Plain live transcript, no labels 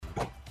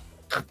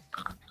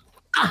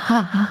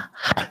Hi,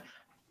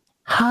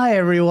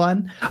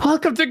 everyone.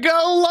 Welcome to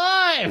Go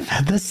Live,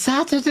 the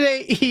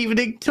Saturday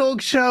evening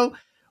talk show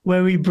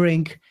where we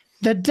bring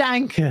the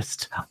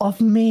dankest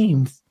of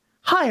memes.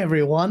 Hi,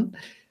 everyone.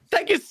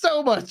 Thank you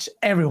so much,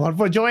 everyone,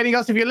 for joining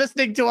us. If you're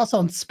listening to us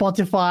on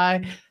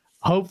Spotify,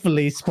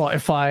 hopefully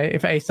Spotify,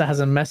 if Asa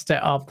hasn't messed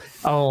it up,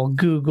 or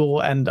Google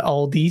and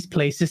all these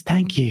places,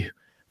 thank you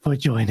for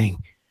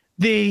joining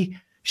the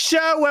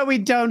show where we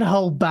don't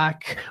hold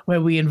back,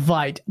 where we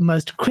invite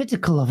most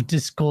critical of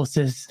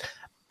discourses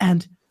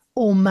and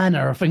all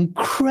manner of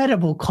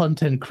incredible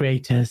content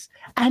creators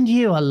and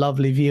you, our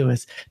lovely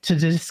viewers, to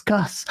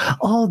discuss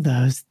all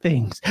those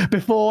things.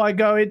 Before I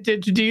go in to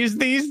introduce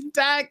these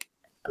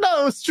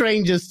no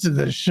strangers to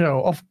the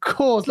show, of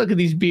course, look at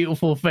these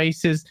beautiful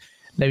faces.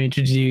 Let me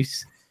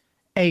introduce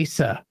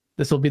Asa.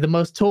 This will be the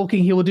most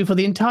talking he will do for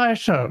the entire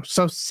show,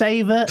 so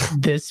savor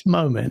this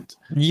moment.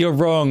 You're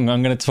wrong.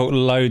 I'm going to talk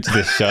loads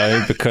this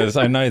show because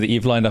I know that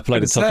you've lined up a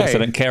load of topics I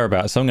don't care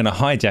about, so I'm going to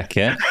hijack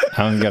it.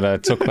 I'm going to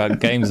talk about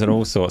games and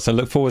all sorts. So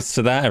look forward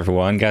to that,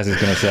 everyone. Gaz is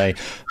going to say,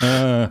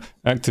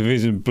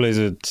 Activision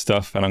Blizzard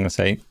stuff, and I'm going to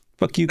say,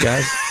 fuck you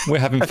guys. We're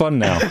having fun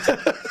now.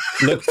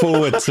 Look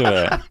forward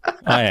to it.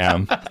 I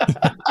am.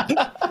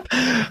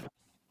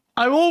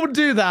 I won't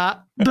do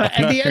that, but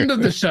at the end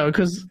of the show,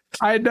 because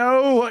I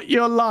know what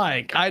you're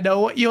like. I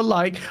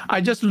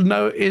just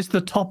noticed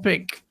the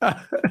topic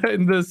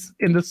in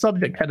the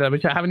subject header,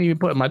 which I haven't even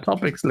put in my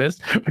topics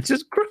list, which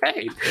is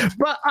great.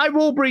 But I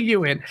will bring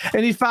you in.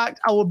 And in fact,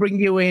 I will bring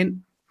you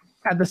in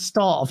at the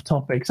start of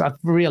topics. I've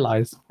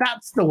realized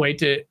that's the way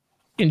to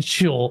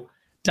ensure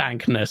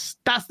dankness.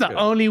 That's the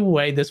only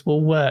way this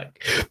will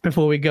work.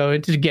 Before we go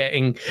into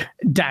getting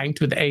danked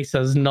with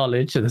Asa's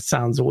knowledge, that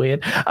sounds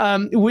weird.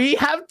 We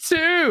have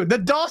two.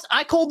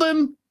 I call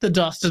them the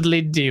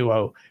Dastardly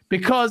Duo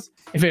because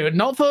if it were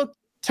not for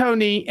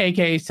Tony,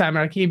 aka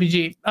Samurai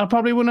KBG, I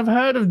probably wouldn't have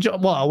heard of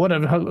I would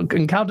have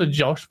encountered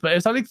Josh, but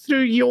it's only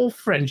through your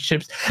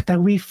friendships that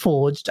we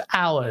forged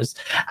ours.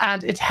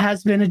 And he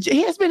has been a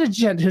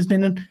gent who's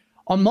been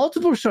on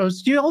multiple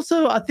shows. You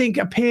also, I think,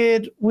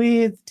 appeared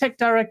with Tech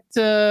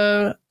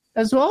Director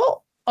as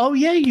well. Oh,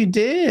 yeah, you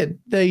did.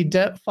 The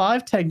Dirt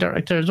 5 Tech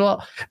Director as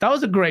well. That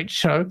was a great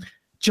show.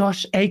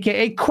 Josh,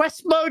 a.k.a.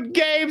 Quest Mode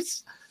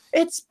Games.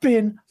 It's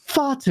been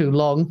far too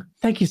long.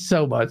 Thank you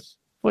so much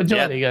for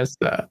joining us.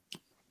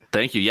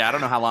 Thank you. Yeah, I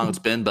don't know how long it's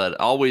been, but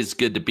always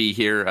good to be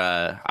here.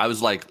 I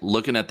was like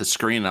looking at the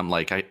screen. And I'm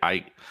like,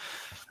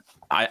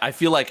 I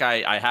feel like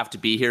I have to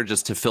be here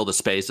just to fill the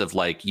space of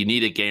like you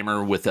need a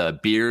gamer with a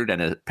beard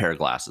and a pair of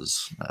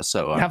glasses.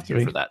 So I'm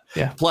here for that.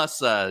 Yeah. Plus,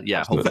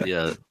 hopefully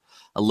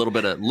a little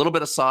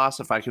bit of sauce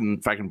if I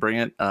can bring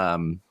it.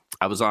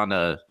 I was on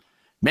a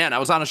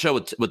show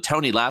with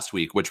Tony last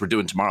week, which we're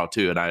doing tomorrow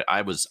too, and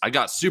I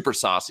got super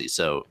saucy.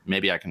 So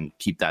maybe I can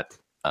keep that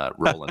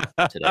rolling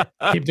today.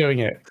 Keep doing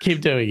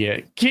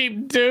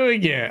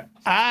it.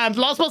 And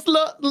last but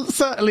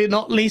certainly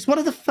not least, one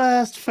of the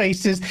first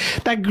faces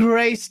that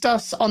graced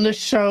us on the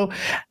show,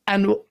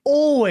 and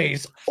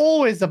always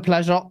a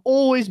pleasure,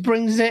 always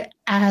brings it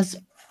as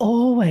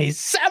always.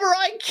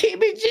 Samurai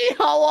KBG,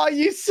 how are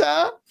you,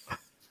 sir?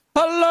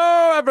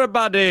 Hello,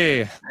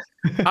 everybody.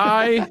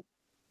 I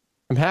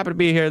am happy to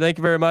be here. Thank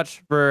you very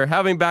much for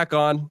having me back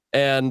on.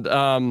 And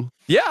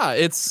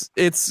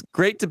it's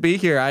great to be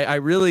here.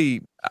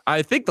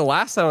 I think the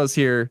last time I was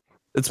here,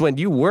 it's when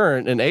you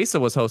weren't and Asa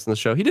was hosting the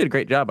show. He did a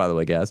great job, by the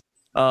way, guys.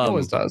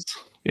 Always does.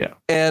 Yeah.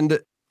 And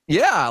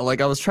I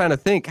was trying to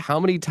think, how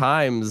many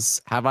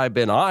times have I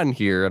been on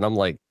here? And I'm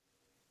like,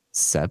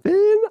 7?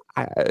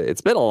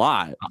 It's been a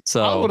lot.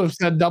 So I would have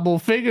said double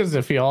figures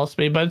if you asked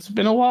me, but it's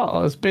been a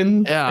while. It's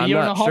been a year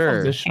and a half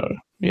of this show.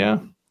 Yeah.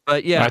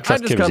 But yeah, I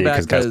trust Kibsy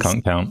because guys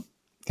can't count.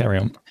 Carry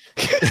on.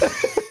 You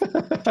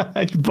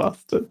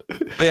bastard.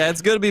 But yeah,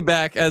 it's good to be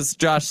back. As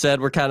Josh said,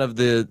 we're kind of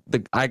the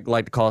I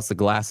like to call us the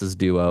glasses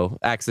duo.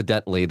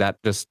 Accidentally, that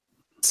just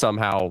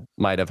somehow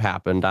might have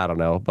happened. I don't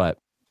know, but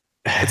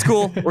it's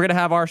cool. We're gonna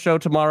have our show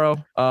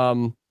tomorrow,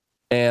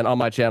 and on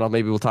my channel.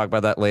 Maybe we'll talk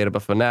about that later.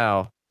 But for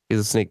now,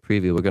 here's a sneak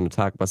preview. We're gonna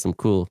talk about some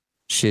cool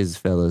shiz,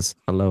 fellas.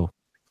 Hello.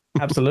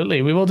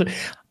 Absolutely, we will do.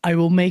 I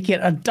will make it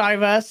a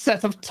diverse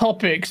set of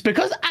topics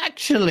because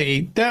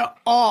actually there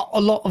are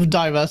a lot of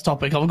diverse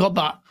topics. I've got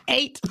about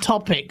 8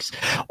 topics,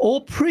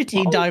 all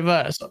pretty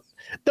diverse.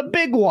 The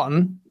big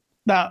one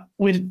that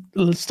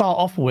we'll start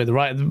off with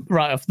right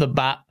off the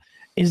bat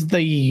is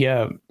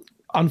the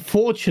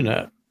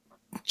unfortunate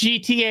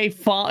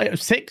GTA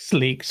 6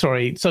 leak.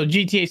 Sorry, so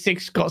GTA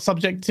 6 got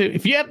subject to.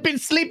 If you have been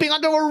sleeping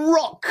under a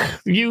rock,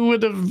 you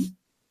would have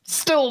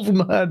still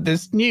heard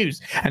this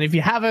news, and if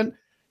you haven't,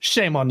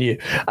 shame on you.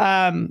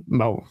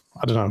 Well,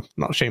 I don't know,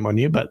 not shame on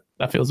you, but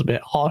that feels a bit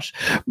harsh.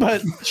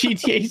 But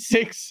GTA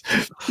 6,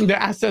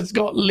 the assets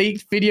got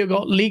leaked, video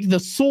got leaked, the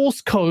source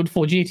code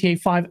for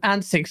GTA 5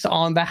 and 6 are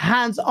on the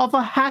hands of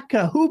a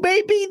hacker who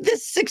may be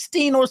this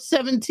 16 or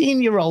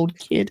 17-year-old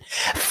kid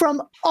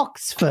from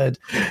Oxford.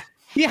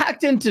 He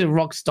hacked into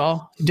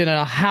Rockstar. Didn't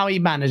know how he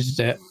managed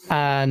it,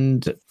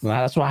 and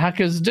that's what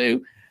hackers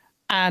do.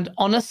 And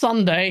on a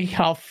Sunday,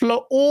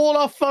 all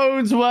our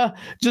phones were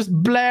just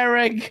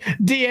blaring,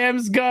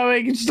 DMs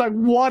going, just like,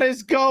 what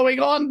is going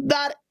on?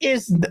 That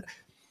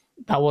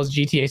was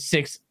GTA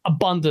 6,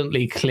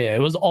 abundantly clear.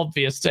 It was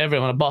obvious to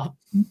everyone, but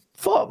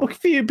for a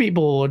few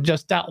people were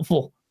just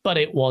doubtful. But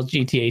it was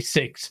GTA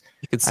 6.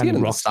 You could see it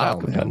in the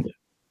style, man.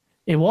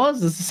 It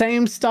was the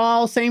same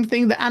style, same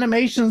thing. The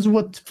animations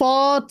were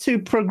far too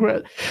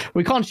progress.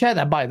 We can't share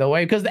that, by the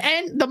way, because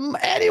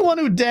anyone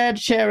who dared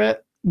share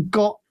it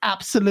got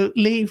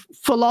absolutely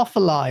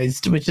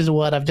falaffelized, which is a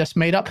word I've just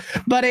made up.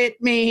 But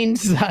it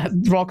means that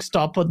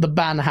Rockstar put the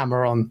ban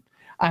hammer on,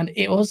 and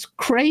it was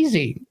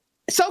crazy.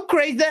 So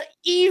crazy that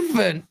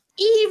even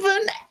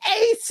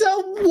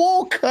Asa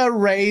Walker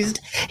raised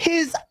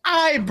his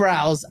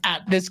eyebrows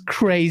at this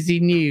crazy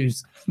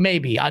news.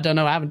 Maybe, I don't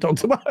know. I haven't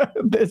talked about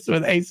this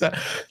with Asa.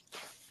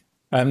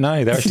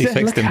 No, they're actually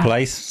fixed in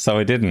place, so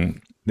I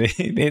didn't.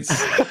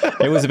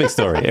 It was a big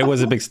story. It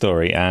was a big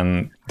story,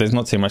 and there's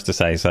not too much to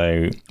say.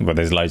 So, well,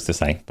 there's loads to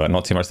say, but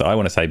not too much that I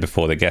want to say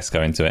before the guests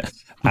go into it.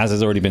 As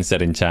has already been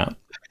said in chat,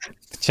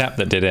 the chap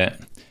that did it,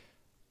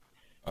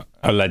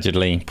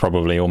 allegedly,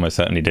 probably, almost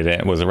certainly did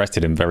it, was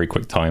arrested in very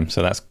quick time.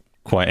 So that's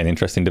quite an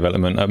interesting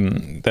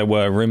development. There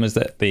were rumors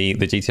that the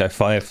GTA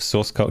 5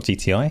 source code,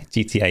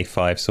 GTA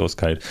 5 source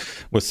code,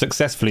 was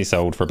successfully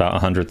sold for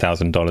about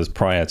 $100,000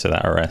 prior to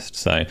that arrest.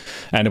 So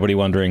anybody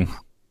wondering,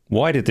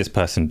 why did this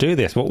person do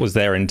this? What was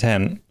their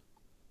intent?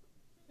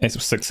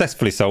 It's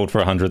successfully sold for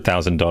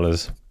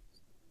 $100,000.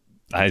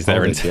 That is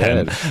their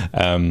intent.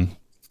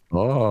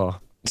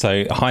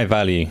 So high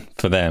value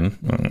for them,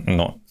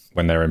 not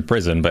when they're in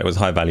prison, but it was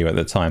high value at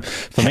the time.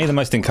 For me, the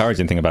most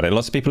encouraging thing about it,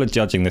 lots of people are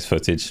judging this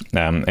footage.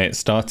 It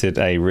started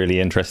a really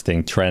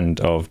interesting trend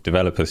of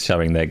developers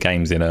showing their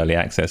games in early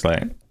access,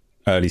 like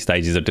early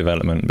stages of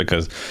development,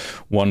 because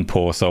one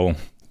poor soul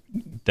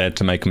dared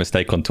to make a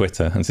mistake on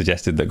Twitter and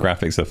suggested that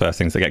graphics are the first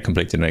things that get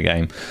completed in a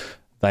game.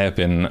 They have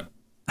been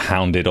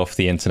hounded off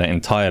the internet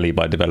entirely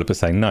by developers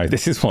saying, no,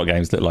 this is what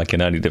games look like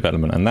in early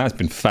development. And that's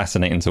been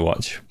fascinating to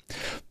watch.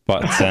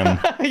 But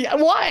yeah,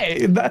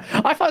 why?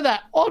 I find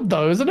that odd,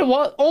 though, isn't it?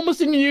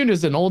 Almost in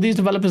unison, all these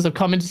developers have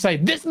come in to say,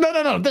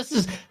 no, this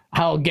is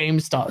how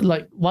games start.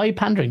 Like, why are you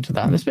pandering to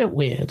that? It's a bit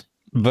weird.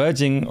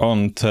 Verging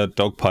on to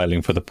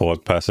dogpiling for the poor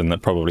person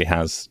that probably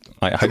has,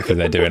 hopefully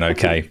they're doing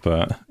okay,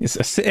 but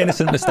it's an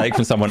innocent mistake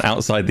from someone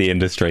outside the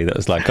industry that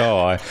was like,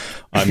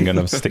 I'm going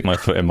to stick my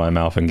foot in my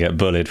mouth and get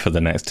bullied for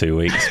the next 2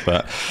 weeks.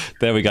 But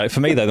there we go.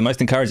 For me, though, the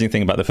most encouraging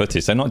thing about the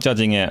footage, so not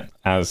judging it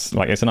as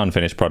like it's an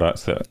unfinished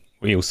product that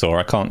we all saw.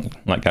 I can't,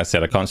 like I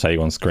said, I can't show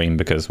you on screen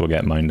because we'll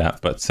get moaned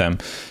at, but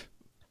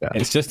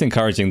it's just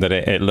encouraging that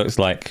it looks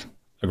like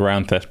a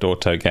Grand Theft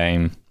Auto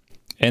game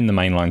in the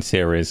mainline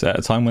series at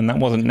a time when that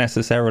wasn't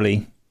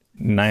necessarily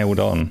nailed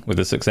on. With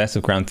the success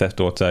of Grand Theft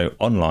Auto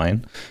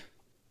Online,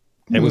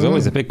 it was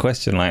always a big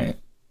question, like,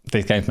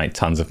 these games make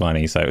tons of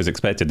money, so it was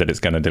expected that it's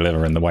going to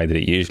deliver in the way that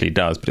it usually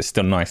does, but it's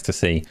still nice to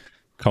see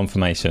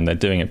confirmation they're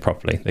doing it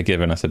properly. They're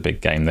giving us a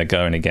big game. They're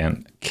going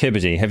again.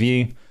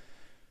 Kibaji,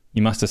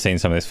 you must have seen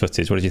some of this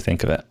footage. What did you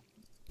think of it?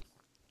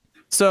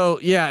 So,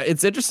 yeah,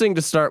 it's interesting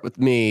to start with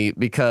me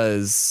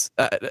because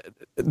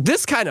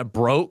this kind of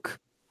broke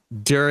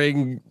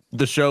during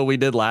the show we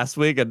did last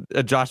week, and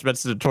Josh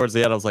mentioned it towards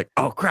the end. I was like,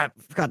 oh crap,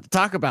 I forgot to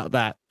talk about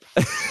that.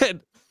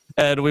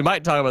 and we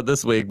might talk about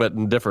this week, but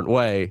in a different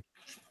way.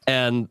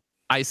 And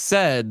I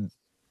said,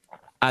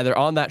 either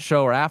on that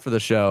show or after the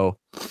show,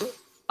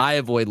 I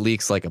avoid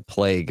leaks like a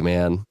plague,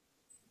 man.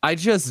 I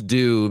just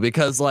do,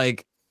 because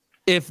like,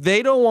 if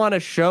they don't want to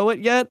show it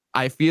yet,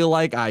 I feel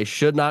like I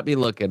should not be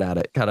looking at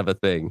it, kind of a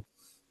thing.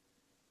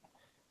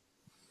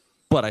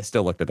 But I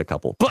still looked at a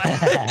couple. But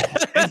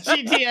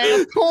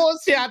GTA, of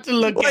course you have to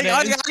look at it.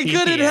 I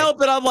couldn't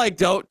help it. I'm like,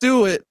 don't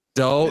do it.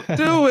 Don't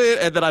do it.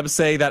 And then I'm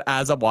saying that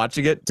as I'm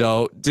watching it,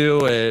 don't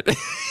do it.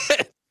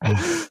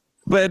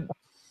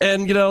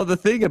 And you know, the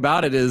thing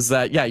about it is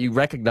that, yeah, you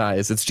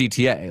recognize it's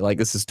GTA. Like,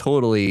 this is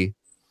totally,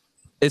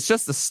 it's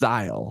just the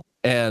style.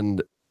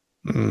 And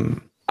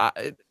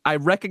I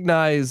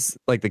recognize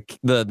like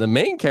the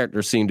main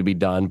character seemed to be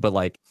done, but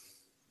like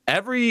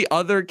every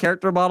other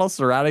character model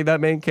surrounding that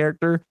main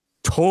character,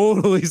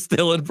 totally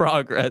still in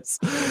progress.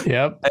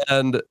 Yep.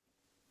 And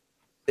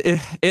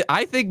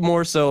I think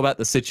more so about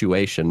the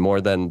situation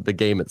more than the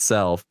game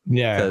itself.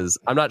 Yeah. Because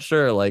I'm not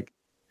sure, like,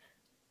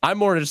 I'm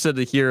more interested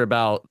to hear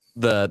about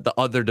the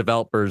other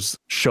developers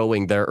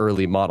showing their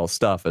early model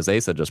stuff, as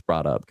Asa just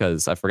brought up,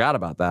 because I forgot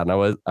about that.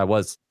 And I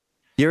was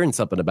hearing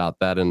something about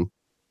that. And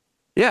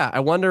yeah,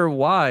 I wonder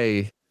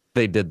why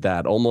they did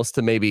that, almost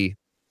to maybe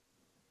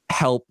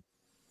help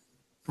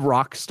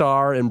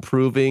Rockstar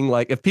improving.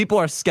 Like, if people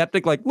are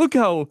skeptic, like, look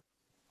how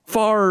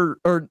far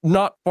or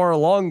not far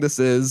along this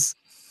is,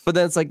 but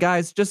then it's like,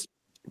 guys, just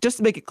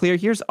to make it clear,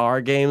 here's our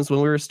games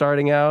when we were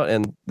starting out,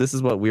 and this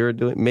is what we were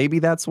doing. Maybe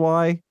that's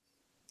why.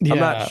 Yeah. I'm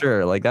not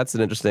sure. Like, that's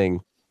an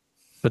interesting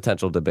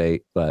potential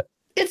debate, but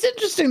It's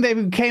interesting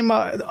they came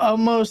out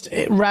almost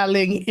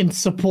rallying in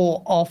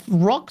support of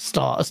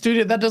Rockstar, a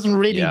studio that doesn't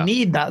really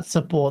need that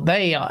support.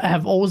 They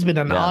have always been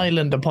an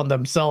island upon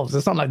themselves.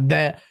 It's not like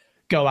they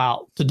go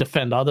out to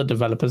defend other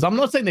developers. I'm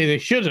not saying that they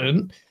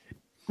shouldn't.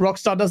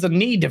 Rockstar doesn't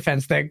need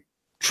defense. Their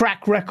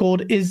track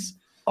record is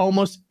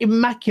almost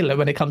immaculate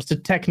when it comes to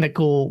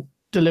technical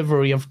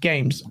delivery of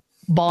games.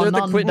 They're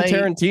the Quentin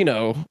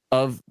Tarantino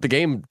of the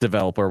game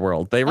developer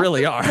world. They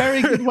really are.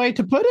 Very good way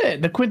to put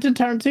it. The Quentin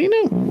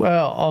Tarantino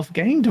of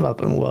game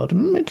development world.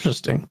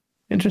 Interesting.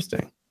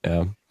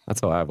 Yeah, that's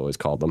how I've always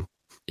called them.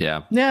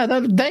 Yeah.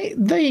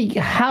 They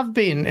have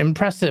been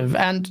impressive,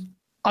 and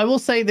I will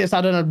say this. I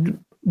don't know,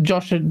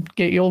 Josh, should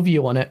get your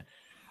view on it.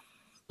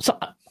 So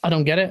I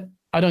don't get it.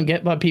 I don't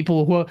get why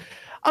people who are.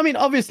 I mean,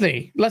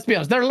 obviously, let's be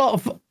honest. There are a lot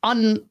of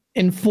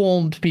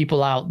uninformed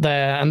people out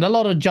there, and a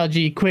lot of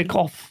judgy, quick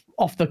off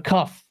the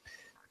cuff,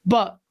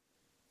 but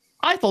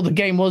I thought the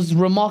game was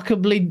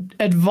remarkably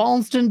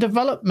advanced in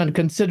development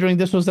considering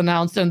this was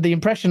announced, and the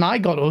impression I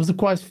got was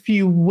quite a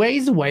few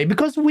ways away,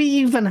 because we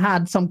even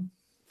had some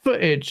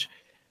footage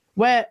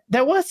where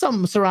there were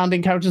some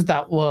surrounding characters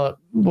that were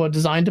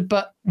designed,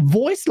 but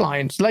voice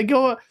lines, like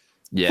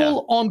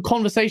full on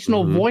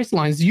conversational voice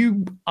lines.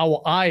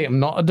 I am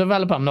not a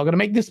developer. I'm not going to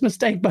make this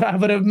mistake, but I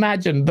would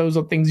imagine those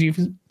are things you've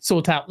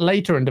sort out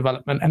later in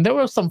development. And there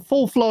were some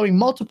full flowing,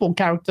 multiple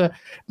character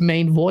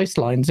main voice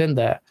lines in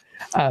there.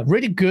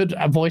 Really good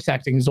voice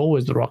acting is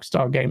always the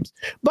Rockstar games.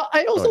 But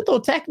I also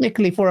thought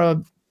technically for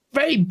a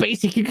very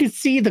basic, you could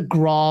see the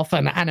graph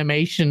and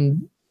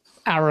animation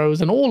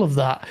arrows and all of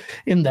that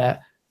in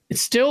there. It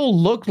still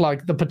looked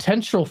like the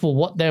potential for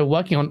what they're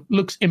working on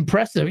looks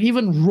impressive.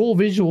 Even raw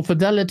visual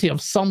fidelity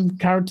of some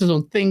characters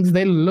on things,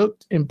 they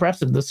looked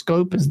impressive. The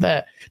scope is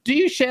there. Do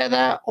you share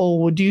that,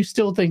 or do you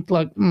still think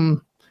like,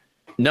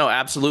 No,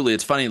 absolutely.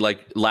 It's funny. Like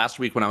last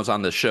week when I was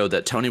on the show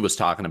that Tony was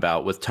talking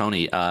about with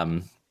Tony,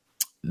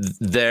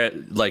 there,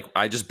 like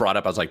I just brought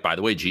up, I was like, by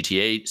the way,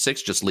 GTA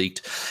 6 just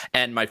leaked.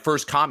 And my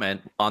first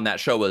comment on that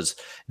show was,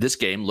 this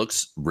game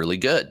looks really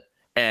good.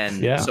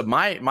 And so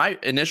my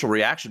initial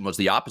reaction was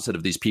the opposite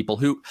of these people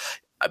who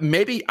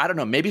maybe, I don't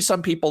know, maybe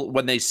some people,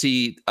 when they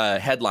see a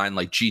headline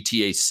like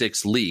GTA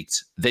 6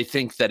 leaked, they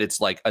think that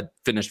it's like a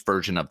finished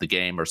version of the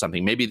game or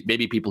something.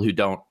 Maybe people who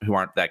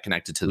aren't that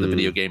connected to the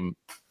video game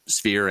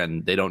sphere,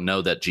 and they don't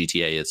know that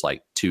GTA is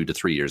like 2 to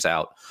 3 years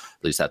out.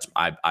 At least that's,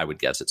 I would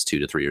guess it's 2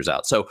 to 3 years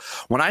out. So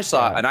when I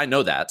saw, and I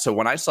know that, so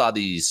when I saw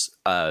these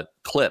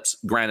clips,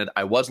 granted,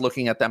 I was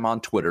looking at them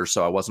on Twitter,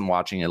 so I wasn't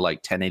watching it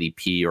like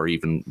 1080p or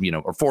even,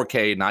 or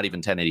 4K, not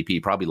even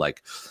 1080p, probably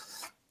like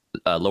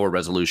lower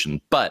resolution.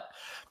 But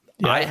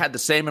I had the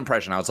same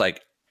impression. I was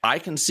like, I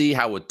can see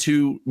how with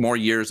 2 more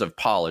years of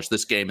polish,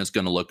 this game is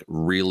going to look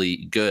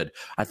really good.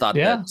 I thought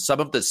that some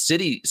of the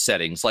city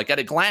settings, like at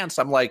a glance,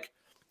 I'm like,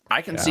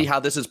 I can see how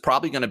this is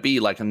probably going to be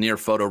like a near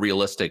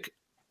photorealistic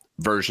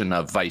version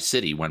of Vice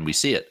City when we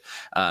see it.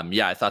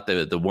 I thought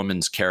the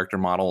woman's character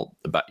model,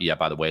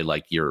 by the way,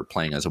 like you're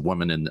playing as a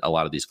woman in a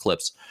lot of these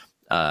clips.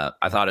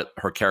 I thought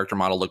her character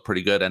model looked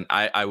pretty good. And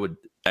I would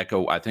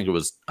echo, I think it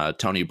was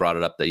Tony brought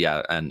it up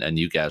that, and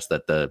you guys,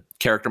 that the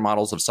character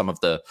models of some of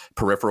the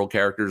peripheral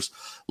characters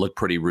look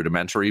pretty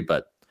rudimentary.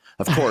 But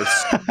of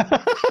course,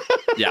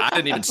 I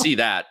didn't even see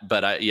that.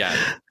 But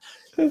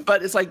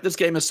but it's like this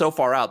game is so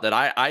far out that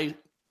I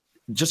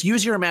just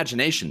use your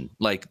imagination.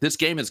 Like this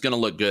game is going to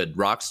look good.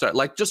 Rockstar,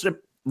 like just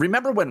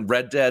remember when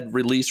Red Dead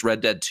released,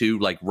 Red Dead 2,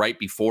 like right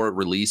before it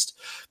released,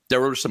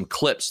 there were some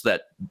clips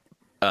that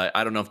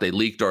I don't know if they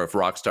leaked or if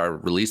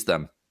Rockstar released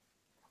them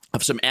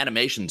of some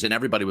animations, and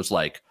everybody was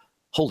like,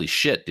 holy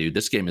shit, dude,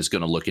 this game is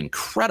going to look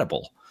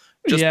incredible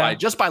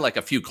just by like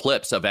a few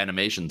clips of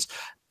animations.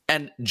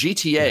 And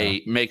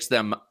GTA makes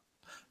them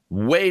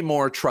way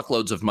more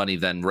truckloads of money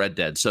than Red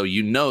Dead. So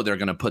they're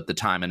going to put the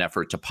time and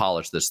effort to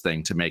polish this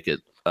thing to make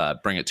it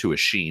bring it to a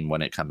sheen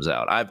when it comes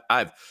out.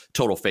 I've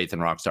total faith in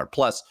Rockstar.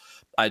 Plus,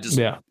 I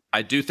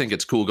do think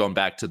it's cool going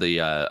back to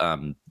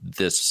the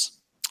this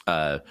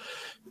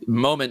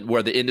moment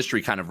where the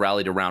industry kind of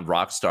rallied around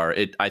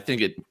Rockstar. I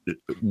think it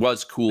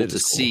was cool to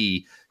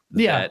see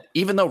that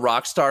even though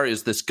Rockstar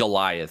is this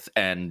Goliath,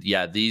 and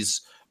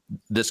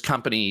this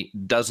company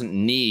doesn't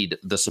need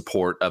the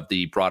support of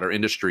the broader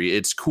industry,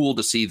 it's cool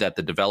to see that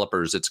the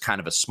developers, it's kind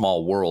of a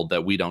small world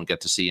that we don't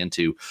get to see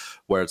into,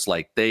 where it's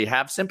like they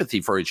have sympathy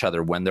for each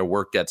other when their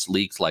work gets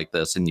leaked like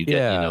this, and you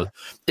get,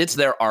 it's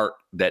their art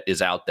that is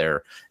out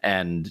there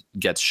and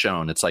gets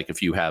shown. It's like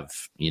if you have,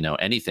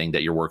 anything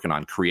that you're working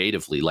on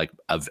creatively, like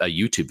a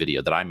YouTube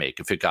video that I make,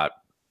 if it got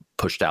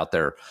pushed out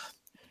there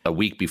a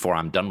week before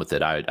I'm done with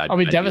it, I'd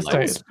be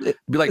devastated.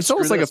 It's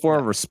almost like a form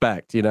of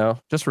respect,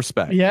 just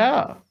respect.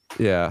 Yeah.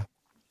 Yeah.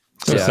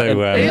 So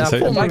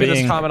if I could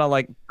just comment on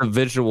like the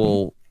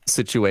visual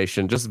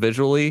situation, just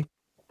visually,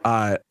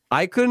 I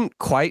couldn't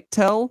quite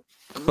tell,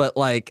 but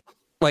like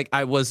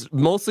I was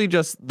mostly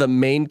just the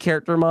main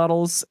character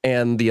models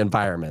and the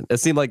environment. It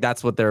seemed like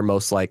that's what they're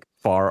most like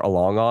far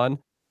along on.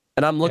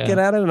 And I'm looking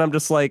at it and I'm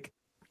just like,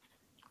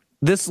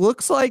 this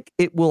looks like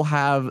it will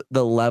have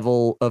the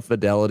level of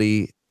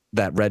fidelity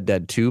that Red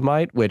Dead 2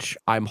 might, which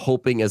I'm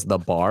hoping is the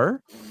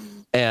bar.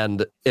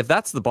 And if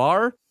that's the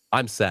bar,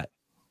 I'm set.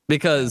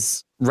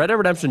 Because Red Dead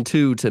Redemption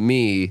 2 to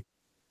me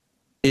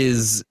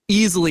is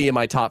easily in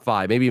my top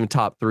 5, maybe even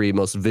top 3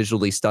 most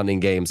visually stunning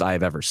games I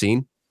have ever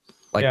seen.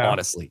 Like,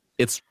 honestly,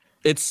 it's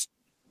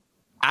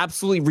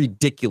absolutely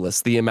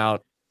ridiculous the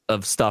amount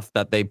of stuff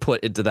that they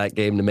put into that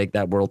game to make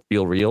that world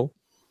feel real.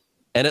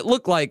 And it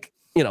looked like,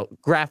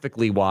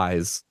 graphically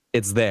wise,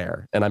 it's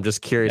there. And I'm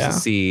just curious to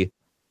see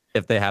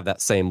if they have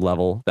that same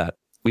level that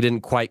we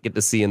didn't quite get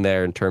to see in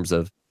there in terms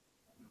of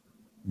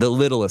the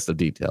littlest of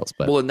details.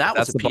 But and that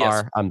was the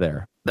bar. I'm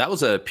there. That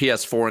was a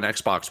PS4 and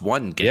Xbox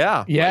One game.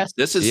 Yeah. Yes. Like,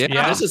 this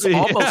is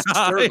almost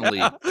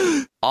certainly.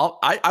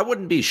 I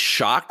wouldn't be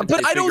shocked.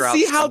 But I don't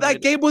see how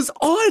that game was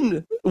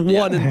on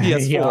one and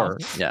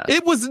PS4. Yeah.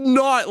 It was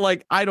not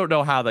like, I don't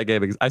know how that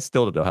game exists. I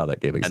still don't know how that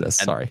game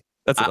exists. Sorry.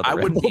 That's I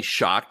wouldn't be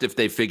shocked if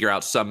they figure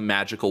out some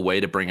magical way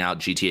to bring out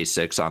GTA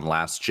 6 on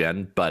last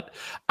gen, but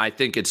I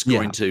think it's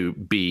going to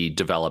be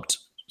developed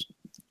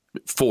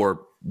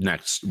for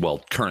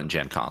current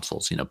gen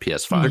consoles,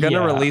 PS5. They're going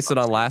to release it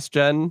on last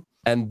gen,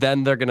 and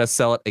then they're going to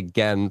sell it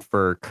again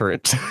for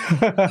current.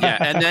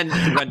 And then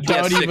when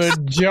Don't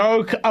even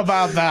joke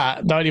about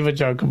that. Don't even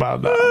joke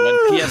about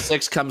that. When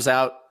PS6 comes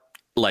out,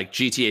 like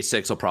GTA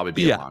 6 will probably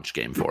be a launch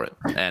game for it.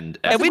 And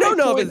we don't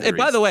know if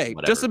by the way,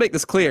 just to make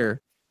this clear,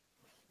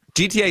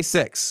 GTA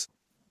 6,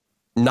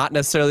 not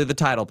necessarily the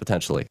title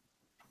potentially.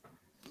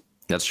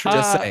 That's true.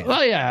 Just saying.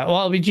 Well, yeah. Well,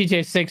 it'll be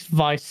GTA 6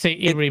 Vice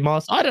City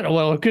remaster. I don't know.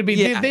 Well, it could be.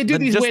 They do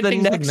these weird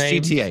things with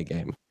names. GTA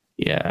game.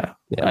 Yeah.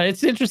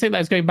 It's interesting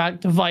that it's going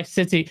back to Vice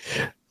City.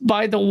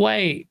 By the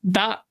way,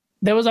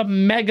 there was a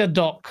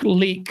Megadoc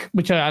leak,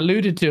 which I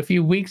alluded to a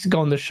few weeks ago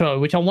on the show,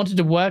 which I wanted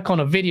to work on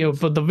a video,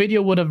 but the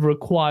video would have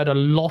required a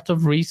lot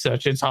of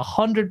research. It's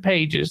 100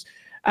 pages,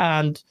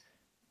 and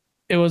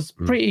it was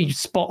pretty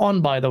spot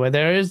on, by the way.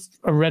 There is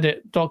a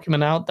Reddit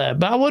document out there,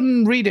 but I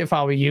wouldn't read it if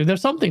I were you.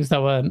 There's some things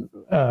that weren't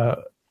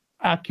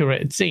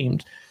accurate, it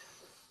seemed.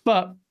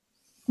 But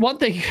one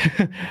thing,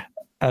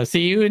 I'll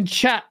see you in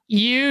chat,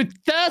 you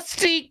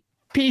thirsty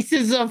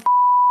pieces of...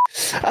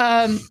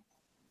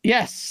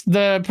 Yes,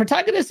 the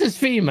protagonist is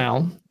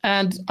female,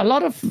 and a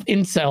lot of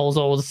incels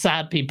or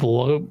sad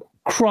people are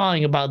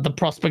crying about the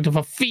prospect of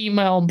a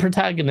female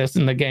protagonist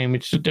in the game,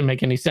 which didn't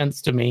make any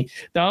sense to me.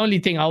 The only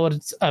thing I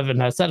would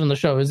have said on the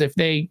show is if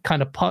they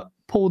kind of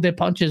pull their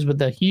punches with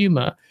the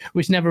humor,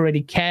 which never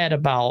really cared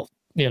about,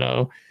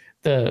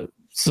 the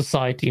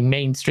society,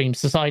 mainstream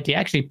society,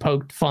 actually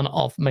poked fun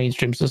of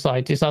mainstream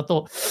society. So I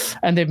thought,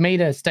 and they've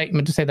made a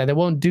statement to say that they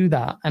won't do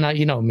that. And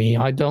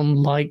I don't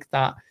like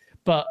that.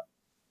 But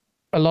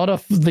a lot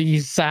of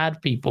these sad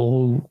people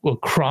who were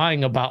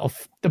crying about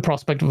the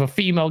prospect of a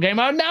female game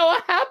are now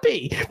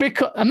happy.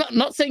 Because I'm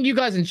not saying you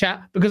guys in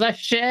chat, because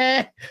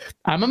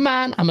I'm a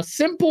man, I'm a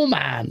simple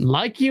man.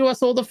 Like you, I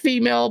saw the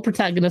female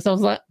protagonist. I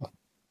was like,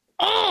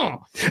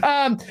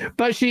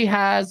 but she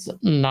has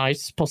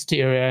nice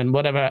posterior and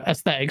whatever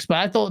aesthetics. But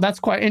I thought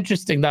that's quite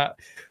interesting that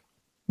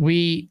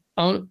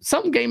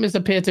some gamers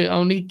appear to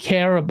only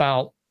care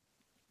about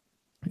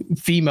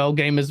female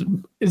gamers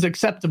is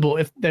acceptable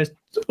if they're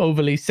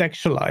overly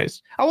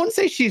sexualized. I wouldn't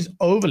say she's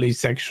overly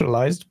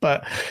sexualized,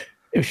 but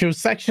if she was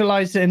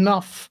sexualized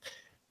enough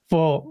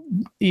for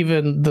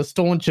even the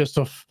staunchest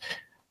of,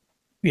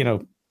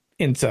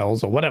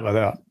 incels or whatever they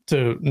are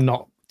to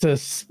not to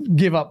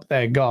give up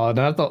their guard.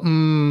 And I thought,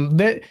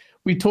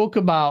 we talk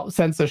about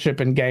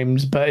censorship in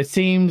games, but it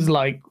seems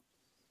like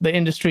the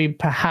industry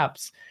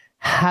perhaps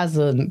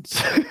hasn't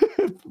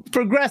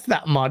progressed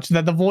that much,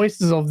 that the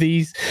voices of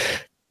these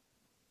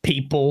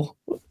people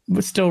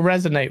still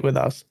resonate with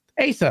us.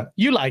 Asa,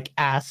 you like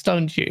ass,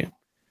 don't you?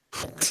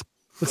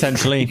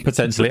 Potentially.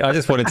 I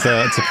just wanted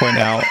to point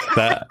out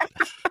that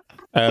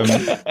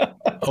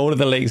all of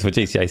the leaks for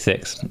GTA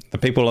 6, the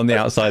people on the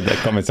outside that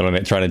commented on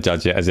it trying to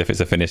judge it as if it's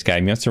a finished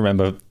game, you have to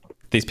remember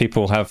these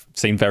people have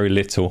seen very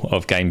little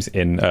of games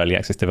in early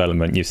access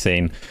development. You've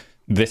seen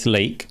this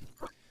leak,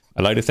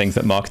 a load of things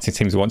that marketing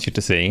teams want you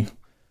to see,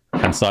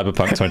 and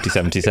Cyberpunk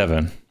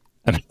 2077.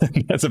 And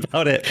that's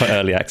about it for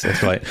early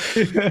access, right?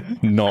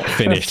 Not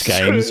finished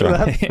games,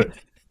 right?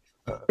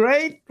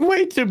 Great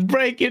way to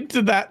break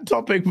into that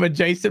topic for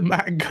Jason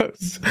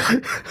Mangos.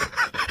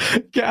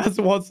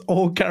 Gaz wants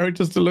all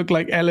characters to look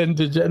like Ellen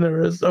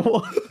DeGeneres.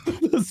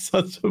 That's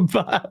such a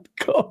bad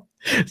call.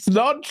 It's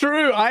not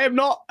true. I am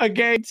not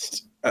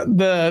against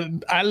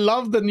I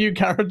love the new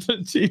character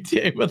in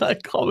GTA, but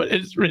that comment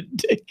is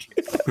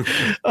ridiculous.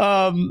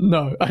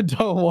 No, I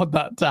don't want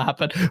that to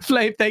happen.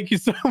 Flame, thank you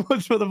so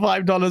much for the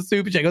 $5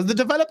 super check. Because the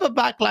developer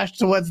backlash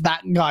towards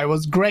that guy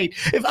was great.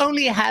 If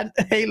only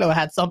Halo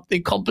had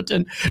something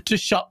competent to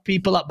shut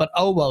people up. But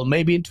oh well,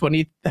 maybe in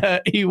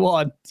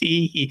 2031.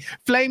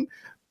 Flame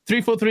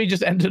 343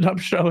 just ended up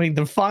showing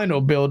the final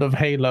build of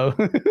Halo.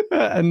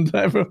 And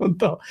everyone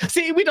thought,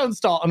 see, we don't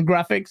start on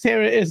graphics.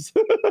 Here it is.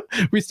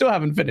 We still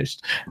haven't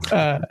finished.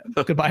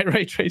 Goodbye,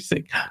 ray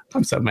tracing.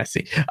 I'm so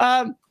messy.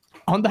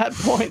 On that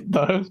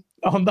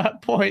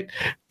point,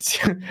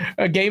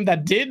 a game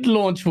that did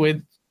launch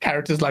with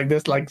characters like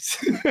this, like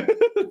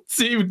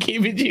Team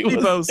KBG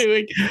was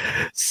doing.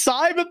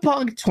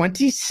 Cyberpunk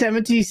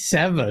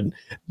 2077.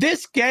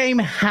 This game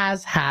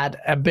has had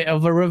a bit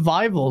of a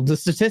revival. The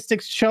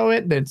statistics show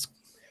it. It's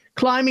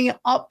climbing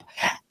up,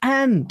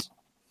 and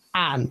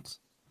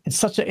it's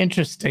such an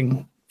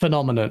interesting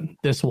phenomenon,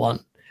 this one,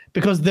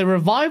 because the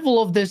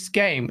revival of this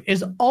game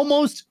is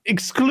almost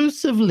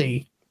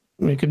exclusively,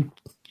 you can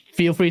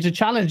feel free to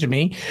challenge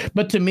me,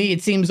 but to me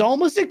it seems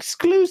almost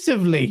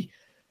exclusively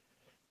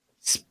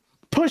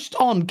pushed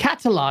on,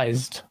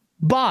 catalyzed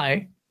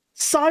by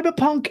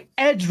Cyberpunk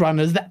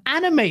Edgerunners, the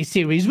anime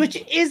series,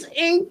 which is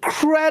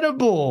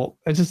incredible.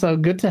 It's just so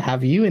good to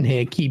have you in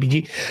here,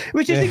 KBG,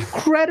 which is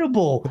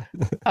incredible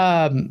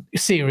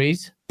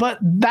series. But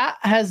that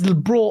has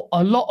brought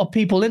a lot of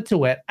people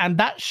into it. And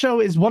that show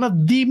is one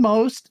of the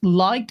most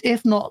liked,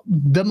 if not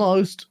the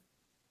most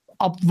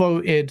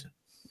upvoted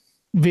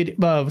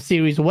video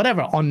series or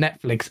whatever on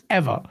Netflix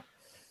ever.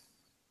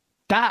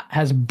 That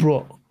has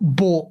brought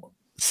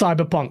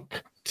Cyberpunk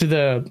to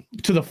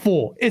the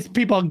fore. It's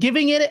people are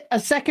giving it a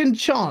second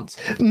chance.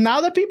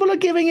 Now that people are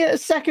giving it a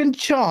second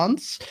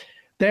chance,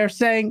 they're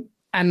saying,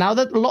 and now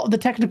that a lot of the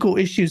technical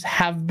issues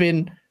have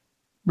been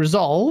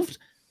resolved,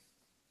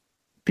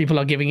 people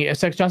are giving it a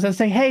second chance and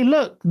saying, hey,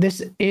 look,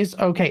 this is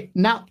okay.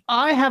 Now,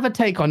 I have a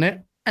take on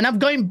it, and I'm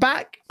going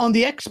back on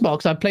the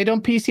Xbox. I played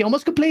on PC,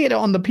 almost completed it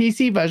on the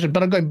PC version,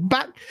 but I'm going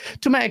back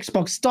to my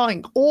Xbox,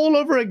 starting all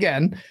over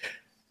again,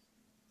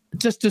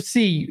 just to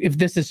see if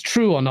this is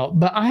true or not.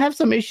 But I have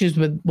some issues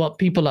with what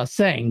people are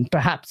saying,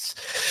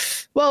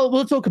 perhaps. Well,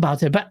 we'll talk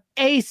about it. But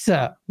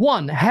Acer,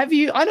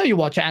 I know you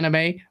watch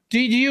anime. Do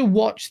you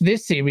watch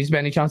this series by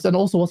any chance? And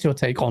also, what's your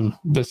take on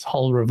this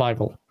whole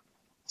revival?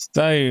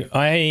 So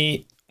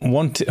I'm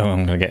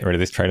going to get rid of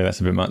this trailer. That's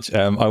a bit much.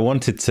 I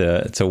wanted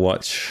to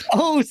watch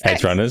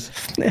Edgerunners.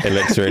 It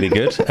looks really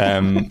good.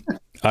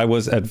 I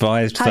was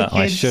advised that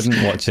I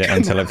shouldn't watch it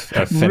until I've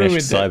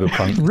finished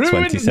Cyberpunk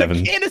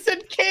 27.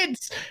 Innocent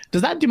kids.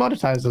 Does that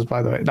demonetize us,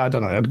 by the way? No, I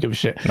don't know. I don't give a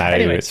shit. No,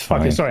 anyway, it's fine.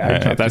 Okay,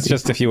 sorry. That's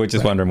just if you were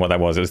just wondering what that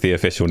was. It was the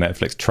official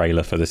Netflix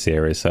trailer for the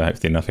series, so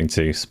hopefully nothing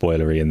too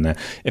spoilery in there.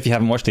 If you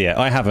haven't watched it yet,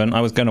 I haven't.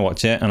 I was going to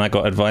watch it, and I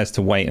got advised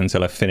to wait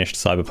until I finished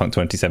Cyberpunk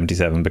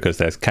 2077 because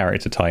there's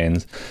character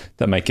tie-ins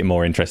that make it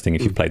more interesting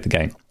if you've played the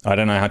game. I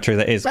don't know how true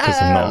that is because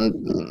I've not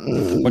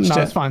watched it.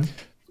 No, it's fine.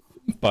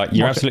 But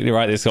you're absolutely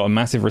right. It's got a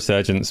massive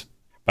resurgence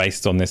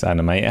based on this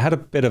anime. It had a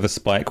bit of a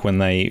spike when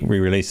they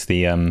re-released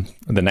the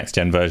next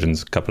gen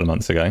versions a couple of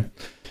months ago.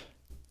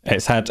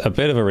 It's had a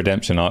bit of a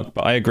redemption arc,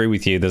 but I agree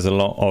with you. There's a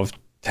lot of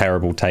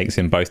terrible takes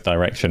in both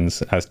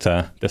directions as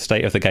to the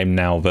state of the game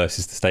now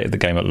versus the state of the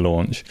game at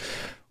launch.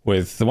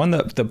 With the one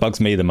that bugs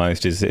me the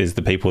most is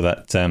the people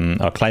that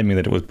are claiming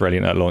that it was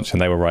brilliant at launch and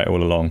they were right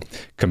all along,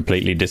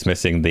 completely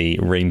dismissing the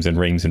reams and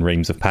reams and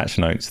reams of patch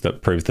notes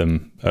that prove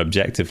them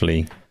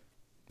objectively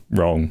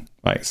wrong.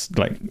 Yes.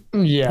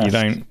 You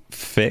don't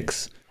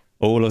fix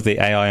all of the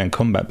AI and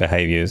combat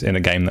behaviors in a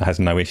game that has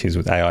no issues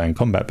with AI and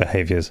combat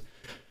behaviors.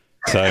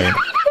 So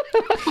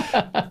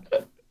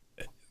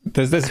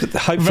there's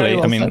hopefully,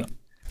 I mean,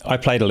 I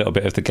played a little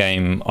bit of the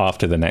game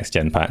after the next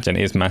gen patch, and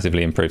it is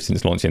massively improved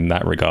since launch in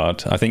that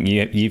regard. I think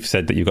you've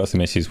said that you've got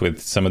some issues with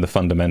some of the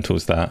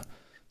fundamentals that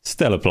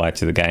still apply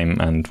to the game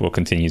and will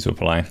continue to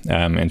apply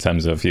in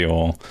terms of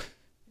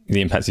the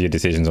impacts of your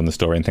decisions on the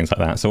story and things like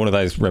that. So all of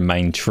those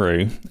remain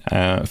true.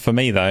 For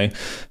me, though,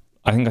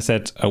 I think I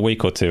said a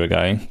week or two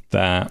ago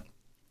that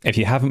if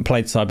you haven't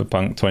played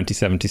Cyberpunk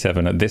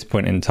 2077 at this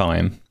point in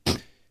time,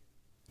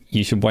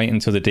 you should wait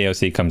until the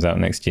DLC comes out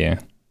next year.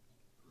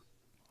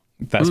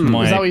 That's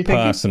my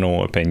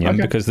personal opinion,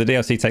 because the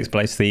DLC takes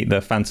place,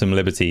 the Phantom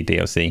Liberty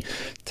DLC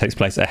takes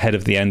place ahead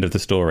of the end of the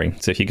story.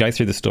 So if you go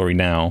through the story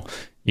now,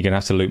 you're going to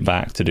have to loop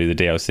back to do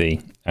the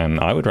DLC. And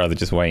I would rather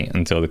just wait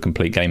until the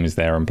complete game is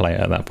there and play it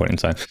at that point in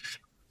time.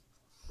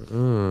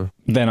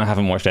 Then I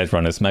haven't watched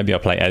Edgerunners. Maybe I'll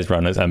play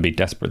Edgerunners and be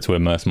desperate to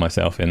immerse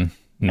myself in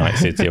Night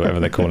City or whatever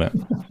they call it.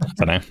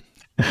 I don't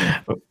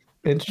know.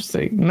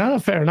 Interesting. No,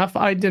 fair enough.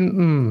 I don't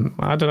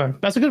know.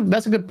 That's a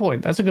good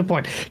point.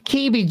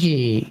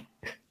 KBG.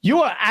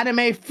 Your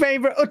anime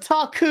favorite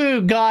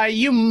otaku guy,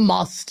 you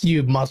must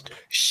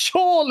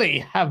surely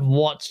have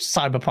watched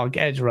Cyberpunk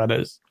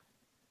Edgerunners.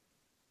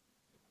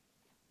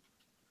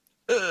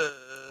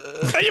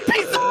 Are you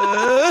piece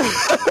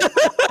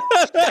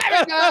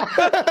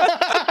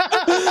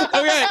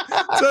Okay,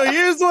 so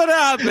here's what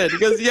happened.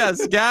 Because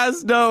yes,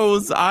 Gaz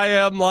knows I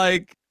am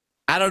like,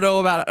 I don't know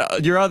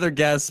about your other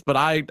guests, but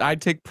I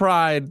take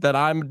pride that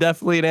I'm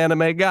definitely an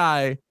anime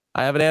guy.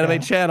 I have an anime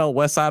channel,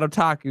 Westside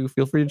Otaku.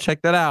 Feel free to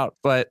check that out.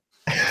 But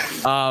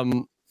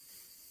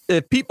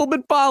if people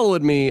been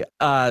following me,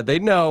 they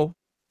know.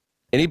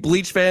 Any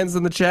Bleach fans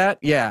in the chat?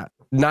 Yeah.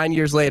 9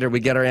 years later, we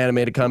get our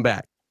anime to come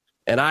back.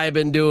 And I have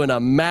been doing a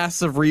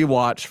massive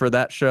rewatch for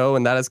that show,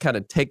 and that has kind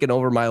of taken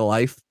over my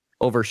life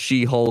over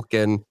She-Hulk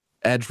and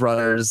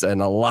Edgerunners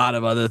and a lot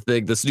of other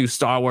things, this new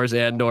Star Wars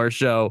Andor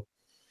show.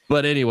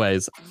 But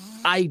anyways,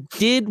 I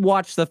did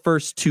watch the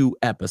first 2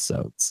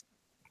 episodes.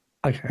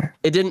 Okay.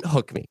 It didn't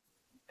hook me.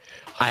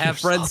 I have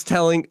friends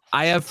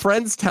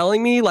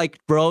telling me like,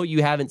 bro,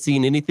 you haven't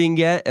seen anything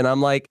yet. And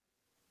I'm like,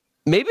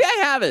 maybe I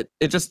haven't.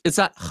 It's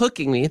not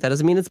hooking me. That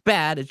doesn't mean it's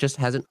bad. It just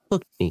hasn't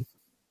hooked me.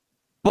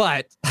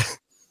 But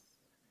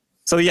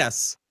so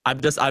yes, I'm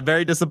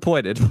very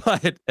disappointed.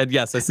 But and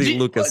yes, I see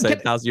Lucas saying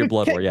 1,000 Year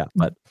Blood War. Yeah,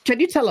 but can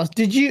you tell us?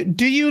 Do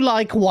you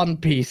like One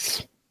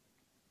Piece?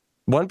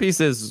 One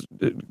Piece is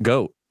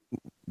GOAT,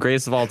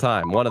 greatest of all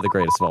time, one of the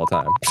greatest of all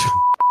time.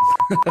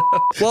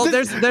 Well,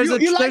 there's a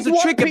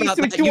trick about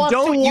that.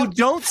 You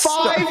don't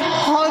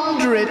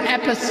 500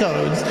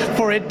 episodes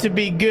for it to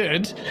be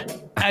good,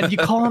 and you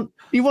can't.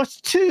 You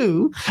watch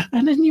 2,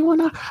 and then you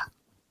wanna.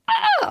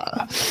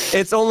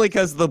 It's only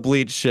because of the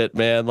Bleach shit,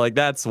 man. Like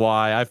that's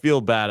why I feel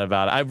bad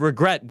about it. I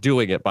regret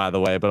doing it, by the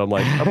way, but I'm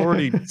like, I'm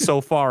already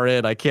so far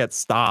in, I can't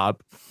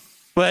stop.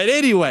 But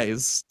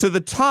anyways, to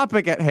the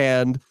topic at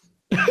hand,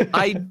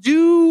 I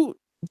do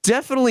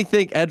definitely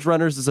think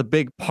Edgerunners is a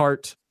big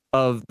part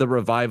of the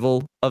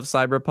revival of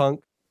Cyberpunk.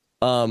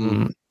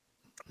 I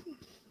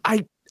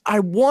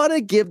want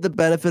to give the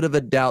benefit of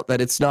a doubt that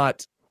it's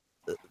not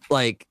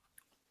like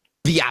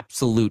the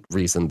absolute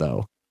reason,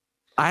 though.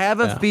 I have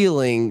a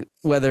feeling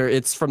whether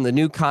it's from the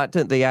new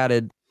content they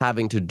added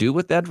having to do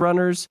with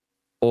Edgerunners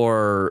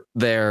or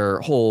their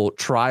whole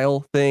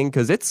trial thing,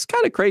 because it's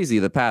kind of crazy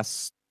the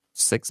past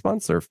 6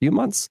 months or a few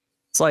months.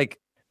 It's like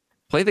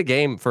play the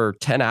game for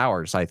 10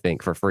 hours, I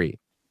think, for free,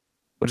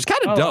 which is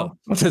kind of dope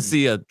to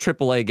see a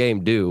AAA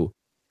game do.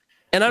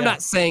 And I'm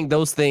not saying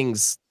those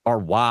things are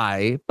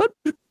why, but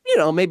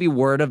maybe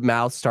word of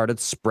mouth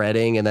started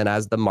spreading, and then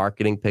as the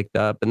marketing picked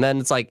up, and then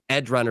it's like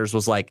Edgerunners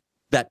was like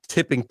that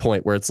tipping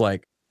point where it's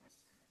like,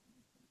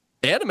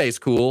 anime's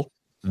cool,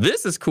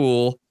 this is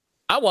cool,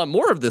 I want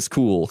more of this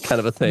cool kind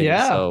of a thing.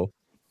 Yeah. So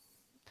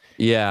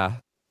yeah.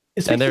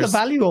 Especially the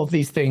value of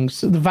these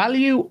things, the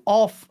value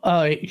of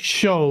a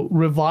show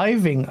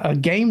reviving a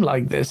game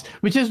like this,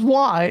 which is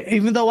why,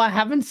 even though I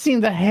haven't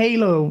seen the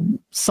Halo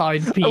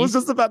side piece, I was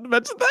just about to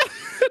mention that.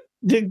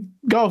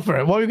 Go for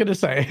it. What were you going to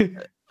say?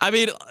 I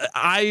mean,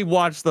 I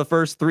watched the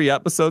first 3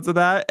 episodes of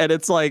that, and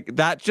it's like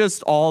that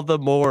just all the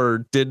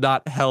more did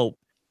not help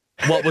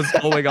what was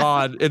going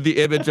on in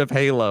the image of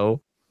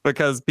Halo,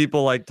 because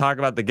people like talk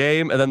about the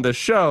game and then the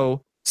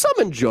show, some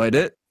enjoyed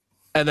it,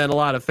 and then a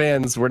lot of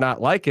fans were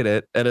not liking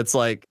it, and it's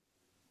like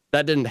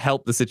that didn't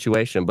help the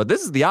situation. But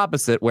this is the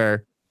opposite,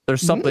 where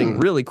there's something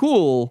really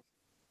cool,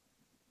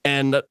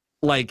 and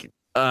like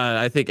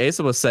I think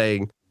Asa was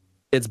saying,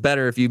 it's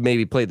better if you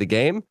maybe played the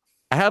game.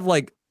 I have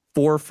like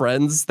 4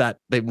 friends that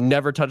they've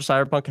never touched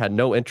Cyberpunk, had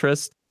no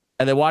interest,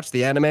 and they watched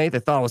the anime, they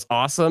thought it was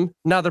awesome.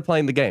 Now they're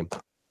playing the game.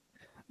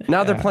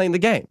 They're playing the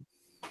game.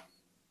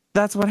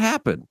 That's what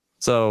happened.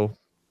 So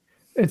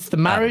it's the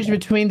marriage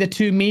between the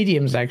two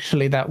mediums,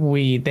 actually, that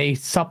they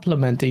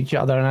supplement each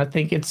other, and I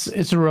think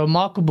it's a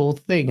remarkable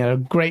thing, a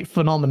great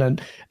phenomenon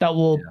that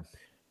will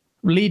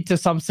lead to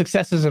some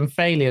successes and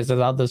failures as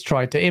others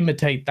try to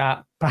imitate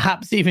that,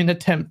 perhaps even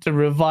attempt to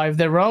revive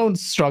their own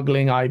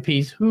struggling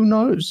IPs. Who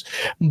knows?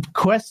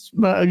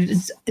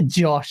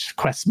 Josh,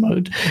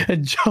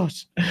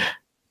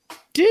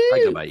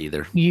 I go by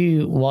either.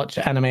 You watch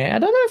anime? I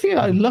don't know if you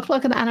look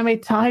like an anime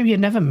type. You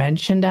never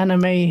mentioned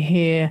anime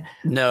here.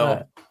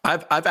 No,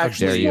 I've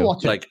actually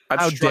like.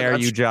 How dare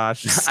you,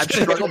 Josh? I've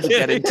struggled to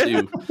get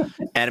into,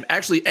 and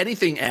actually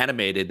anything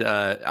animated,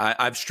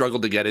 I've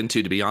struggled to get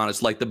into. To be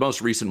honest, like the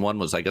most recent one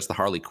was, I guess, the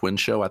Harley Quinn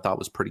show. I thought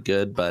was pretty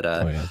good, but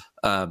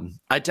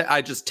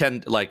I just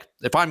tend, like,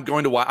 if I'm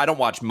going to watch, I don't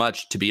watch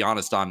much, to be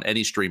honest, on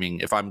any streaming.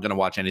 If I'm going to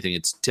watch anything,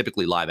 it's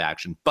typically live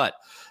action, but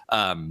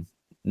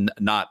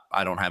not,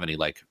 I don't have any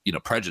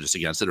prejudice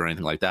against it or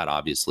anything like that,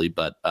 obviously,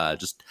 but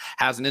just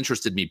hasn't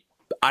interested me.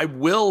 I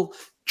will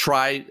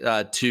try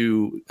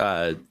to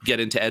get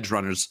into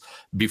Edgerunners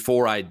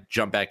before I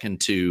jump back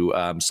into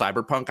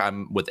Cyberpunk.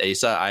 I'm with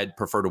Asa. I'd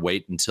prefer to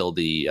wait until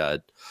the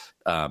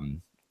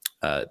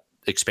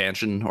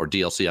expansion or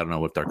DLC. I don't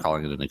know if they're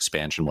calling it an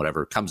expansion,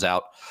 whatever, comes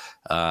out.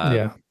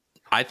 I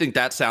think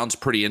that sounds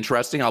pretty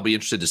interesting. I'll be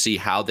interested to see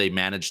how they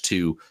manage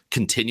to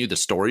continue the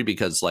story,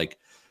 because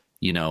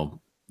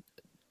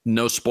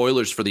no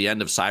spoilers for the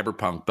end of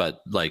Cyberpunk,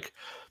 but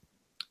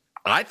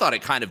I thought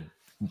it kind of,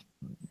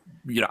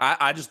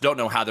 I just don't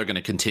know how they're going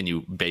to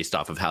continue based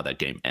off of how that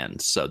game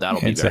ends. So that'll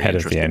be very ahead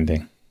interesting. Of the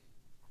ending.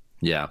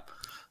 Yeah.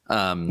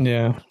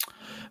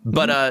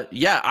 But I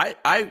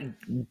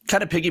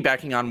kind of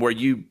piggybacking on where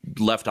you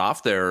left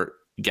off there,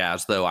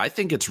 Gaz, though, I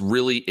think it's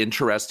really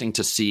interesting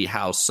to see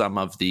how some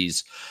of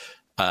these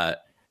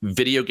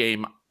video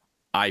game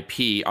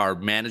IP are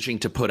managing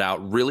to put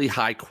out really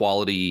high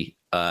quality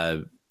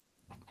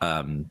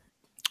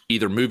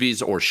either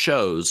movies or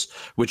shows,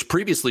 which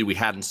previously we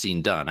hadn't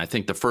seen done. I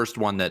think the first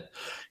one that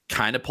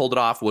kind of pulled it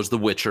off was The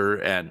Witcher,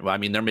 and I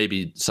mean there may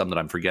be some that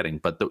I'm forgetting,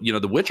 but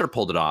The Witcher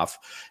pulled it off,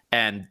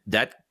 and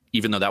that,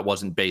 even though that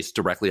wasn't based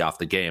directly off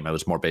the game, it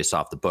was more based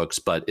off the books,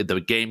 but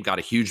the game got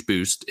a huge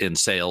boost in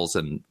sales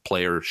and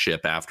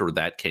playership after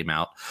that came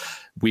out.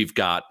 We've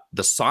got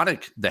the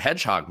Sonic the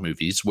Hedgehog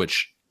movies,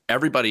 which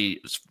everybody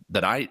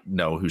that I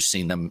know who's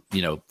seen them,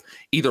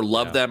 either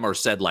loved them or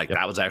said like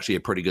that was actually a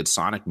pretty good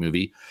Sonic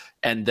movie.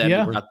 And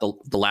then we got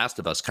the Last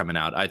of Us coming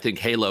out. I think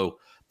Halo,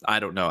 I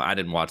don't know, I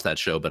didn't watch that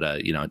show, but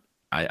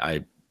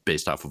I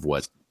based off of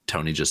what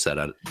Tony just said,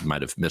 I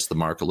might have missed the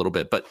mark a little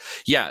bit. But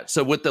yeah,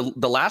 so with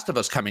the Last of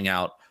Us coming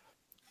out,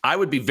 I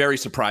would be very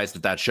surprised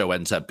if that show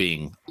ends up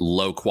being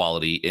low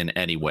quality in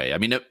any way. I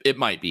mean, it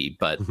might be,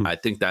 but I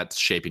think that's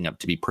shaping up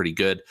to be pretty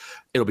good.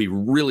 It'll be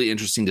really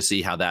interesting to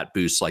see how that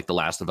boosts like The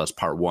Last of Us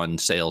Part 1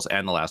 sales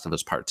and The Last of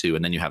Us Part 2,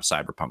 and then you have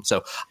Cyberpunk.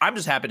 So I'm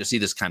just happy to see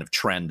this kind of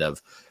trend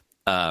of,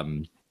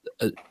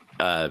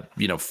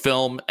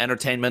 film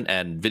entertainment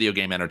and video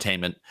game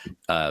entertainment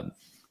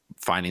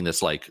finding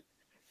this like,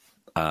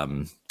 I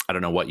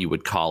don't know what you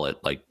would call it.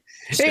 Like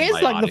it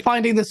is like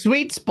finding the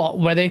sweet spot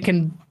where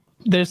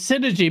there's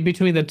synergy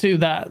between the two,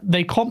 that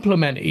they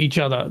complement each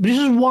other. This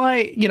is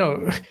why,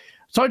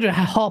 sorry to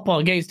harp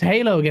on against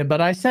Halo again,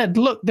 but I said,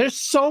 look, there's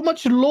so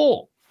much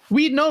lore.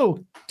 We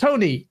know,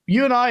 Tony,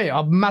 you and I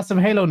are massive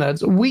Halo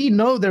nerds. We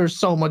know there's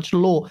so much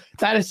lore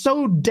that is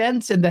so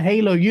dense in the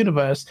Halo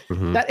universe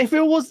that if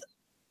it was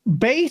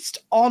based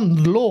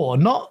on lore,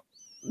 not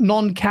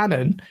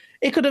non-canon,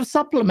 it could have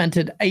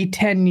supplemented a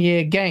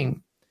 10-year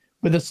game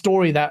with a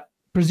story that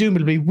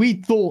presumably we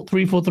thought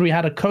 343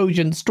 had a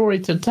cogent story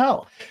to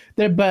tell.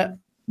 But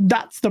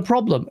that's the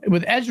problem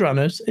with Edge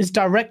Runners. It's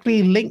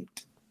directly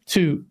linked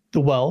to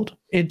the world.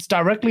 It's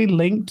directly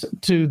linked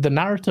to the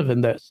narrative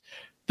in this.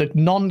 The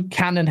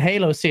non-canon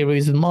Halo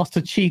series and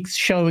Master Chief's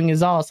showing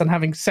his ass and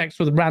having sex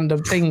with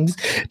random things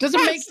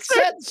doesn't make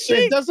sense.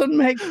 It doesn't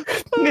make.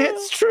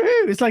 It's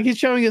true. It's like he's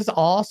showing his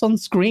ass on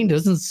screen. It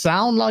doesn't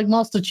sound like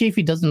Master Chief.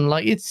 He doesn't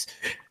like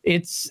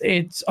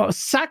it's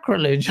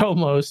sacrilege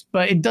almost,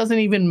 but it doesn't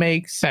even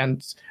make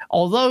sense.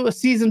 Although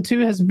season 2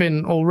 has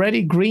been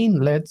already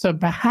greenlit, so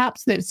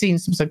perhaps they've seen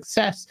some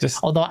success.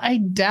 Although I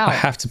doubt. I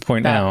have to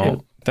point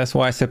out that's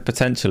why I said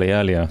potentially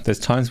earlier. There's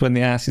times when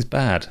the ass is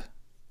bad.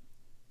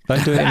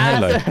 Don't do it in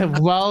Halo.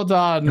 Well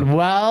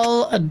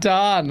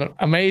done.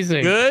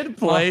 Amazing. Good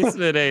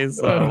placement,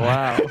 Asa.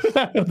 Wow.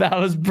 That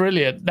was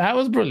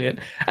brilliant.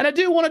 And I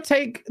do want to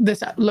take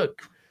this.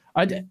 Look,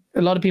 a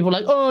lot of people are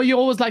like, oh, you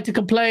always like to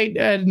complain.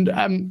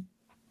 And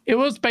it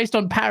was based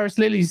on Paris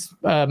Lily's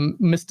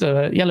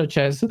Mr.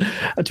 Yellowchair's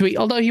tweet.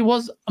 Although he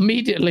was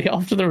immediately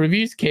after the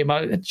reviews came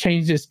out,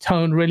 changed his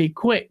tone really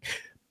quick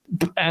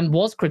and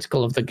was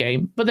critical of the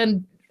game. But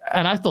then,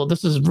 and I thought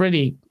this was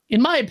really,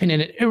 in my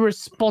opinion, an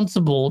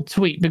irresponsible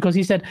tweet, because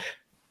he said,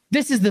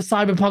 this is the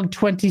Cyberpunk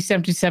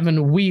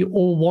 2077 we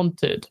all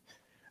wanted.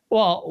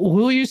 Well,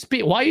 why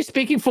are you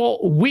speaking for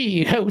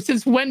we?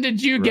 Since when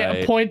did you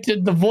get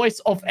appointed the voice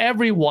of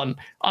everyone?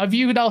 Have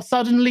you now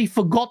suddenly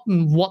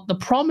forgotten what the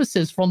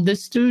promises from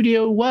this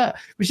studio were?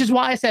 Which is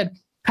why I said,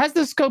 has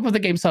the scope of the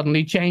game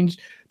suddenly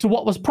changed to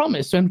what was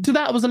promised? And to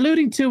that I was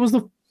alluding to was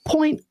the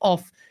point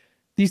of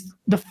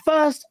the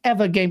first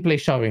ever gameplay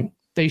showing.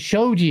 They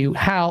showed you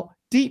how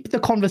deep the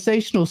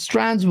conversational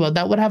strands were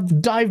that would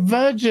have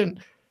divergent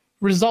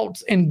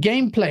results in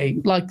gameplay.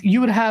 Like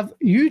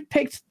you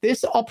picked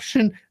this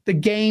option, the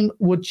game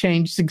would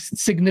change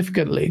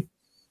significantly.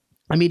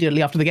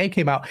 Immediately after the game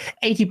came out,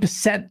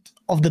 80%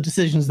 of the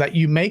decisions that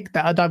you make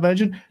that are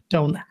divergent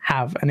don't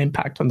have an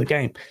impact on the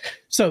game.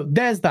 So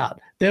there's that.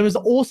 There was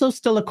also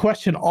still a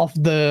question of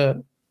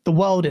the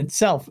world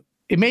itself.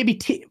 It may be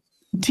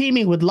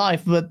teeming with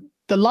life, but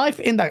the life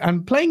in that,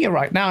 I'm playing it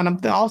right now and I'm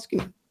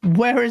asking,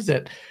 where is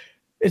it?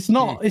 It's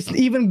not. It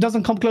even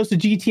doesn't come close to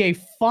GTA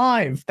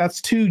 5. That's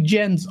 2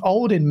 gens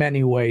old in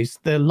many ways.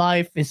 The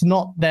life is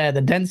not there.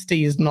 The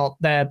density is not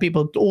there.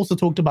 People also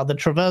talked about the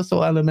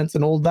traversal elements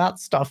and all that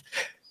stuff.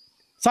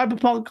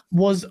 Cyberpunk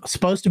was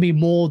supposed to be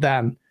more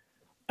than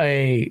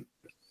a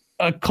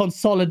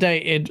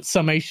consolidated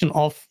summation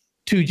of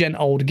 2 gen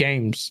old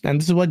games.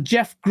 And this is what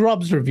Jeff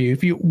Grubb's review.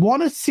 If you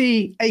want to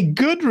see a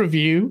good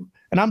review,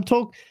 and I'm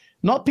talking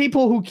not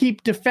people who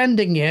keep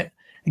defending it,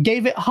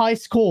 gave it high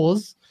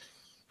scores,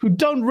 who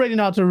don't really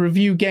know how to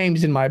review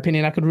games, in my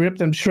opinion. I could rip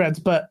them to shreds,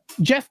 but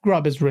Jeff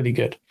Grubb is really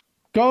good.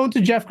 Go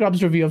to Jeff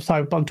Grubb's review of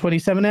Cyberpunk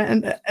 27,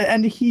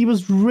 and he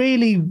was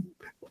really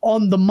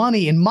on the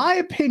money, in my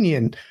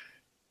opinion,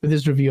 with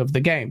his review of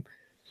the game.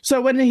 So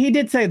when he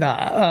did say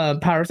that,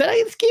 Paris, and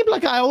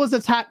I always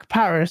attack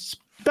Paris,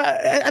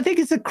 but I think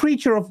it's a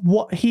creature of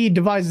what he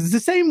devises. It's the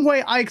same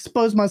way I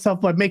expose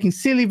myself by making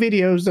silly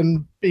videos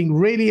and being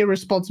really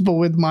irresponsible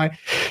with my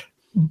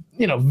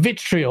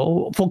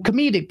vitriol for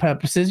comedic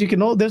purposes. It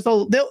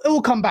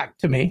will come back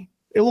to me.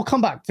 It will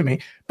come back to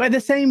me. But in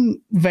the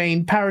same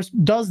vein, Paris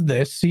does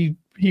this. He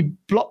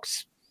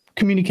blocks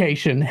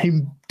communication.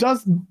 He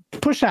does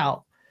push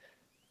out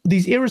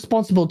these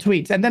irresponsible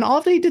tweets. And then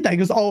after he did that, he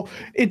goes,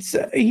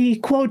 he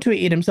quote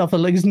tweeted himself,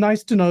 like, it's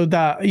nice to know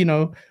that,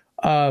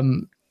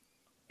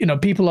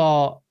 people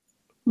are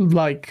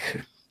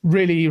like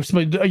really,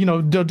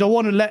 don't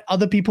want to let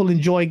other people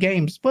enjoy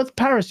games. But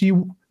Paris,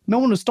 no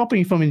one was stopping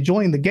you from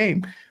enjoying the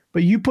game,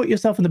 but you put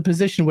yourself in the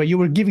position where you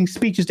were giving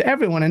speeches to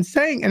everyone and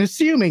saying and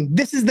assuming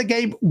this is the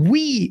game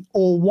we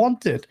all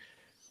wanted.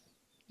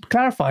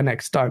 clarify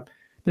next time.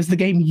 This is the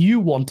game you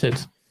wanted,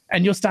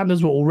 and your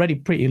standards were already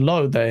pretty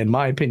low there, in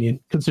my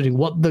opinion, considering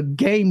what the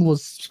game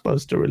was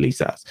supposed to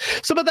release as.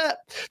 So, but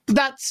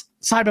that's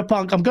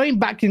Cyberpunk. I'm going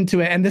back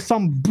into it, and there's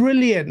some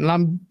brilliant, and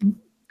I'm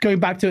going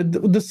back to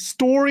it. The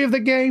story of the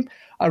game,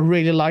 I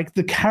really like.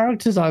 The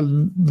characters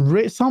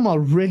some are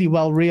really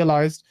well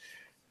realized.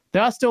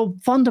 There are still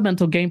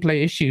fundamental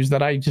gameplay issues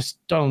that I just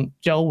don't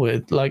gel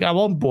with. Like, I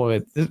won't bore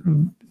with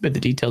the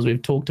details.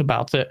 We've talked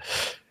about it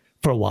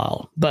for a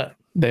while, but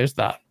there's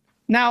that.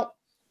 Now,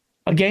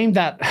 a game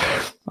that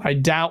I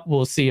doubt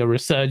will see a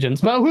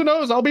resurgence, but who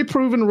knows? I'll be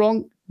proven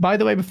wrong. By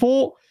the way,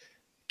 before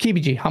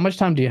KBG, how much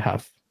time do you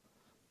have?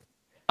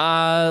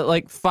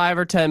 Like 5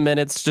 or 10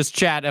 minutes. Just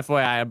chat.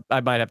 FYI,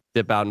 I might have to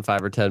dip out in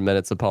 5 or 10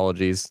 minutes.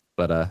 Apologies,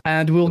 but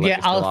and we'll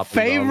get our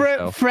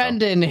favorite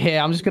friend in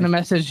here. I'm just gonna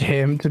message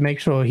him to make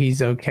sure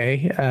he's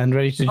okay and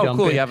ready to jump in. Oh,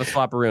 cool! You have a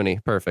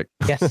Swapperoonie. Perfect.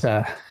 Yes,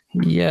 sir.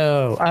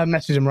 Yo, I'll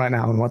message him right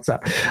now on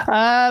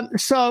WhatsApp.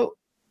 So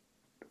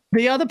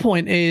the other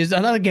point is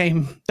another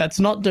game that's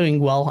not doing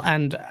well,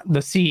 and the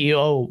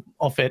CEO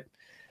of it,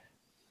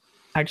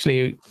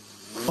 actually,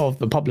 of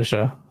the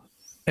publisher,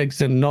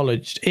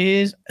 acknowledged,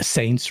 is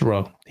Saints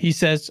Row. He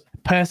says,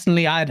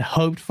 personally, I had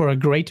hoped for a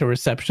greater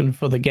reception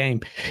for the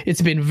game.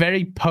 It's been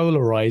very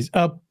polarizing.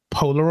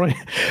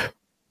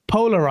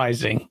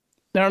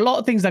 There are a lot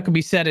of things that could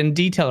be said in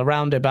detail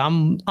around it, but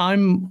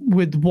I'm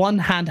with one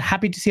hand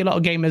happy to see a lot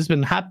of gamers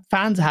and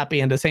fans happy,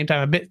 and at the same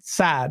time a bit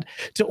sad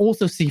to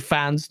also see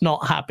fans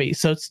not happy.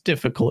 So it's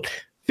difficult.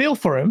 Feel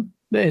for him.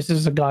 This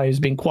is a guy who's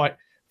been quite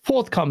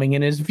forthcoming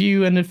in his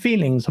view and his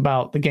feelings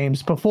about the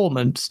game's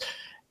performance.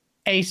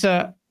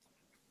 Asa,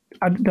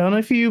 I don't know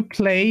if you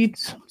played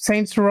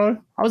Saints Row.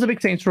 I was a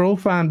big Saints Row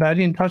fan, but I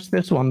didn't touch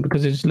this one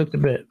because it just looked a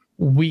bit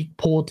weak,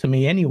 poor to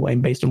me anyway,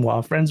 based on what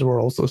our friends were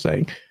also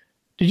saying.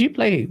 Did you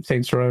play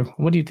Saints Row?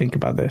 What do you think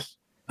about this?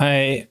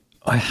 I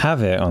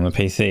have it on the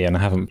PC and I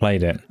haven't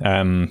played it.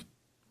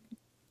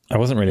 I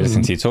wasn't really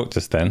listening to you talk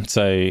just then,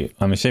 so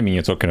I'm assuming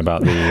you're talking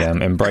about the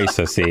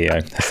Embracer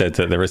CEO said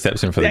that the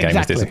reception for the game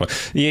was disappointing.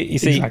 You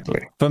see,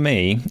 for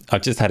me,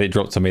 I've just had it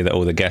dropped to me that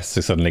all the guests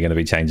are suddenly going to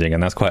be changing,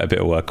 and that's quite a bit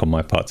of work on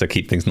my part to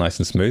keep things nice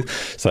and smooth.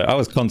 So I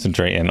was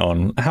concentrating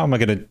on how am I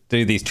going to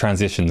do these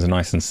transitions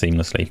nice and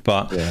seamlessly.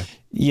 But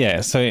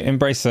yeah, so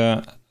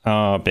Embracer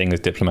are being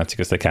as diplomatic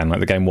as they can. Like,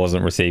 the game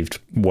wasn't received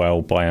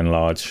well by and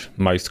large.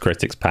 Most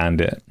critics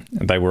panned it.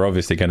 They were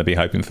obviously going to be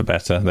hoping for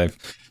better. They've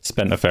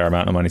spent a fair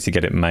amount of money to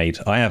get it made.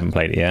 I haven't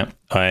played it yet.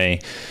 I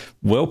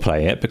will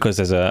play it because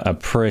there's a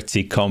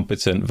pretty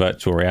competent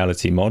virtual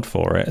reality mod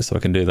for it, so I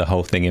can do the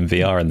whole thing in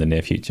VR in the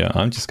near future.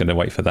 I'm just going to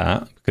wait for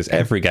that because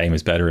every game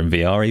is better in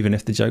VR, even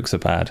if the jokes are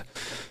bad.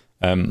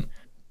 Did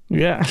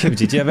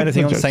you have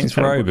anything on Saints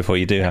Row before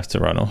you do have to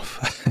run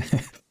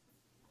off?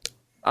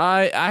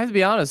 I have to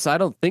be honest, I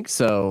don't think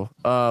so.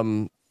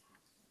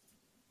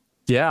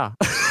 Yeah.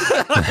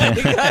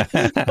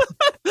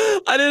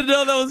 I didn't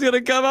know that was going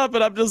to come up,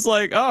 and I'm just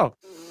like, oh,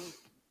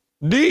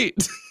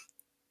 neat.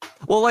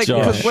 Well, like,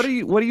 what are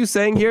you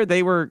saying here?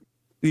 They were,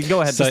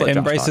 go ahead. So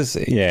Embracer's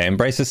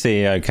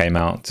CEO came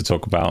out to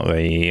talk about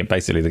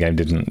basically the game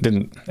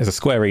didn't, as a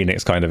Square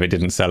Enix kind of, it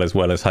didn't sell as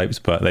well as hopes,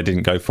 but they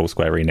didn't go full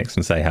Square Enix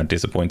and say how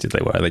disappointed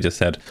they were. They just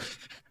said,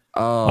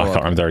 I can't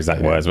remember their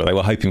exact words, but they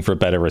were hoping for a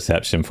better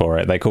reception for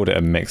it. They called it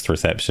a mixed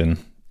reception.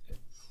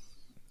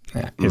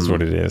 Yeah, is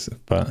what it is.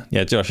 But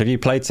yeah, Josh, have you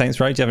played Saints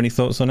Row? Do you have any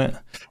thoughts on it?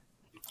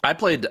 I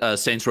played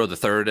Saints Row the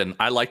Third, and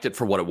I liked it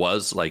for what it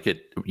was. Like,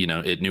 it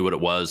knew what it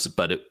was,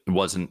 but it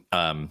wasn't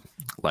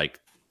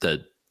like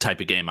the type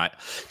of game.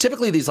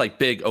 Typically these like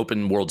big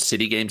open world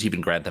city games,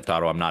 even Grand Theft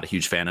Auto, I'm not a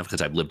huge fan of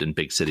because I've lived in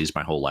big cities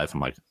my whole life. I'm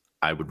like,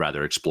 I would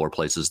rather explore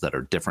places that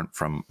are different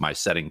from my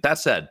setting. That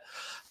said,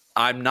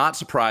 I'm not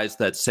surprised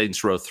that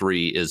Saints Row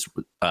 3 is,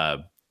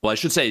 well, I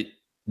should say,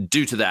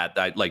 due to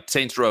that, like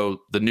Saints Row,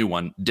 the new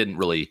one, didn't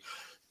really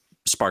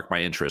spark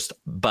my interest.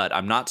 But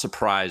I'm not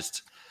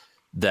surprised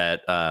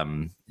that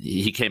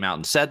he came out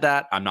and said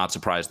that. I'm not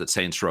surprised that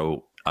Saints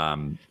Row,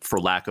 for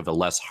lack of a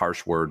less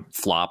harsh word,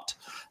 flopped.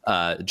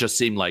 It just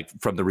seemed like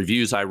from the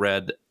reviews I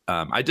read,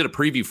 I did a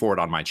preview for it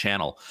on my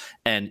channel,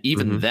 and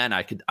even then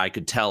I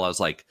could tell, I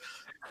was like,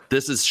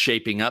 this is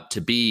shaping up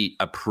to be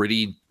a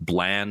pretty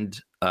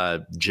bland,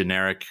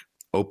 generic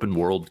open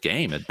world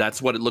game.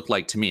 That's what it looked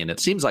like to me, and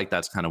it seems like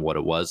that's kind of what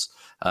it was.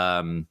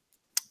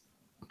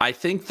 I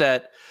think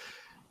that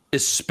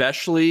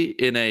especially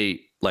in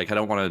a, like, I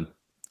don't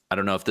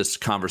know if this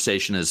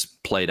conversation is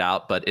played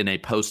out, but in a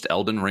post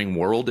Elden Ring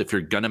world, if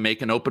you're going to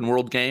make an open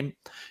world game,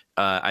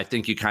 I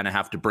think you kind of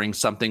have to bring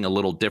something a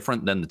little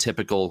different than the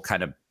typical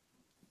kind of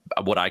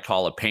what I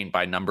call a paint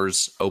by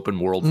numbers open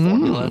world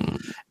formula.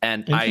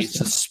 And I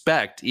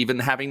suspect, even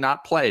having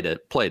not played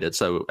it.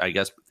 So I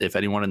guess if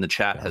anyone in the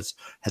chat has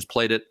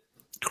played it,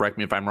 correct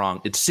me if I'm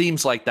wrong. It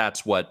seems like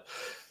that's what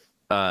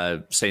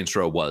Saints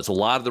Row was. A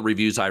lot of the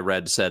reviews I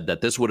read said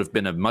that this would have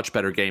been a much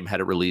better game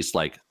had it released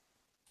like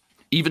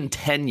even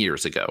 10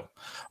 years ago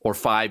or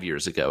 5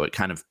 years ago. It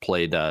kind of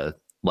played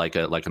like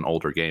an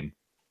older game.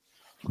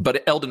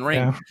 But Elden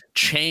Ring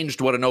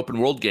changed what an open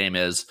world game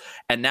is.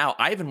 And now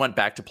I even went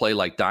back to play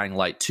like Dying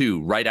Light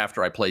 2 right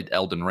after I played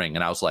Elden Ring.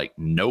 And I was like,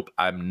 nope,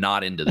 I'm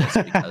not into this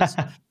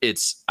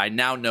because I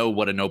now know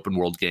what an open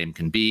world game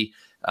can be.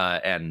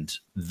 And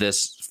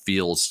this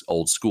feels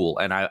old school.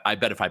 And I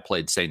bet if I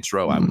played Saints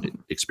Row, I would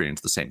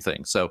experience the same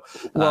thing. So,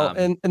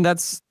 and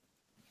that's,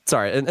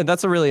 sorry. And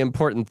that's a really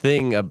important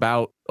thing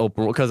about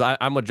open world, because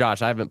I'm with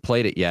Josh. I haven't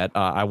played it yet.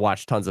 I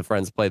watched tons of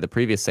friends play the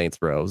previous Saints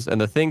Rows.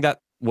 And the thing that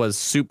was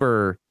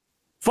super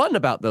fun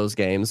about those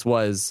games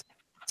was,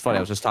 it's funny, I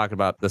was just talking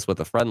about this with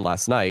a friend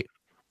last night.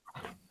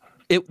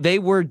 They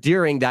were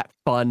during that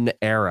fun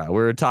era. We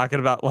were talking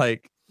about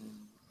like,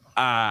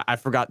 I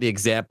forgot the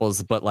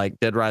examples, but like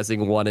Dead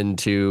Rising 1 and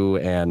 2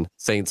 and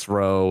Saints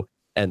Row,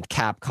 and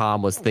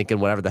Capcom was thinking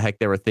whatever the heck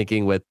they were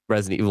thinking with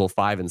Resident Evil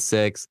 5 and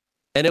 6.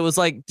 And it was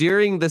like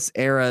during this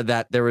era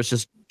that there was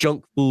just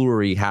junk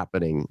foolery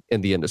happening in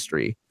the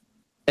industry.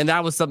 And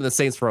that was something that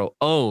Saints Row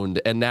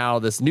owned. And now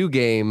this new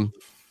game,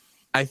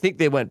 I think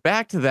they went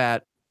back to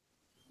that,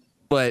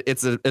 but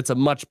it's a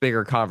much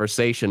bigger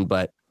conversation.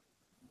 But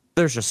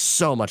there's just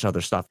so much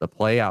other stuff to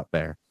play out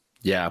there.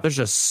 Yeah, there's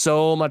just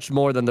so much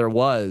more than there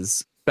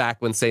was back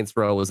when Saints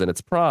Row was in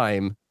its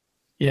prime.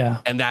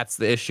 Yeah, and that's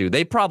the issue.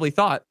 They probably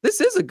thought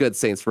this is a good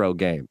Saints Row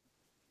game.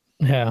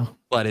 Yeah,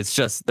 but it's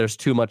just there's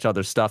too much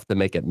other stuff to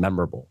make it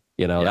memorable.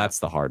 That's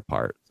the hard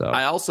part. So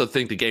I also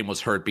think the game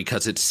was hurt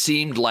because it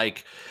seemed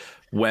like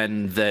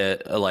when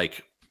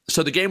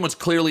so the game was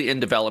clearly in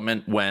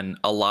development when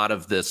a lot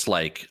of this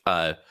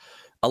a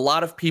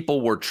lot of people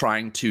were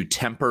trying to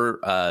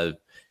temper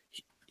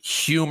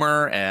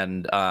humor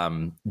and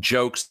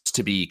jokes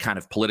to be kind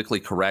of politically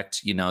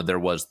correct. There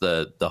was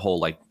the whole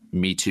like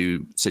Me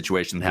Too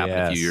situation that happened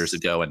a few years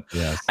ago, and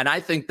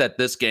I think that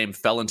this game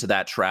fell into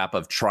that trap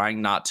of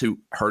trying not to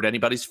hurt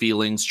anybody's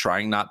feelings,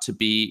 trying not to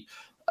be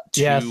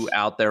too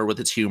out there with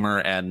its humor,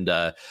 and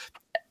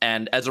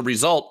as a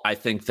result, I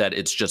think that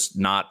it's just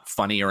not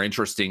funny or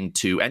interesting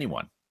to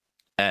anyone.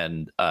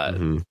 And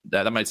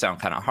that might sound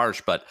kind of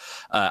harsh, but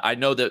I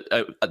know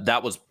that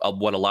that was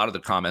what a lot of the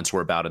comments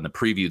were about in the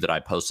preview that I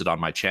posted on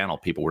my channel.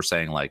 People were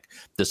saying like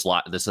this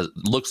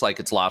looks like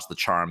it's lost the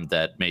charm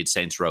that made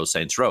Saints Row,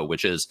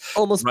 which is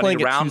almost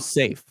playing around, it too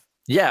safe.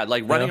 Yeah,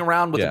 like running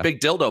around with a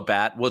big dildo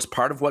bat was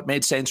part of what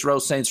made Saints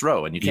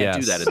Row, and you can't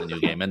do that in the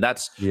new game. And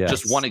that's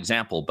just one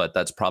example, but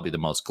that's probably the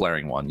most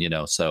glaring one.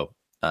 So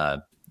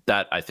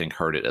that I think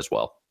hurt it as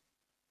well.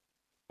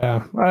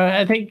 Yeah,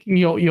 I think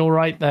you're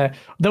right there.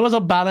 There was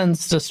a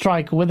balance to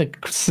strike with the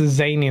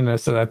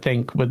zaniness, I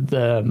think, with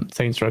the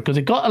Saints Row, because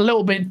it got a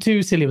little bit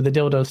too silly with the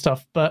dildo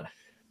stuff, but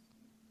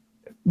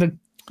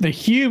the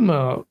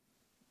humor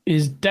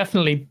is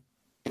definitely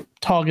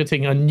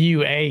targeting a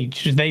new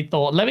age. They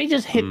thought, let me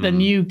just hit the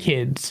new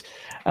kids,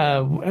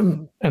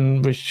 and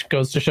which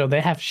goes to show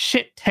they have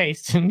shit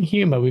taste in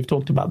humor. We've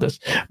talked about this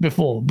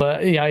before,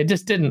 but yeah, it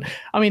just didn't.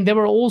 I mean, there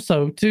were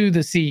also, to the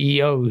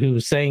CEO who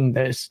was saying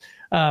this,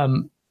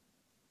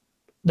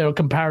 there are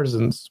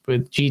comparisons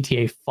with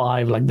GTA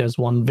 5. Like there's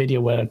one video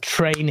where a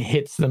train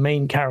hits the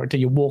main character.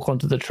 You walk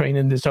onto the train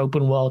in this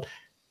open world.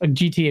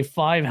 GTA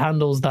 5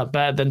 handles that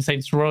bad than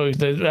Saints Row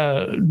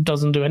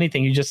doesn't do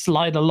anything. You just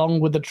slide along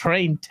with the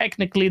train.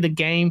 Technically, the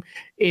game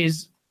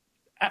is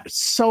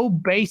so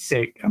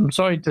basic. I'm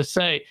sorry to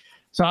say.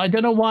 So I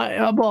don't know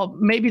why. Well,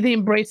 maybe the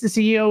Embrace the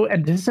CEO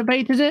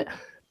anticipated it.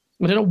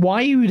 I don't know why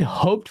you'd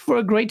hoped for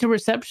a greater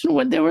reception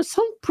when there were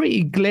some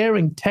pretty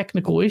glaring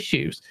technical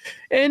issues.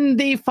 On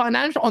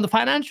the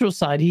financial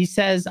side, he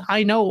says,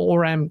 I know,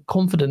 or I'm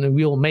confident that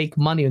we will make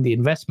money on the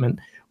investment.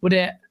 Would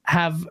it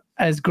have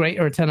as great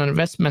a return on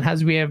investment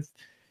as we have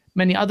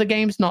many other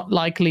games? Not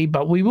likely,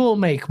 but we will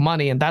make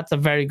money, and that's a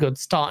very good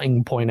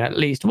starting point at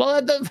least. Well,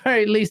 at the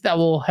very least, that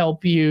will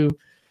help you,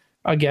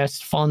 I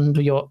guess, fund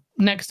your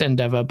next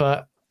endeavor,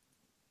 but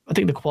I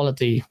think the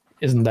quality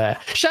isn't there.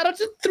 Shout out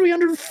to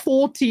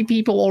 340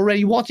 people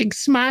already watching.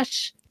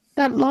 Smash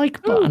that like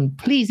button,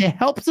 please. It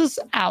helps us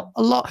out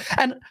a lot.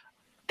 And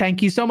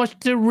thank you so much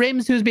to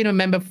Rims, who's been a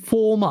member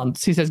 4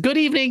 months. He says, good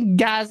evening,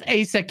 Gaz,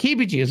 Asa,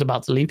 Kibiji is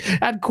about to leave,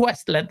 and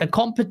Quest, let the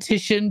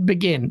competition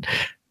begin.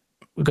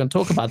 We're going to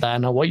talk about that. I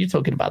know what you're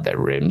talking about there,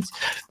 Rims.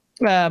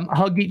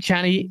 Huggy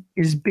Channy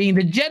is being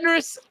the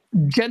generous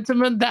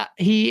gentleman that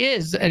he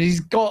is, and he's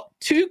got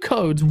 2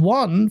 codes.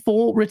 1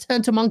 for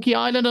Return to Monkey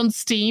Island on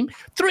Steam.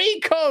 3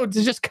 codes.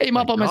 It just came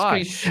up on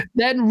my screen.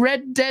 Then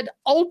Red Dead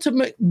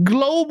Ultimate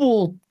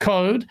Global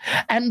code,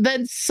 and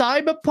then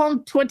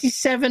Cyberpunk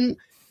 2077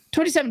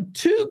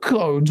 2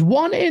 codes.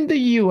 1 in the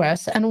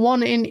US and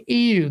 1 in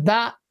EU.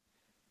 That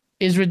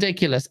is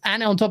ridiculous.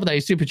 And on top of that,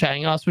 he's super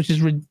chatting us, which is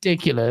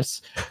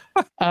ridiculous.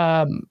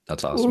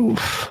 That's awesome.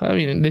 I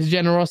mean, this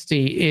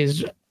generosity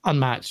is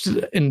unmatched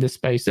in this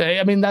space.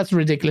 I mean, that's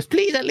ridiculous.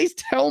 Please at least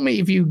tell me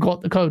if you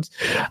got the codes.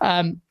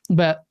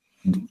 But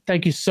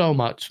thank you so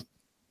much.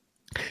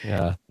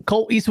 Yeah.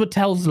 Colt Eastwood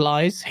tells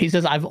lies. He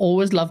says, I've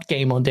always loved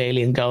Game On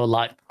Daily and go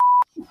like,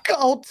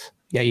 Colt.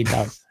 Yeah, he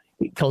does.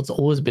 Colt's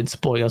always been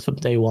supporting us from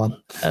day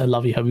one. I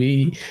love you,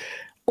 Habibi.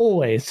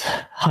 Always.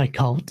 Hi,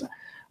 Colt.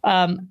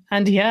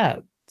 And yeah,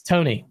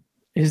 Tony,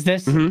 is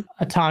this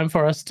a time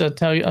for us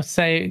to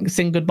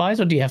sing goodbyes,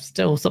 or do you have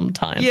still some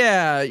time?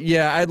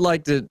 Yeah. I'd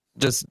like to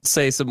just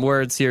say some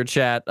words here,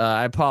 chat.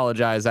 I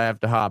apologize. I have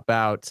to hop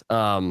out.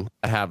 I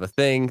have a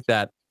thing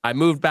that I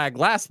moved back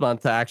last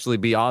month to actually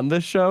be on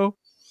this show.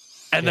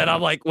 And then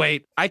I'm like,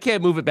 wait, I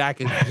can't move it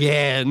back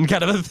again,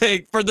 kind of a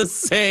thing for the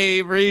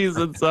same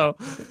reason. So,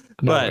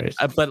 but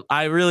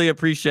I really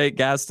appreciate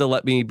Gaz to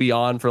let me be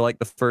on for like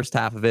the first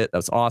half of it.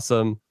 That's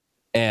awesome.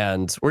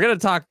 And we're going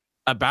to talk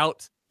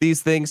about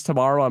these things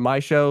tomorrow on my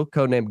show,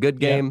 codenamed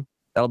Good Game. Yeah.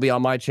 That'll be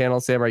on my channel,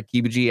 Samurai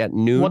Kibuji, at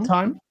noon. What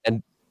time?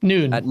 And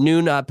noon. At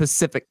noon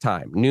Pacific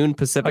time. Noon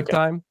Pacific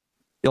time.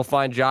 You'll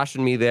find Josh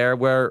and me there,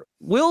 where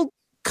we'll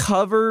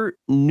cover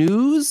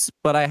news,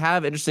 but I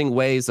have interesting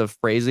ways of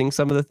phrasing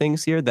some of the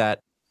things here that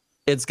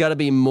it's got to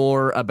be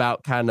more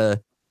about kind of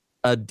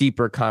a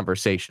deeper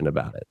conversation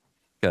about it.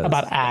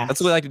 About ass.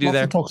 That's what we like to do.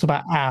 Lots of talks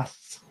about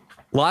ass.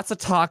 Lots of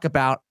talk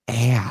about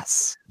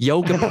ass.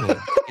 Yoga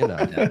pants, you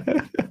know.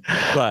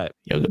 But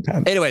yoga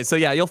pants. Anyway, so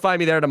yeah, you'll find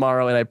me there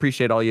tomorrow, and I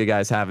appreciate all you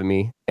guys having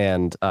me.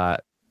 And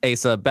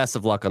Asa, best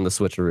of luck on the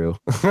switcheroo.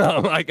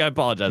 I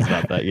apologize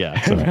about that.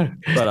 Yeah. Sorry.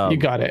 But you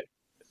got it.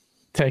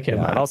 Take care,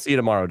 man. I'll see you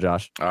tomorrow,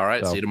 Josh. All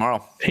right. See you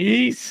tomorrow.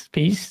 Peace.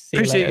 Appreciate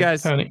you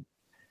guys. Tony.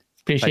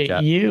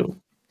 Appreciate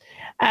you.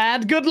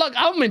 And good luck.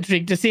 I'm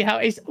intrigued to see how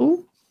Ace.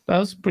 Ooh, that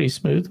was pretty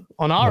smooth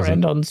on our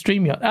end on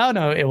StreamYard. Oh,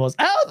 no, it was.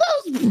 Oh,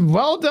 that was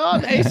well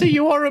done. Asa,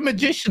 you are a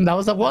magician. That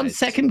was a 1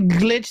 second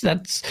glitch.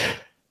 That's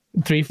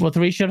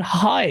 343 should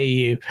hire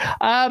you.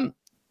 Now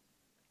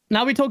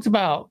we talked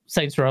about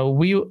Saints Row.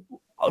 We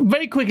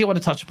very quickly want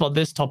to touch upon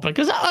this topic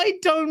because I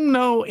don't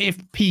know if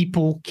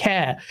people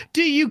care.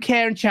 Do you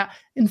care in chat?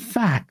 In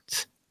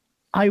fact,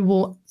 I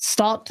will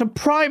start to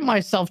prime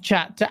myself,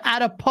 chat, to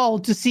add a poll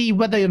to see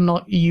whether or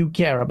not you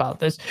care about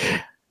this.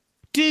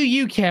 Do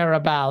you care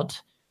about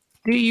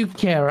the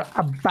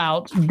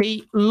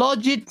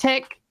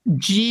Logitech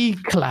G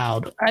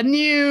Cloud, a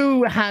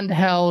new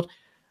handheld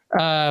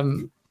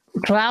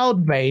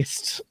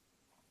cloud-based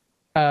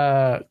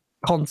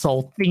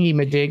console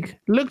thingy-majig?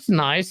 Looks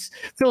nice.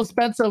 Phil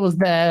Spencer was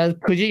there,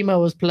 Kojima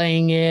was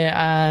playing it,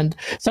 and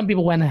some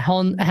people went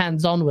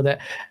hands-on with it.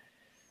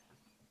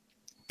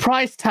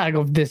 Price tag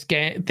of this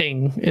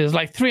thing is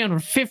like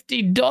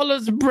 $350,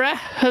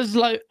 bruh. Is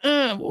like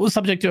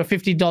subject to a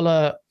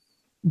 $50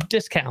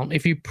 discount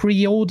if you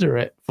pre-order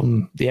it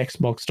from the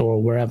Xbox store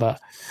or wherever.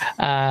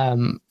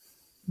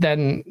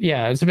 Then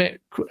yeah, it's a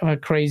bit of a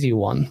crazy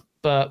one.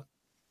 But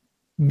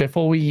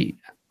before we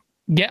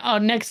get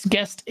our next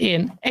guest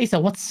in, Asa,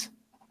 what's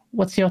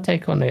your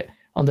take on it,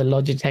 on the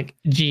Logitech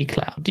G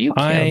Cloud? Do you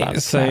care about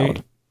the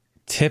cloud?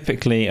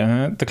 Typically,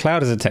 the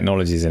cloud as a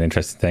technology is an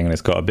interesting thing, and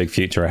it's got a big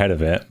future ahead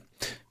of it.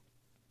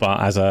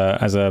 But as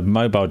a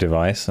mobile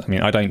device, I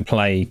mean, I don't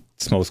play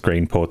small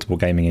screen portable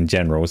gaming in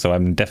general, so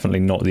I'm definitely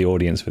not the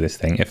audience for this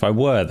thing. If I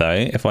were, though,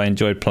 if I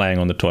enjoyed playing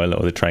on the toilet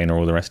or the train or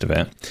all the rest of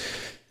it,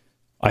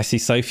 I see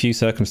so few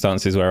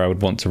circumstances where I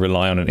would want to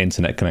rely on an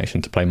internet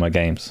connection to play my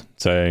games.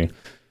 So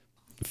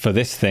for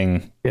this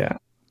thing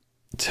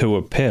to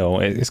appeal,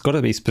 it's got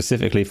to be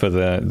specifically for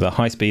the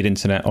high-speed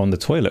internet on the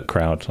toilet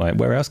crowd. Like,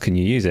 where else can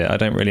you use it? I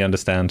don't really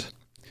understand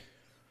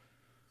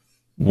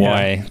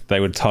why they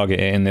would target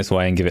it in this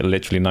way and give it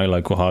literally no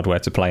local hardware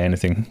to play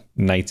anything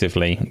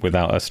natively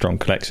without a strong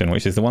connection,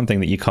 which is the one thing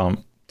that you can't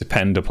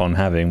depend upon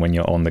having when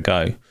you're on the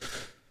go.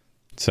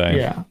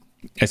 So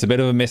it's a bit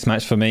of a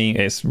mismatch for me.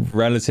 It's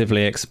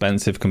relatively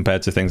expensive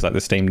compared to things like the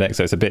Steam Deck,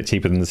 so it's a bit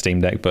cheaper than the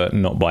Steam Deck, but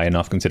not by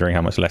enough considering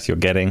how much less you're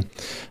getting.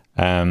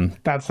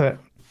 That's it.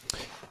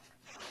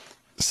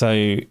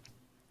 So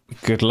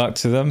good luck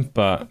to them,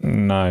 but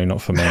no, not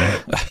for me.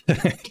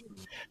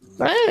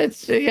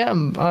 It's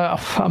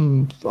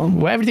everything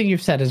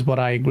you've said is what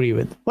I agree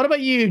with. What about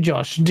you,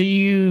 Josh? Do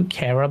you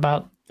care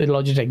about the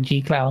Logitech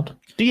G Cloud?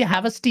 Do you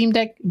have a Steam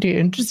Deck? Do you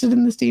interested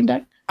in the Steam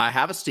Deck? I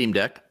have a Steam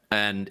Deck,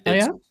 and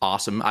it's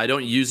awesome. I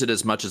don't use it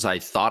as much as I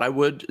thought I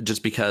would,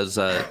 just because,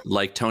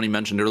 like Tony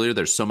mentioned earlier,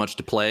 there's so much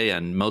to play,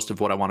 and most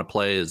of what I want to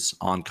play is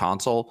on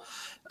console.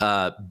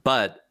 So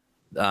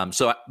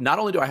not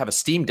only do I have a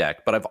Steam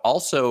Deck, but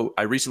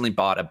I recently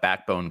bought a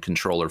Backbone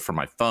controller for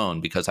my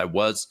phone because I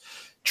was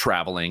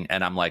traveling,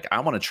 and I'm like, I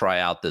want to try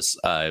out this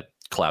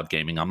cloud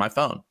gaming on my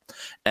phone,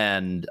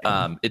 and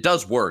it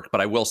does work.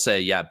 But I will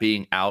say,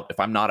 being out, if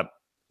I'm not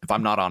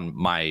on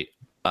my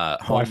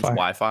home's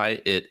Wi-Fi,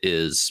 it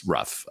is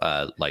rough.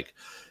 Like,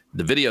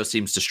 the video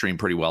seems to stream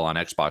pretty well on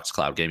Xbox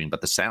Cloud Gaming,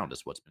 but the sound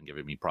is what's been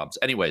giving me problems.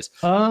 Anyways,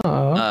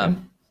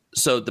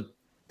 so the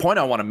point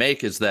I want to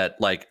make is that,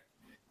 like,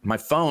 my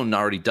phone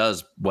already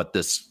does what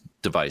this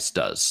device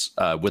does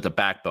with a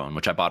Backbone,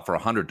 which I bought for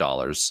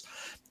 $100,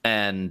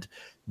 and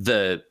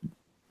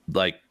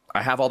I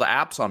have all the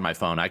apps on my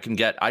phone. I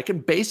can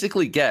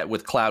basically get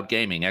with cloud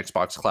gaming,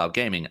 Xbox Cloud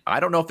Gaming. I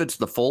don't know if it's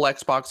the full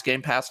Xbox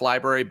Game Pass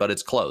library, but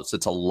it's close.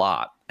 It's a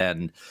lot.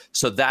 And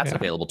so that's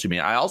available to me.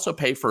 I also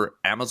pay for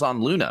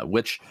Amazon Luna,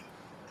 which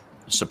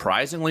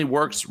surprisingly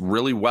works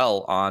really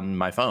well on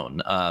my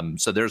phone.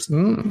 So there's,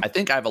 I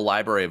think I have a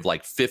library of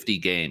like 50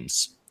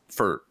 games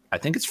for I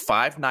think it's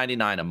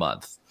 $5.99 a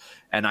month,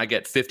 and I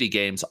get 50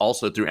 games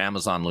also through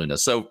Amazon Luna.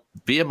 So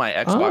via my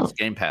Xbox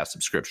Game Pass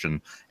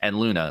subscription and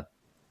Luna,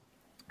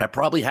 I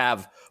probably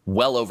have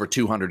well over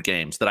 200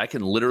 games that I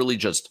can literally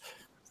just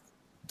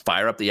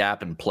fire up the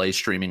app and play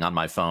streaming on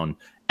my phone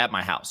at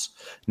my house.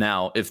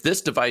 Now, if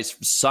this device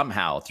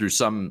somehow through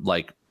some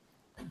like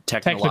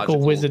technical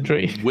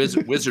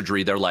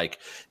wizardry, they're like,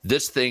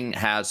 this thing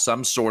has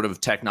some sort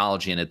of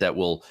technology in it that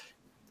will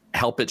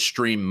help it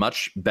stream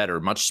much better,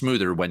 much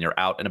smoother when you're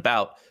out and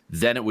about,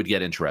 then it would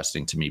get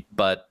interesting to me.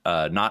 But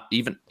not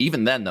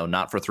even then though,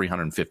 not for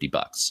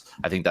 $350.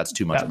 I think that's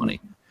too much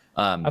money.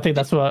 I think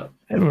that's what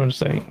everyone's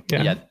saying.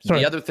 Yeah.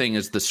 The other thing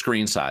is the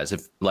screen size.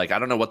 If like, I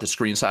don't know what the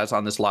screen size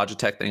on this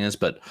Logitech thing is,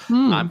 but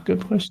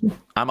good question.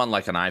 I'm on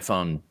like an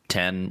iPhone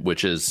 10,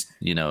 which is,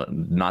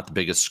 not the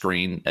biggest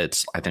screen.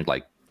 It's, I think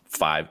like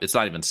 5, it's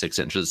not even 6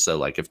 inches. So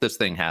like if this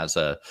thing has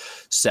a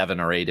 7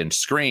 or 8 inch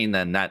screen,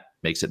 then that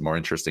makes it more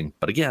interesting.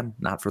 But again,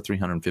 not for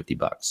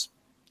 $350.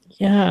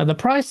 Yeah, the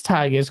price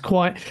tag is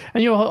quite,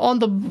 and you're on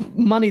the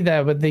money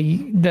there with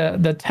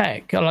the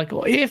tech. Like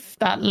if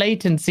that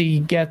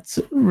latency gets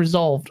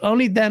resolved,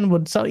 only then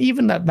would, so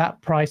even at that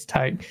price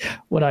tag,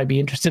 would I be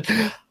interested?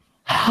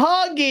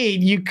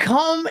 Huggy, you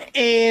come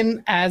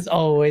in as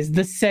always,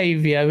 the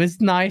savior.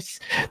 It's nice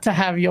to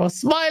have your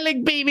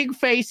smiling, beaming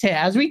face here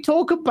as we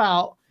talk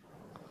about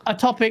a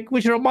topic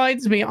which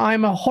reminds me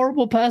I'm a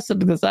horrible person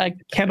because I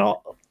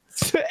cannot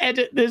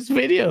edit this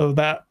video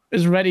that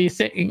is ready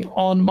sitting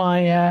on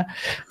my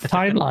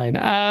timeline.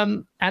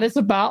 And it's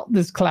about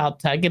this cloud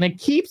tag, and it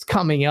keeps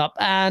coming up,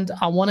 and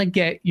I want to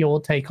get your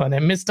take on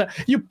it. Mister,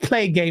 you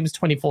play games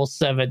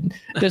 24/7.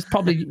 There's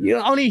probably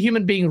only a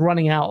human being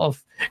running out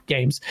of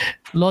games.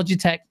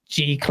 Logitech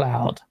G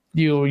Cloud.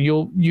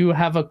 You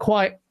have a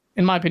quite,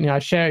 in my opinion, I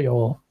share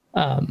your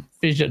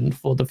vision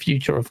for the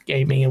future of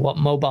gaming and what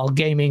mobile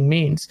gaming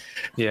means.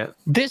 Yeah.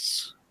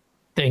 This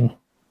thing,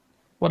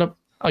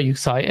 are you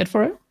excited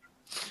for it?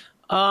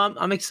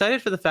 I'm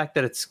excited for the fact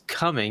that it's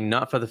coming,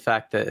 not for the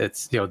fact that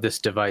it's this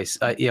device.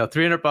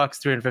 $300,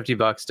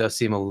 $350 does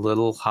seem a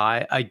little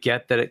high. I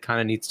get that it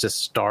kind of needs to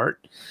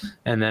start,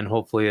 and then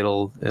hopefully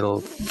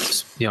it'll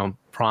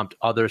prompt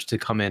others to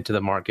come into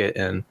the market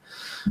and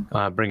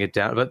bring it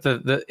down. But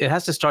it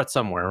has to start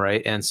somewhere,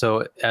 right? And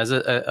so as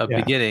a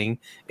beginning,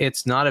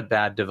 it's not a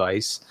bad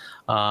device.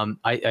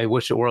 I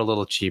wish it were a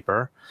little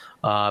cheaper.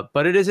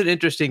 But it is an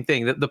interesting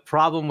thing. The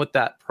problem with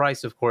that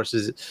price, of course,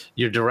 is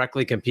you're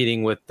directly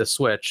competing with the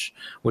Switch,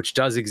 which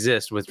does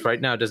exist, which right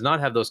now does not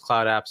have those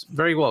cloud apps.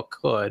 Very well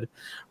could,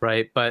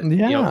 right? But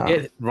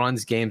it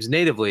runs games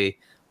natively,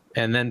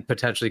 and then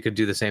potentially could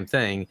do the same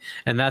thing.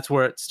 And that's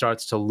where it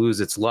starts to lose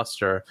its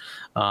luster.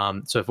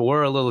 So if it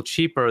were a little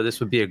cheaper, this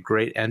would be a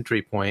great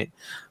entry point.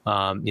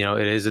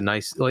 It is a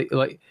nice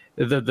like.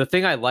 The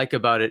thing I like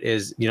about it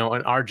is, in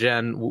our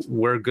gen,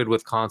 we're good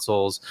with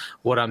consoles.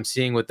 What I'm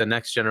seeing with the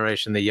next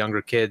generation, the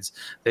younger kids,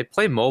 they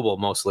play mobile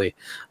mostly.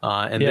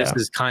 This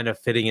is kind of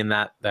fitting in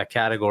that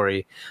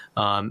category.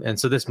 And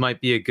so this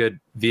might be a good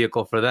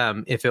vehicle for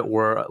them if it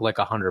were like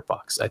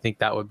 $100. I think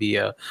that would be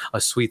a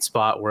sweet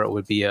spot where it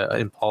would be an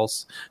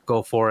impulse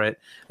go for it,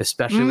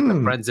 especially with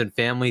the friends and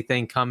family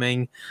thing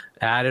coming.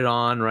 Add it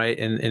on, right?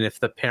 And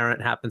if the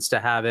parent happens to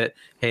have it,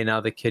 hey,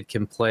 now the kid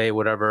can play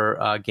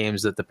whatever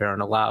games that the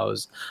parent allows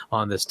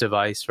on this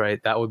device,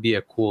 right? That would be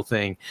a cool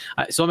thing.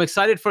 So I'm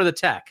excited for the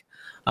tech.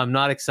 I'm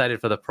not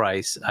excited for the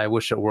price. I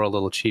wish it were a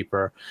little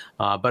cheaper.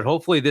 But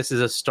hopefully this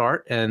is a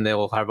start, and they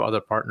will have other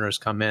partners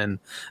come in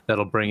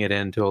that'll bring it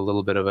into a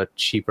little bit of a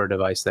cheaper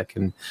device that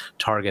can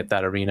target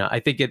that arena. I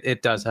think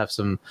it does have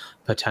some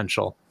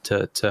potential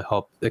to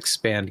help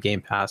expand Game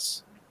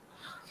Pass.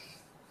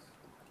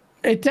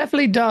 It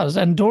definitely does.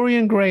 And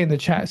Dorian Gray in the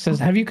chat says,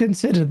 have you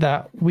considered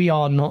that we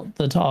are not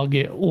the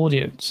target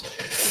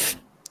audience?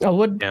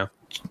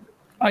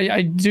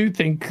 I do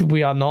think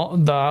we are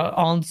not. The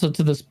answer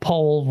to this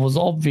poll was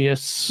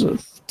obvious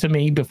to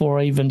me before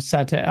I even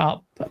set it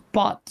up.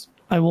 But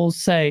I will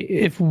say,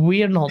 if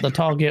we are not the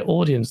target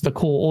audience, the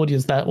core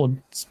audience that will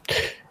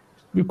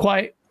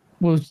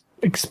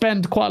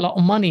expend quite a lot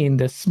of money in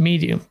this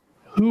medium,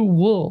 who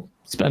will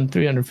spend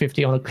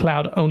 $350 on a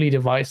cloud-only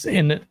device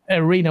in an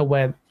arena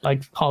where,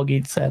 like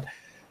Hargeet said,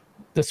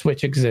 the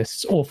Switch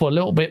exists, or for a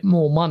little bit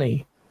more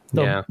money,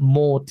 the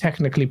more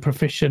technically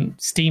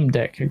proficient Steam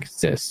Deck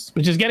exists,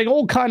 which is getting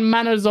all kind of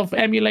manners of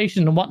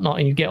emulation and whatnot,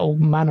 and you get all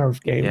manner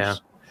of games. Yeah,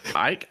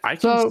 I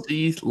can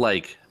see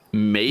like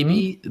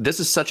maybe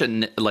this is such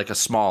a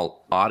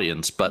small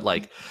audience, but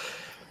like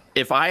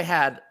if I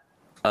had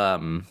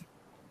or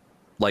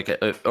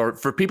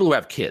for people who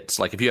have kids,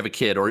 like if you have a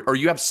kid or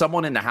you have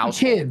someone in the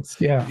household,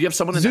 if you have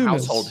someone in the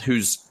household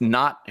who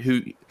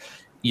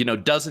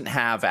doesn't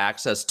have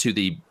access to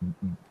the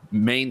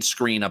main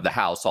screen of the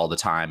house all the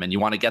time, and you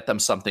want to get them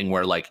something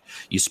where like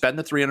you spend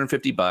the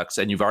 $350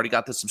 and you've already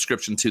got the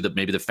subscription to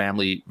maybe the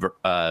family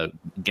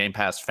Game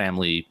Pass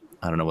family,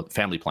 I don't know what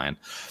family plan.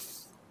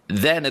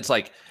 Then it's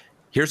like,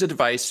 here's a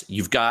device,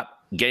 you've got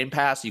Game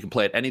Pass, you can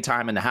play it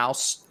anytime in the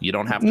house. You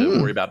don't have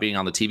to worry about being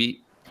on the TV.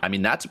 I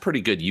mean, that's a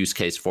pretty good use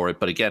case for it.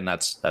 But again,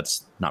 that's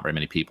not very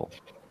many people.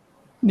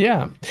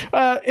 Yeah.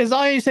 As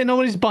I say,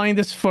 nobody's buying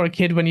this for a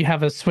kid when you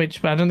have a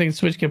Switch, but I don't think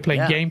Switch can play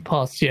Game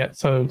Pass yet.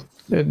 So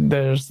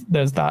there's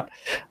that.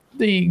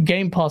 The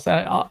Game Pass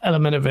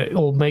element of it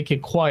will make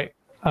it quite...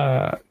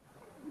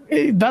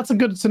 that's a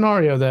good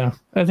scenario there.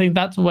 I think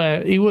that's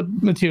where it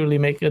would materially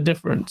make a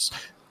difference.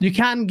 You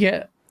can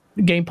get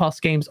Game Pass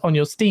games on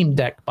your Steam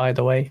Deck, by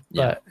the way.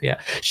 But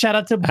shout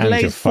out to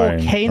Blaze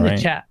 4K in the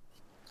chat.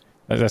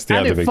 That's the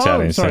other big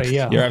challenge.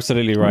 You're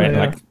absolutely right.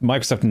 Like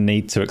Microsoft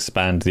need to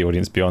expand the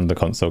audience beyond the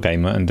console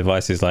gamer, and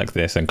devices like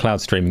this and cloud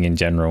streaming in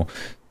general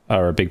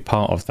are a big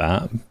part of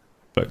that.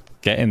 But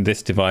getting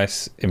this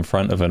device in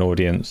front of an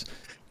audience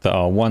that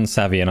are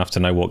savvy enough to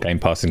know what Game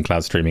Pass and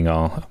cloud streaming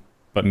are,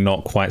 but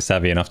not quite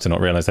savvy enough to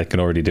not realize they can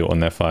already do it on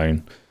their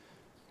phone.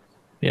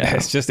 Yeah,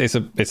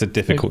 it's a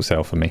difficult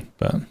sell for me,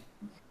 but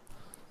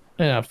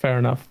yeah, fair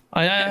enough.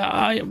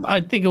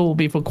 I think it will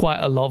be for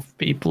quite a lot of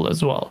people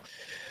as well.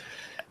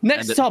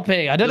 Next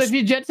topic. I don't know if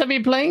you Jets have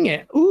been playing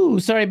it.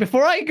 Ooh, sorry.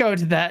 Before I go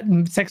to that,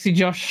 Sexy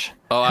Josh.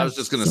 Oh, I was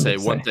just going to say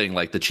one thing.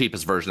 Like the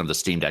cheapest version of the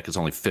Steam Deck is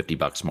only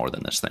 $50 more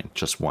than this thing.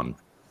 Just one.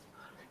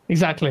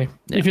 Exactly.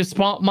 Yeah. If your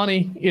smart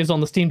money is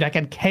on the Steam Deck,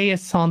 and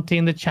KS Santi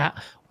in the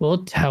chat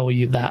will tell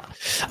you that.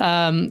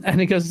 And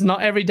he goes,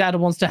 not every dad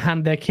wants to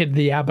hand their kid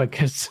the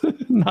abacus.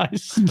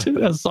 Nice,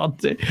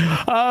 Santi.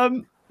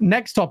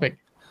 Next topic.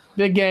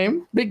 Big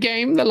game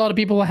that a lot of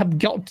people have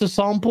got to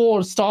sample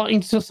or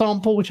starting to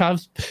sample, which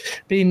I've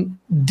been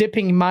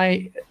dipping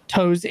my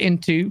toes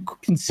into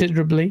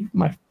considerably,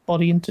 my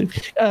body into.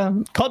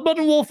 COD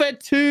Modern Warfare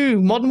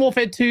 2. Modern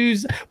Warfare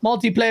 2's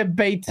multiplayer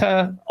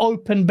beta,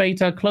 open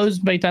beta,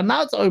 closed beta.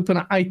 Now it's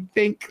open, I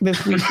think,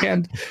 this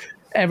weekend.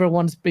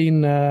 Everyone's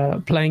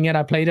been playing it.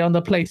 I played it on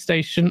the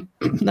PlayStation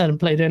and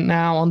played it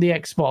now on the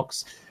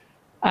Xbox.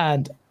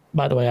 And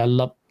by the way,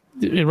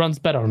 it runs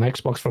better on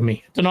Xbox for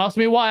me. Don't ask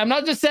me why. I'm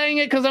not just saying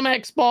it because I'm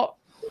Xbox.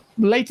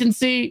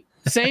 Latency,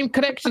 same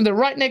connection. They're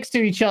right next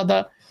to each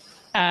other.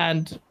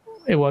 And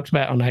it works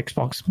better on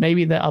Xbox.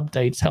 Maybe the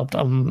updates helped.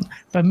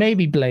 But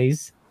maybe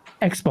Blaze,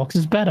 Xbox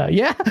is better.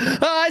 Yeah?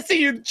 I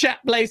see you chat,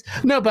 Blaze.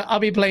 No, but I'll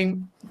be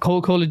playing Call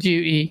of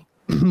Duty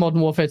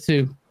Modern Warfare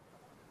 2.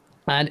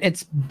 And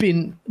it's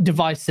been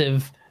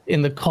divisive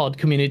in the COD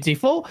community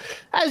for,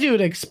 as you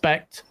would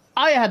expect.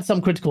 I had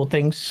some critical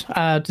things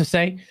to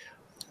say.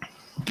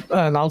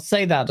 And I'll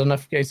say that. I don't know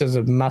if Case is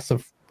a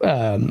massive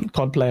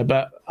COD player,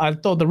 but I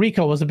thought the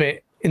recoil was a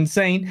bit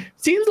insane.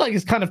 Seems like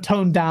it's kind of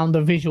toned down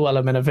the visual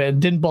element of it. It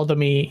didn't bother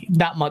me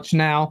that much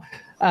now.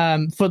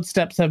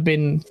 Footsteps have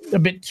been a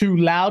bit too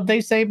loud, they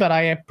say, but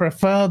I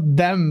prefer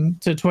them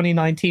to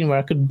 2019 where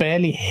I could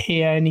barely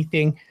hear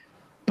anything.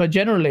 But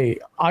generally,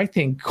 I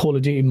think Call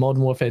of Duty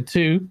Modern Warfare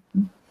 2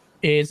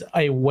 is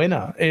a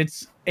winner.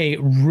 It's a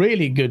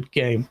really good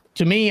game.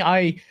 To me,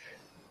 I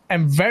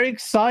am very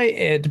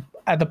excited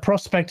at the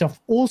prospect of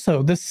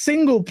also the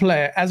single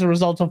player as a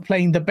result of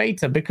playing the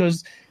beta,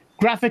 because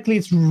graphically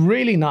it's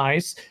really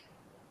nice.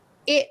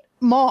 It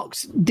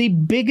marks the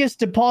biggest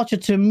departure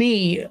to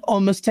me,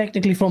 almost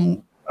technically,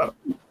 from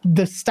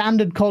the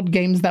standard COD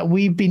games that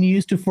we've been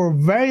used to for a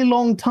very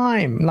long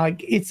time.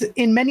 Like, it's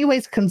in many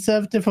ways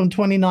conservative from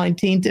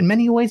 2019, in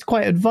many ways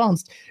quite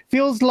advanced.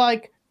 Feels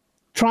like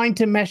trying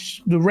to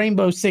mesh the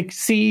Rainbow Six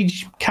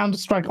Siege,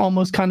 Counter-Strike,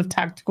 almost kind of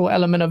tactical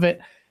element of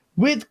it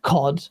with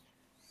COD.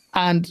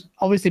 And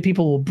obviously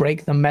people will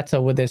break the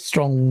meta with their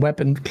strong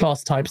weapon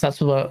class types. That's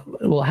what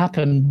will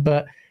happen.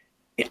 But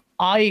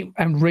I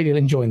am really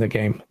enjoying the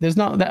game. There's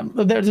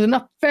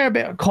enough fair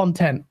bit of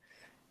content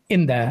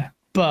in there.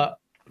 But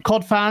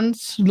COD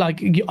fans,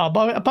 like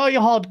about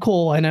your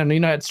hardcore, and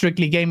then at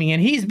Strictly Gaming,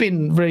 and he's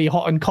been really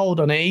hot and cold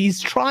on it.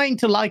 He's trying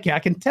to like it. I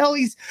can tell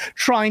he's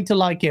trying to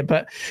like it,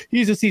 but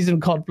he's a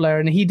seasoned COD player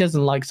and he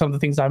doesn't like some of the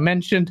things I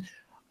mentioned.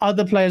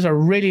 Other players are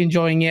really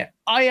enjoying it.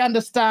 I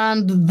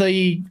understand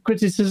the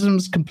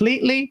criticisms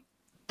completely,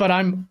 but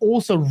I'm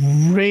also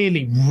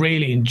really,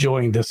 really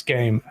enjoying this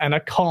game, and I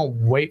can't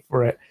wait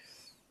for it.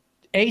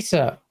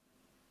 Acer,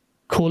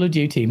 Call of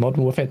Duty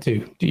Modern Warfare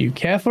 2. Do you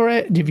care for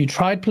it? Have you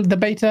tried the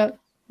beta?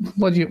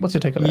 What's your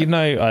take on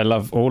that? I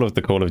love all of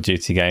the Call of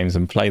Duty games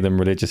and play them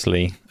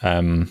religiously.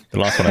 The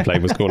last one I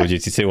played was Call of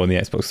Duty 2 on the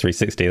Xbox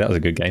 360. That was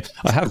a good game.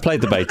 I have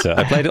played the beta.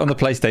 I played it on the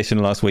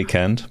PlayStation last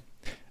weekend,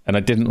 and I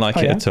didn't like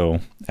it at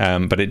all.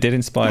 But it did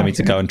inspire me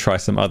to go and try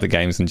some other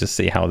games and just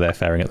see how they're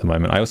faring at the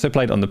moment. I also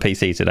played on the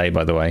PC today,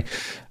 by the way,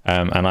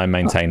 and I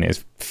maintain it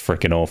is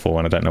freaking awful,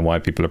 and I don't know why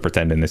people are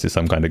pretending this is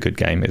some kind of good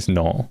game. It's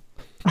not.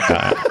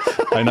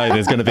 I know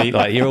there's going to be,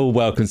 you're all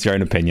welcome to your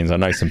own opinions. I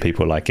know some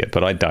people like it,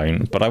 but I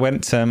don't. But I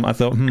went, I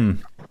thought,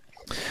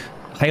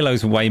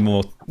 Halo's way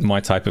more my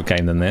type of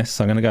game than this.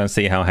 So I'm going to go and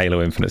see how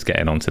Halo Infinite's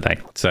getting on today.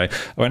 So I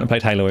went and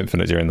played Halo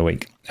Infinite during the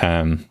week.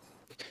 And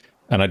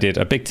I did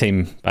a big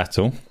team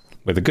battle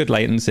with a good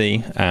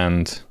latency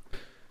and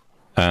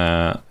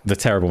the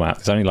terrible map.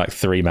 There's only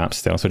 3 maps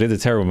still. So I did the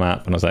terrible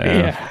map and I was like,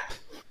 yeah.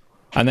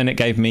 And then it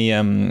gave me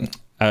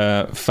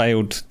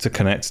failed to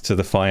connect to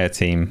the Fire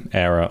Team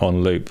era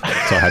on loop,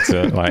 so I had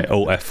to like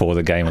Alt F4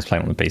 the game I was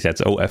playing on the PC. I had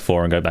to Alt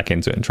F4 and go back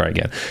into it and try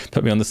again.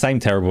 Put me on the same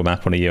terrible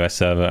map on a US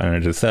server, and I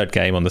did the third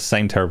game on the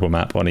same terrible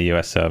map on a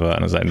US server, and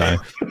I was like, no.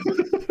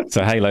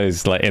 So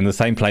Halo's like in the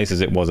same place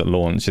as it was at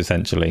launch,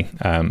 essentially.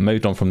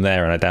 Moved on from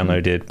there, and I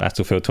downloaded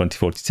Battlefield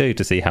 2042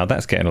 to see how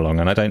that's getting along.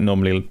 And I don't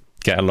normally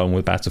get along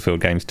with Battlefield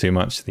games too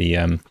much.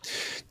 The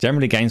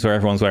generally games where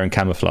everyone's wearing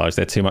camouflage,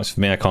 they're too much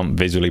for me. I can't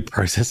visually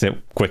process it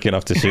quick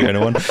enough to shoot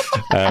anyone.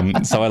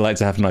 So I like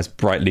to have nice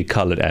brightly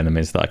coloured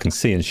enemies that I can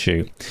see and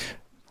shoot,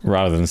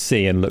 rather than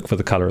see and look for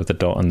the colour of the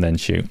dot and then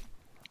shoot.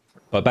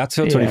 But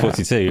Battlefield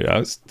 2042,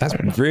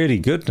 that's really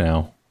good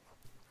now.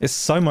 It's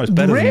so much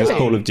better than this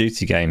Call of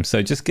Duty game.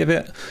 So just give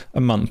it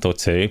a month or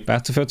two.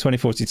 Battlefield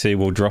 2042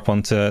 will drop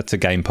onto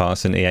Game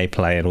Pass and EA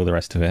Play and all the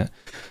rest of it.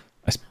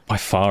 It's by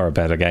far a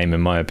better game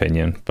in my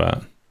opinion,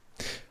 but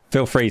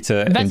feel free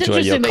to enjoy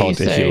your COD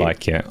if you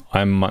like it.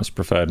 I much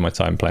preferred my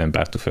time playing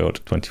Battlefield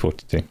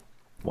 2042.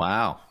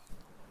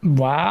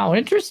 Wow,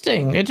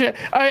 interesting.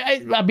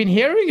 I've been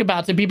hearing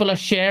about it. People are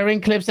sharing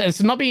clips.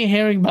 It's not being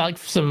hearing about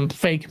some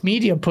fake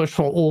media push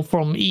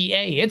from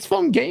EA. It's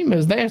from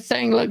gamers. They're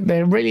saying, look,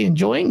 they're really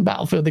enjoying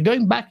Battlefield. They're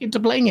going back into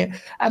playing it,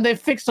 and they've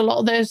fixed a lot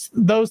of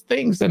those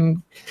things.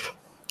 And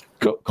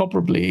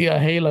comparably,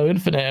 Halo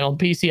Infinite on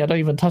PC, I don't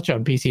even touch it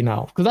on PC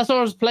now, because that's what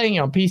I was playing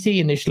on PC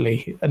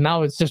initially, and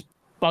now it's just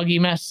buggy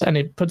mess, and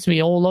it puts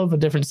me all over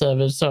different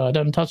servers, so I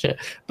don't touch it.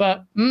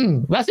 But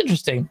that's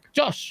interesting.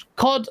 Josh,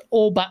 COD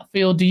or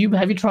Battlefield?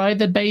 Have you tried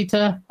the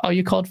beta? Are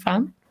you a COD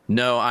fan?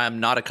 No, I am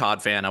not a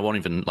COD fan. I won't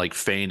even like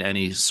feign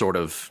any sort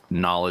of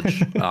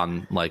knowledge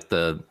on like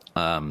the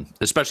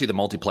especially the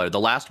multiplayer. The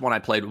last one I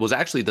played was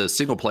actually the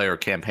single player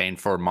campaign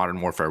for Modern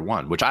Warfare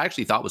 1, which I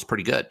actually thought was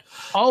pretty good.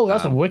 Oh,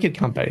 that's a wicked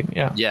campaign.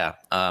 Yeah.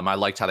 I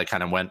liked how they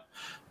kind of went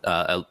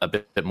a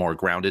bit more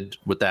grounded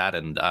with that,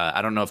 and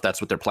I don't know if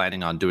that's what they're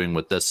planning on doing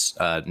with this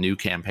new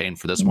campaign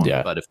for this one.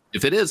 But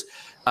if it is,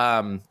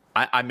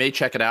 I may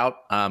check it out.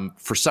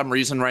 For some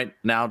reason right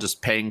now,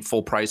 just paying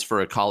full price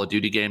for a Call of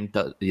Duty game,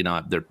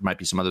 there might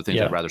be some other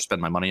things I'd rather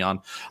spend my money on.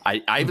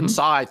 I even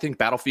saw, I think,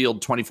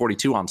 Battlefield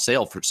 2042 on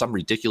sale for some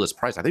ridiculous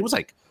price. I think it was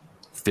like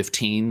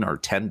 $15 or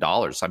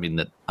 $10. I mean,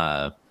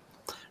 that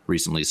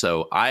recently.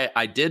 So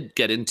I did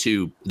get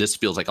into, this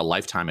feels like a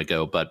lifetime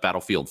ago, but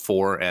Battlefield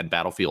 4 and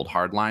Battlefield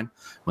Hardline,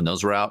 when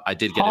those were out, I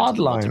did get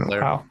into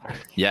multiplayer. Wow.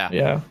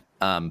 Yeah.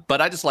 But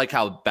I just like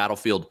how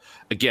Battlefield,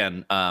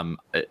 again,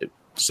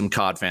 some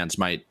COD fans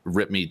might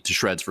rip me to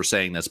shreds for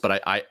saying this,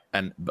 but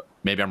and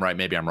maybe I'm right,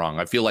 maybe I'm wrong.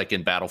 I feel like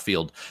in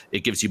Battlefield, it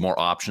gives you more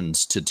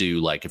options to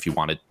do, like if you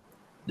wanted,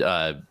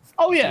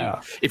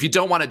 if you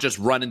don't want to just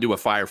run into a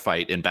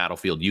firefight in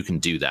Battlefield, you can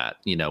do that,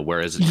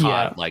 whereas in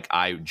COD, like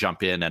I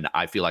jump in and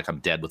I feel like I'm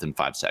dead within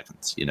 5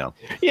 seconds,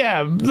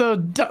 Yeah,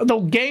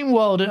 the game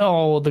world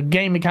or the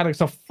game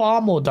mechanics are far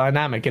more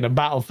dynamic in a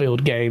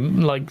Battlefield game.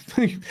 Like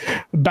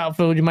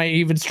Battlefield, you might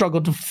even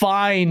struggle to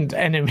find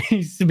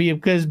enemies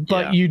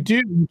but you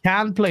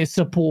can play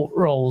support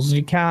roles.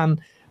 You can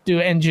do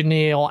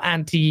engineer or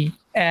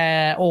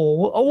anti-air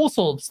or all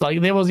sorts. Like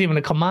there was even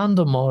a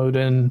commander mode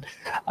in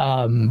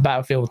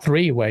Battlefield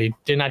 3 where you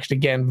didn't actually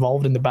get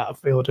involved in the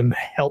battlefield and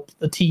help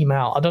the team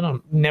out. I don't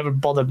know, never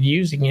bothered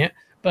using it,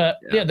 but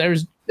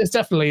it's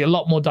definitely a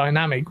lot more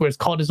dynamic, whereas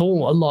COD is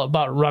all a lot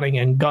about running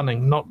and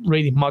gunning, not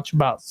really much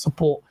about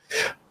support.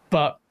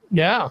 But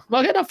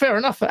fair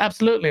enough.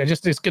 Absolutely.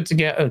 It's good to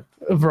get a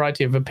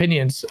variety of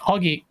opinions.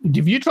 Hoggy,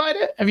 have you tried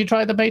it? Have you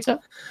tried the beta?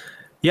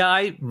 Yeah,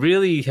 I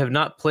really have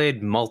not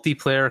played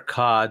multiplayer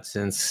COD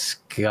since,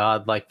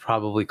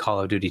 probably Call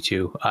of Duty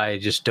 2. I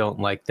just don't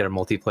like their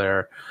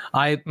multiplayer.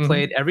 I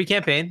played every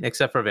campaign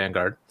except for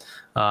Vanguard.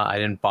 I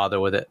didn't bother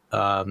with it.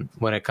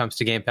 When it comes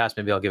to Game Pass,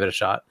 maybe I'll give it a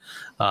shot.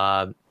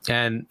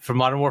 And for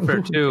Modern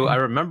Warfare 2, I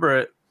remember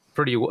it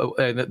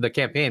the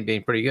campaign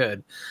being pretty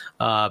good.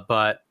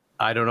 But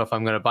I don't know if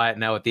I'm going to buy it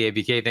now with the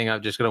ABK thing.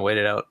 I'm just going to wait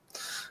it out.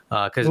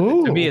 Because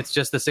to me, it's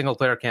just the single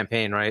player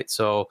campaign, right?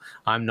 So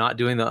I'm not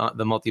doing the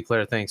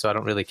multiplayer thing, so I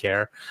don't really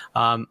care.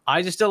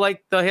 I just still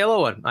like the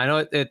Halo one. I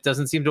know it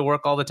doesn't seem to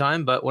work all the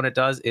time, but when it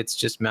does, it's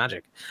just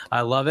magic.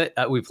 I love it.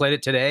 We played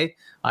it today.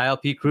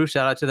 ILP Crew,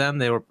 shout out to them.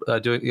 They were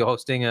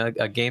hosting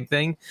a game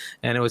thing,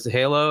 and it was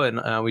Halo,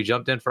 and we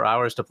jumped in for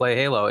hours to play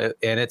Halo,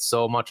 and it's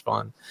so much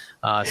fun.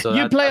 So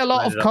you play a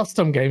lot of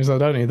custom games, though,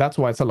 don't you? That's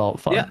why it's a lot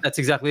of fun. Yeah, that's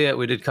exactly it.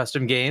 We did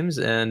custom games,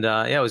 and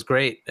it was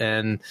great.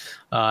 And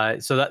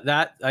so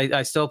that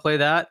I still play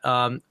that.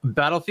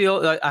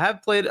 Battlefield, I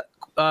have played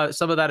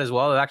some of that as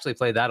well. I've actually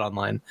played that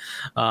online.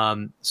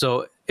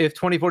 So if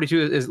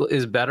 2042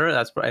 is better,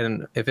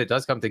 and if it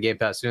does come to Game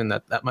Pass soon,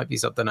 that might be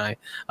something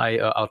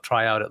I'll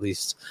try out at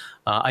least.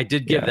 I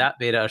did give that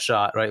beta a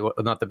shot, right?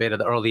 Not the beta,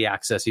 the early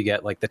access. You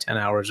get like the 10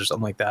 hours or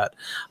something like that.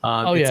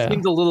 It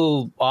seemed a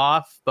little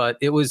off, but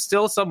it was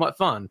still somewhat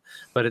fun.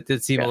 But it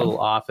did seem a little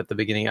off at the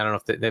beginning. I don't know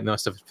if they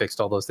must have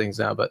fixed all those things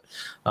now, but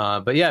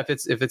yeah,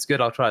 if it's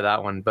good, I'll try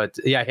that one. But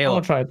yeah, Halo.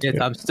 I'll try it too.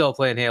 I'm still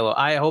playing Halo.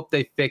 I hope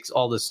they fix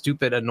all the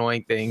stupid,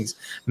 annoying things,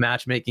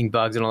 matchmaking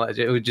bugs, and all that.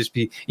 It would just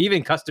be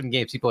even custom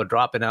games. people are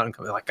dropping out and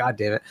coming like, God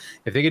damn it!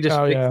 If they could just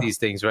fix these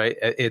things, right?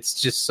 It's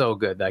just so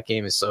good. That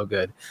game is so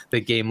good. The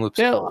game loops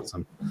are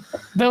awesome.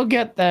 They'll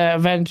get there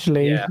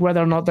eventually,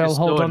 whether or not they'll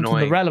hold on to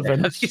the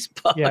relevance.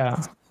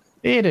 Yeah.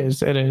 It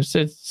is.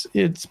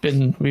 It's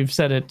been, we've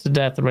said it to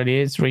death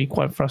already. It's really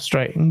quite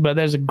frustrating, but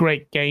there's a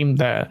great game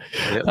there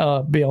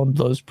beyond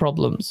those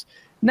problems.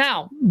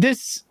 Now,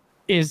 this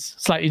is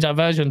slightly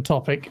divergent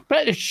topic,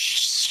 but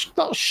it's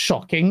not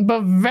shocking,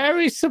 but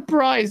very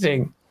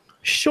surprising.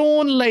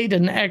 Sean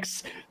Layden,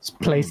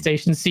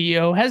 ex-PlayStation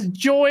CEO, has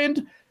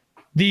joined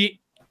the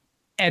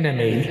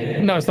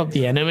enemy. No, it's not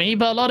the enemy,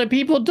 but a lot of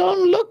people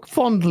don't look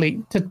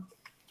fondly to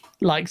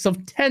likes of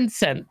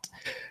Tencent.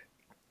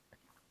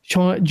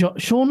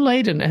 Sean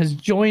Layden is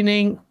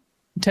joining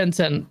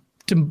Tencent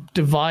to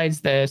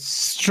devise their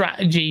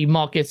strategy,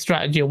 market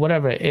strategy, or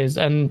whatever it is.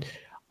 And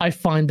I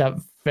find that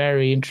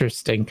very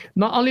interesting.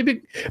 Not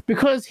only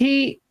because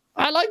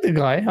I like the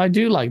guy. I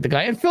do like the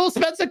guy. And Phil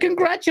Spencer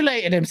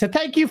congratulated him. Said,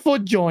 thank you for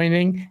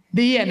joining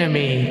the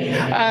enemy.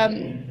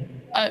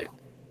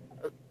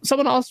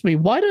 Someone asked me,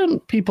 why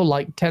don't people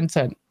like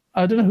Tencent?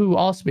 I don't know who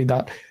asked me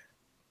that.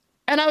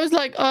 And I was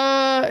like,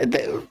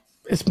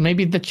 it's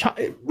maybe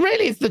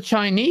it's the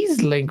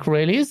Chinese link,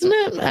 really, isn't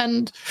it?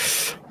 And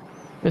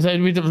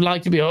we'd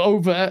like to be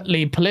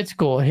overtly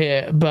political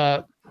here,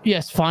 but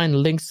yes,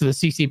 fine, links to the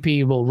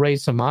CCP will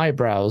raise some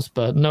eyebrows,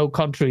 but no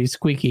country is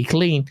squeaky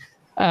clean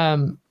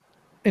in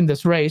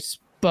this race.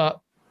 But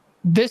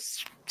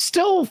this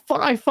still,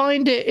 I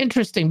find it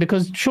interesting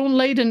because Sean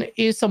Layden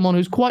is someone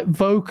who's quite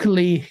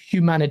vocally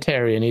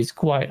humanitarian. He's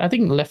quite, I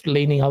think,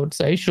 left-leaning, I would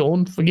say.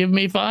 Sean, forgive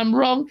me if I'm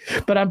wrong,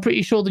 but I'm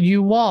pretty sure that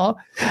you are.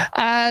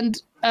 And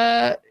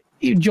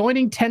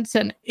joining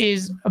Tencent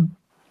is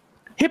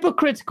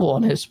hypocritical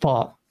on his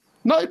part.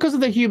 Not because of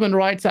the human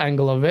rights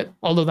angle of it,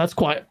 although that's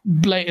quite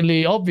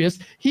blatantly obvious.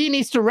 He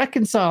needs to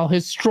reconcile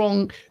his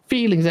strong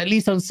feelings, at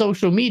least on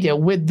social media,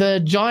 with the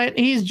giant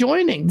he's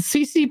joining.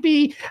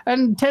 CCP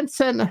and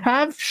Tencent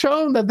have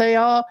shown that they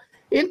are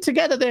in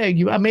together there.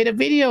 I made a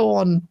video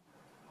on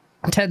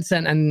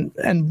Tencent and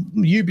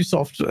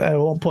Ubisoft at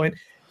one point,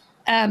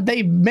 and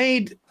they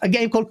made a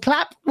game called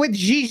Clap with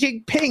Xi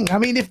Jinping. I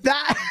mean, if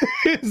that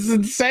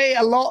doesn't say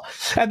a lot,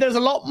 and there's a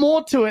lot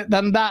more to it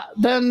than that,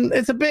 then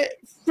it's a bit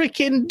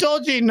freaking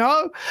dodgy,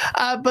 no?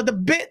 But the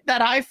bit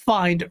that I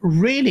find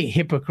really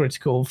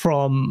hypocritical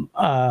from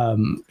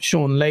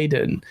Sean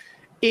Layden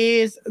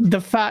is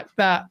the fact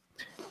that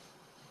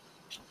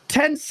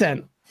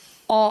Tencent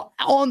are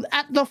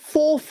at the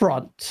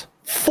forefront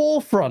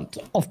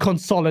of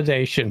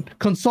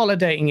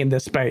consolidating in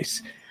this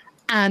space.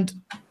 And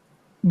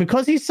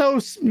because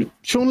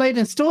Sean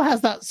Layden still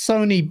has that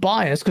Sony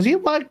bias, because he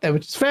worked there,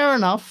 which is fair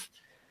enough,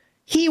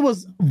 he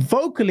was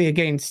vocally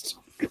against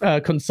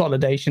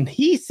consolidation.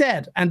 He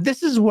said, and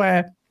this is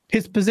where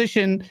his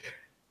position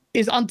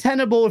is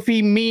untenable if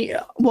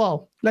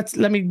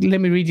let me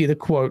read you the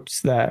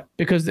quotes there,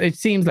 because it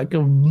seems like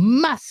a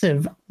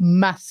massive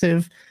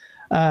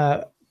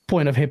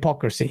point of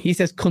hypocrisy. He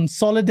says,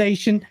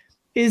 consolidation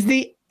is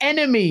the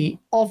enemy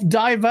of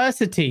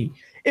diversity.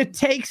 It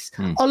takes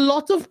a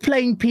lot of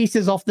playing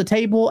pieces off the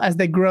table as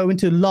they grow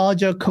into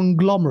larger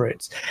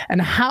conglomerates.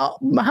 And how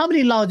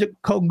many larger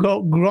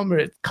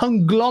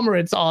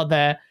conglomerates are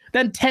there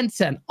than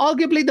Tencent?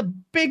 Arguably the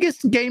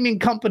biggest gaming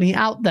company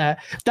out there.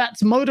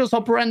 That's modus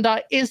operandi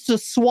is to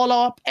swallow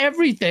up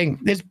everything.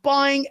 It's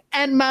buying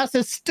en masse,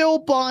 it's still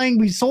buying.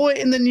 We saw it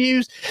in the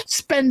news,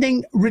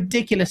 spending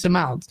ridiculous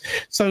amounts.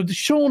 So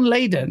Sean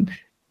Layden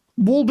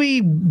will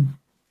be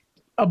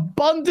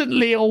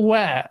abundantly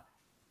aware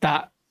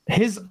that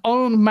his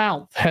own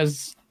mouth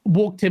has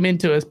walked him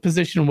into a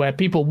position where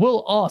people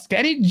will ask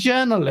any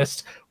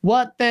journalist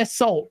what their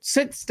salt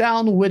sits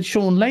down with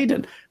Sean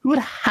Layden, who would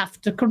have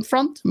to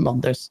confront him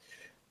on this.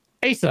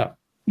 Asa,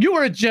 you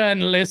are a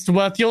journalist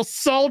worth your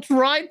salt,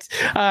 right?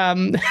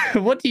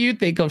 What do you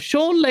think of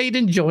Sean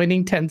Layden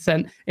joining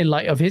Tencent in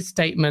light of his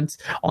statements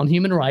on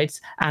human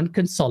rights and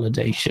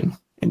consolidation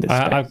in this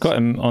space? I've got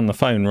him on the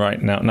phone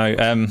right now.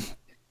 No,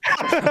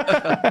 do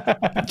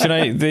you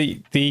know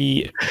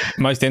the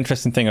most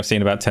interesting thing I've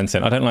seen about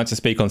Tencent? I don't like to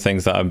speak on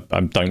things that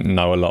I don't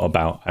know a lot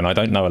about, and I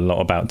don't know a lot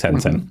about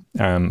Tencent.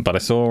 But I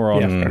saw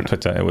on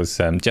Twitter, it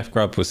was Jeff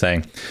Grubb was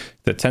saying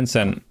that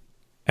Tencent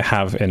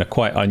have, in a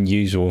quite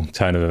unusual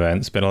turn of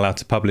events, been allowed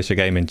to publish a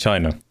game in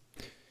China.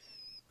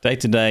 Day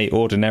to day,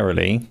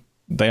 ordinarily,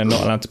 they are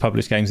not allowed to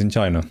publish games in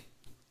China.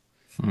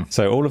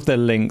 So all of their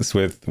links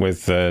with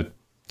the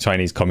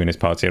Chinese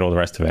Communist Party and all the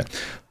rest of it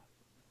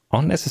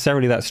aren't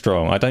necessarily that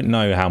strong. I don't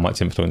know how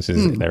much influence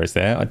there is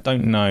there. I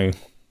don't know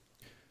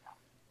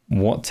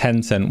what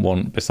Tencent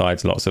want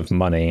besides lots of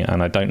money,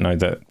 and I don't know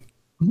that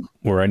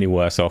we're any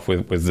worse off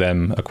with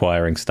them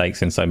acquiring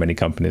stakes in so many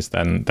companies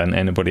than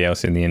anybody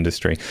else in the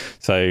industry.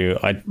 So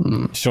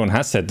Sean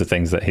has said the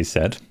things that he's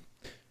said,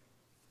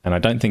 and I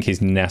don't think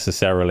he's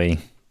necessarily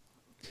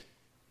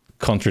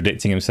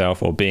contradicting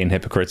himself or being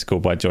hypocritical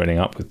by joining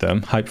up with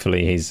them.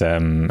 Hopefully he's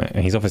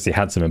obviously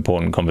had some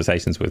important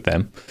conversations with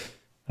them.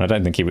 I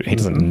don't think he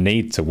doesn't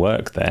need to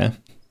work there,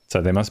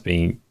 so there must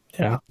be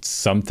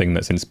something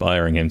that's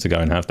inspiring him to go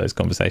and have those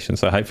conversations.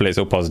 So hopefully it's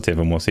all positive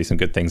and we'll see some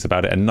good things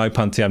about it. And no,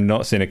 Punty, I'm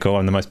not cynical.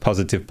 I'm the most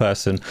positive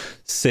person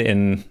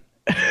sitting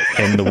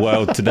in the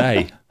world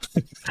today.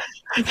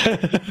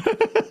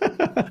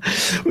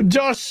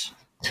 Josh,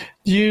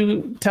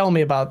 you tell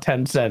me about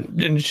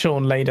Tencent and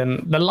Sean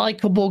Layden, the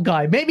likable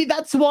guy. Maybe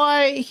that's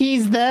why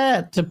he's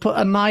there, to put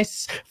a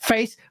nice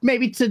face,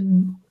 maybe to,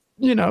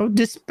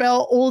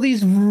 dispel all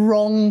these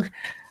wrong.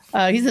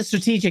 He's a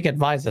strategic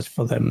advisor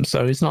for them,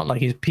 so it's not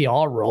like his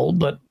PR role,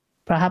 but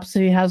perhaps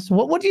he has.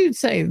 What do you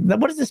say?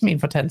 What does this mean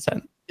for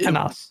Tencent and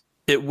us?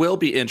 It will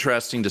be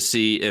interesting to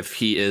see if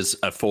he is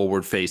a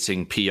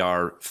forward-facing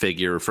PR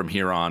figure from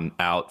here on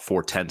out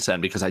for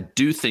Tencent, because I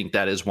do think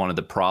that is one of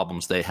the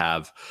problems they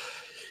have.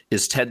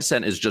 Is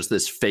Tencent is just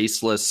this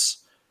faceless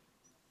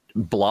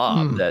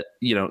blob that,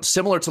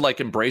 similar to like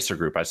Embracer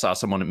Group. I saw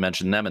someone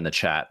mention them in the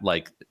chat.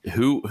 Like,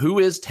 who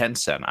is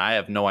Tencent? I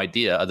have no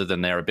idea, other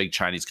than they're a big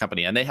Chinese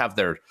company, and they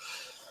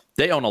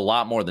own a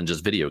lot more than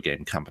just video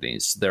game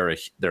companies. They're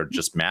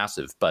just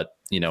massive. But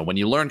when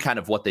you learn kind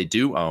of what they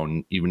do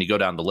own, when you go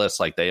down the list,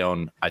 like they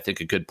own, I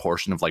think, a good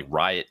portion of like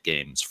Riot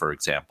Games, for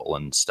example,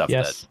 and stuff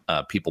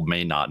that people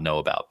may not know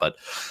about. But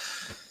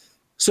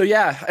so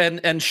yeah,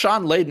 and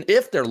Sean Layden,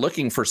 if they're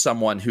looking for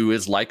someone who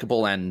is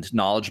likable and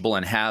knowledgeable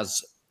and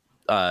has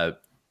he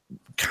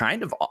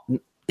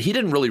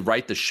didn't really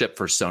right the ship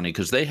for Sony,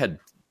 because they had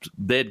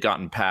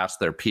gotten past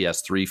their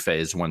PS3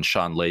 phase when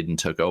Sean Layden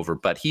took over,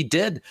 but he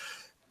did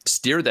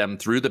steer them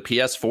through the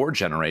PS4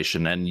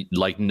 generation, and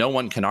like no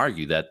one can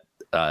argue that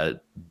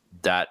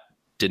that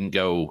didn't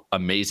go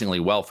amazingly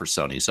well for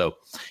Sony. So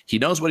he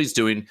knows what he's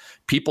doing.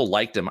 People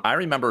liked him. I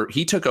remember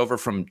he took over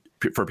for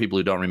people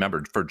who don't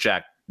remember, for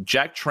Jack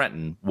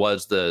Tretton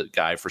was the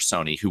guy for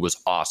Sony who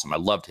was awesome. I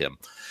loved him.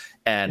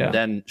 And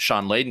then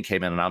Sean Layden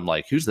came in and I'm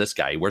like, who's this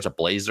guy? He wears a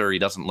blazer. He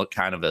doesn't look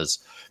kind of as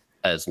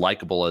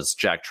likable as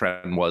Jack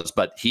Tretton was,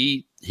 but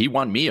he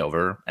won me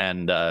over.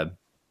 And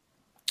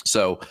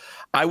so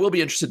I will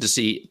be interested to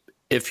see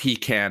if he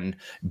can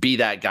be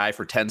that guy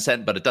for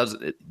Tencent, but it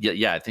doesn't.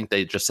 Yeah, I think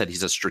they just said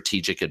he's a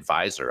strategic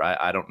advisor.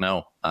 I don't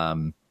know.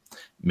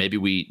 Maybe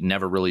we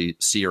never really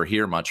see or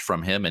hear much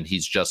from him, and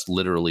he's just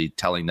literally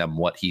telling them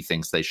what he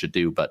thinks they should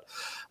do. But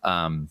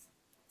I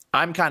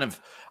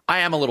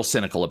am a little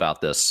cynical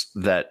about this,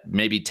 that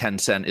maybe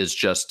Tencent is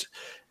just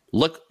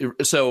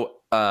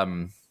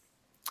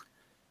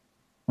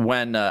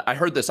when I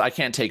heard this, I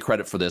can't take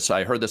credit for this.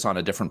 I heard this on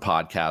a different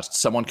podcast.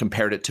 Someone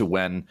compared it to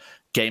when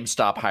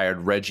GameStop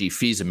hired Reggie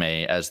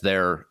Fils-Aimé as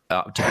to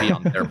be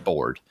on their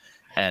board.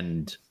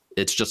 And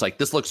it's just like,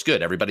 this looks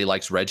good. Everybody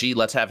likes Reggie.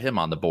 Let's have him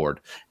on the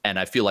board. And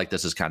I feel like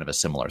this is kind of a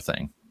similar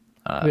thing.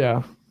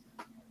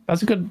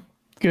 That's a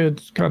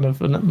good kind of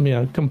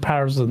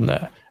comparison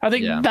there. I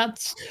think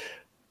that's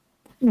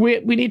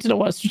we need to know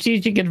what a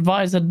strategic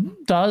advisor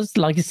does.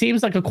 Like, it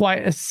seems like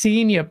quite a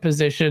senior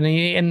position.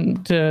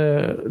 And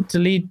to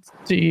lead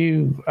to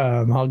you,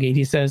 Hargeet,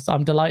 he says,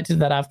 I'm delighted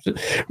that I've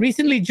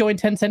recently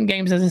joined Tencent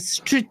Games as a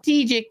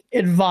strategic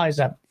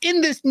advisor.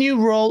 In this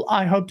new role,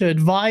 I hope to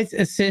advise,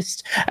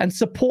 assist, and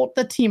support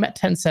the team at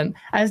Tencent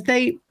as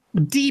they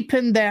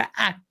deepen their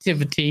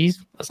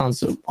activities, that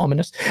sounds so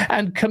ominous,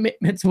 and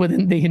commitments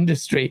within the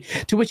industry,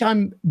 to which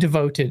I'm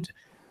devoted.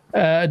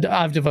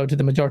 I've devoted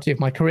the majority of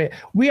my career.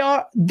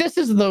 This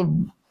is the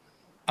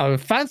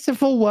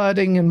fanciful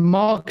wording and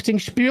marketing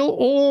spiel,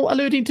 all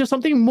alluding to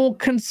something more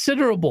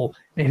considerable.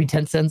 Maybe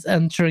Tencent's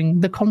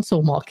entering the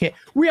console market.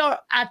 We are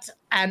at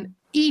an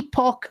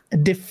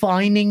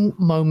epoch-defining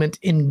moment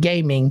in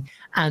gaming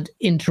and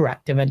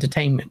interactive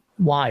entertainment.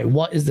 Why?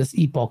 What is this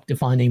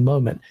epoch-defining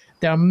moment?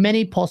 There are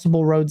many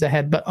possible roads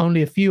ahead, but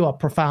only a few are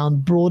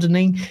profound,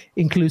 broadening,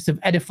 inclusive,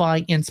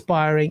 edifying,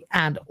 inspiring,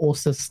 and or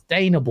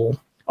sustainable.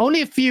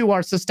 Only a few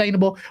are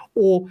sustainable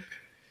or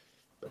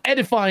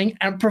edifying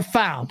and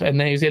profound.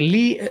 And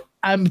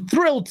I'm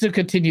thrilled to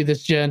continue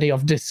this journey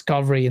of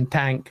discovery and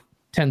thank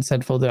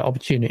Tencent for the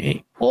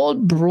opportunity. All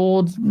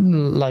broad,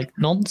 like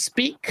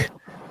non-speak?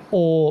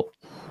 Or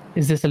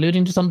is this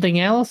alluding to something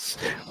else?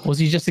 Was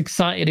he just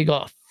excited he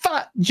got a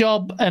fat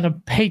job and a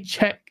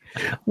paycheck?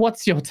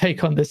 What's your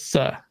take on this,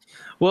 sir?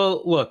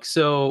 Well, look,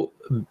 so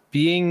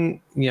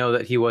being,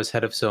 that he was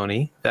head of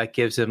Sony, that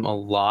gives him a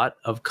lot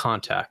of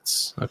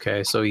contacts.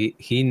 Okay, so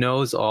he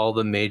knows all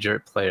the major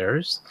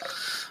players,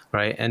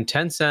 right? And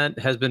Tencent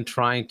has been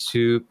trying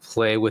to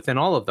play within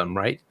all of them,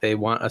 right? They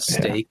want a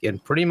stake in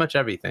pretty much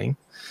everything.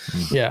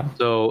 Yeah.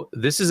 So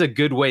this is a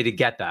good way to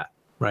get that,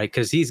 right?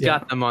 Because he's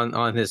got them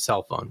on his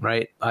cell phone,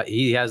 right?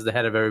 He has the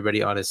head of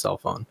everybody on his cell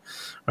phone,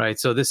 right?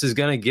 So this is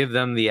going to give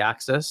them the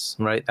access,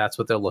 right? That's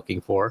what they're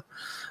looking for.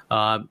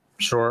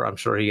 Sure, I'm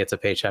sure he gets a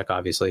paycheck,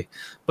 obviously,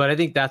 but I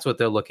think that's what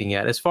they're looking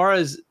at. As far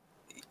as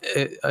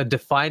a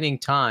defining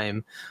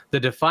time, the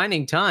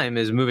defining time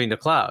is moving to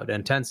cloud,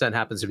 and Tencent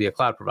happens to be a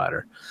cloud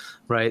provider,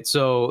 right?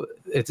 So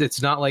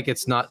it's not like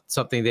it's not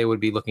something they would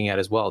be looking at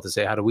as well to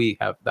say, how do we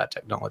have that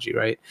technology,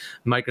 right?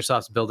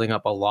 Microsoft's building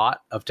up a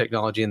lot of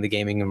technology in the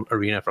gaming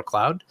arena for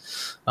cloud,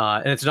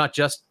 and it's not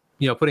just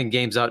putting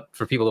games out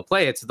for people to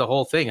play. It's the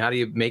whole thing. How do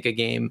you make a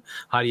game?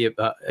 How do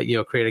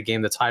you create a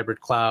game that's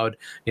hybrid cloud?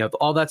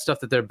 All that stuff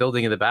that they're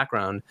building in the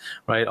background,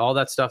 right? All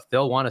that stuff,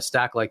 they'll want to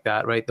stack like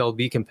that, right? They'll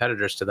be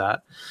competitors to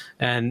that,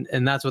 and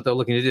that's what they're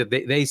looking to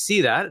do. They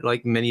see that,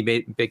 like many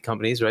big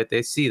companies, right?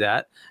 They see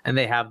that, and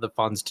they have the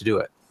funds to do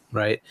it.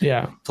 Right.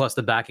 Yeah. Plus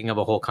the backing of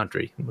a whole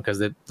country, because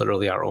they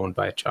literally are owned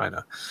by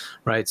China.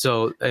 Right.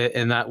 So,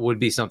 and that would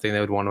be something they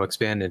would want to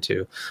expand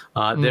into.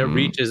 Their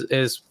reach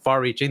is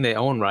far reaching. They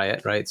own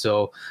Riot. Right.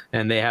 So,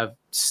 and they have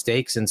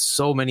stakes in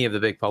so many of the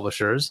big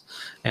publishers.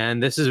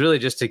 And this is really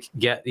just to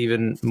get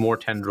even more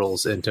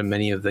tendrils into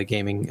many of the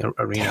gaming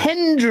arenas.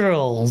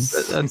 Tendrils.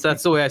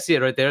 That's the way I see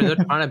it right there. They're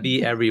trying to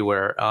be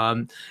everywhere.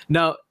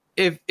 Now,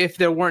 if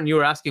there weren't, you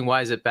were asking, why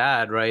is it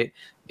bad? Right.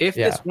 If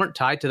this weren't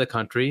tied to the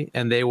country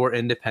and they were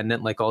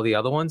independent like all the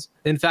other ones,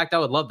 in fact, I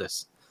would love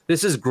this.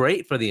 This is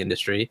great for the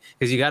industry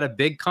because you got a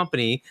big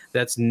company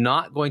that's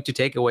not going to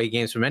take away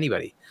games from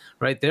anybody,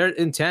 right? Their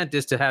intent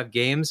is to have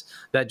games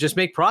that just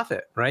make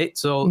profit, right?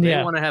 So they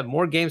want to have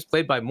more games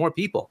played by more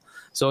people.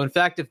 So in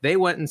fact, if they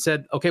went and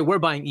said, okay, we're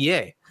buying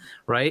EA,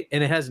 right?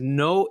 And it has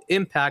no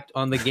impact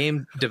on the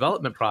game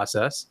development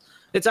process,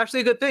 it's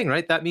actually a good thing,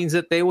 right? That means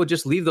that they would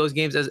just leave those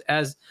games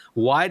as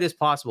wide as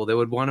possible. They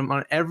would want them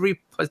on every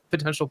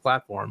potential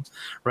platform,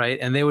 right?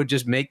 And they would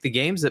just make the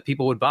games that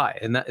people would buy,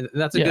 and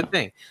that's a good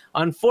thing.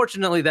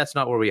 Unfortunately, that's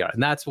not where we are,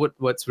 and that's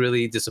what's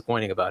really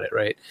disappointing about it,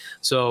 right?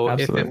 So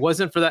Absolutely. If it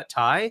wasn't for that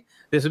tie,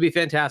 this would be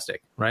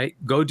fantastic, right?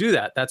 Go do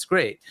that. That's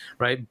great,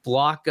 right?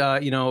 Block,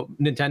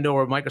 Nintendo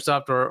or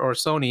Microsoft or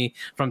Sony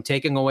from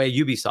taking away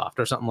Ubisoft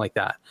or something like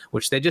that,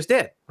 which they just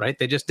did, right?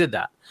 They just did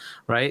that,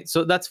 right?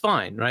 So that's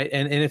fine, right?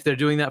 And if they're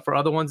doing that for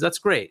other ones, that's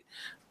great.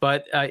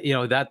 But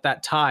that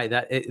tie,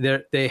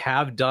 they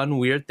have done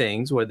weird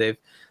things where they've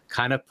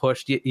kind of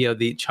pushed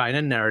the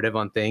China narrative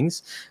on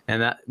things,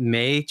 and that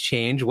may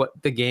change what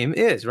the game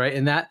is, right?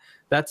 And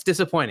that's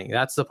disappointing.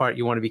 That's the part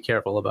you want to be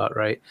careful about,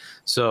 right?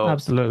 So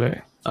absolutely,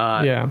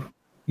 yeah.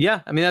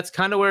 I mean, that's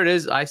kind of where it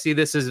is. I see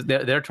this as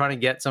they're trying to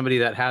get somebody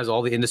that has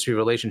all the industry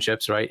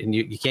relationships, right? And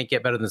you can't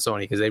get better than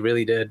Sony because they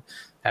really did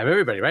have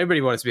everybody, right?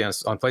 Everybody wants to be on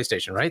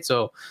PlayStation, right?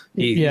 So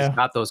he's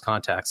got those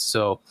contacts.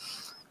 So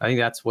I think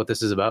that's what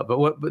this is about.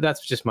 But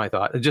that's just my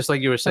thought. Just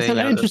like you were saying, that's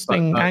an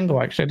interesting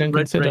angle. Actually, I didn't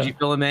consider. Reggie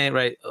Fils-Aimé,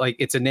 right? Like,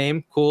 it's a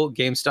name, cool.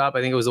 GameStop,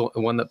 I think it was the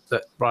one that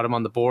brought him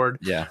on the board.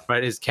 Yeah.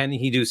 Right. Can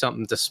he do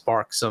something to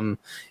spark some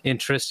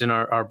interest in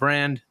our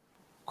brand?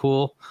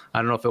 Cool. I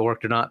don't know if it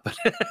worked or not, but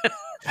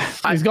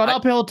he's got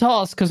uphill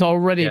task because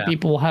already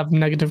people have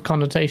negative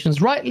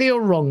connotations, rightly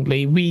or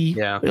wrongly.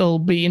 It'll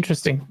be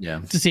interesting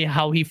to see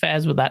how he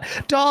fares with that.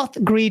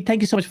 Darth Greed,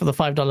 thank you so much for the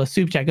 $5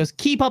 super chat. Goes,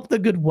 keep up the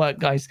good work,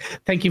 guys.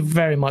 Thank you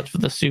very much for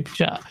the super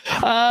chat.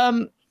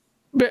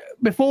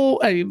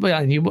 Before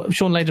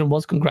Sean Layden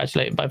was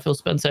congratulated by Phil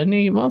Spencer, and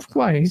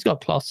he's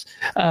got class.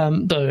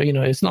 Though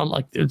it's not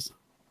like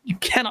you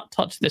cannot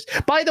touch this.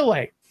 By the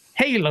way,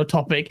 Halo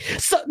topic.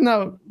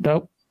 No.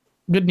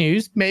 Good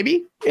news,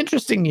 maybe.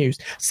 Interesting news.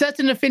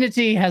 Certain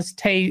Affinity has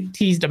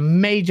teased a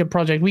major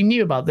project. We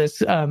knew about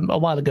this a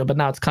while ago, but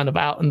now it's kind of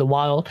out in the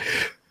wild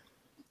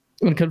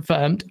and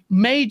confirmed.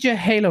 Major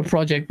Halo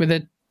project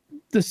with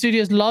the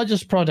studio's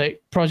largest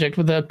project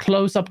with a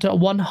close up to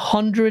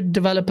 100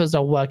 developers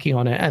are working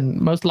on it.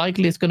 And most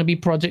likely it's going to be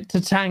Project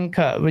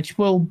Tatanka, which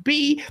will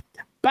be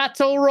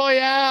Battle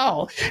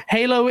Royale.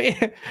 Halo,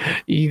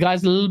 you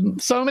guys,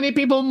 so many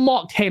people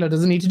mocked Halo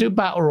doesn't need to do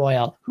Battle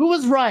Royale. Who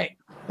was right?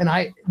 And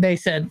they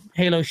said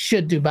Halo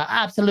should do that.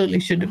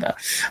 Absolutely should do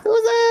that.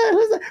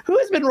 Who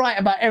has been right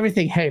about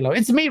everything Halo?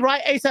 It's me,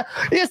 right, Asa?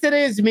 Yes, it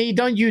is me.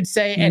 Don't you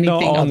say anything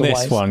Not on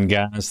otherwise. This one,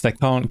 Gaz. They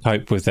can't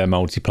cope with their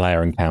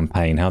multiplayer and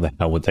campaign. How the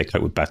hell would they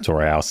cope with Battle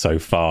Royale so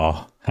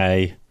far?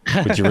 Hey,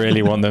 would you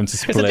really want them to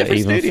split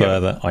even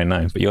further? I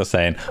know, but you're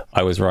saying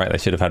I was right. They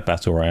should have had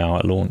Battle Royale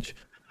at launch.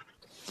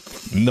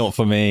 Not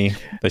for me.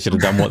 They should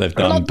have done what they've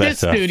done not better. This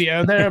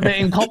studio, they're a bit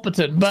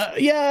incompetent, but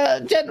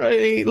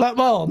generally,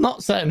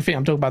 not certain thing.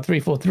 I'm talking about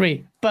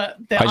 343, but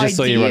I just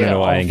saw you running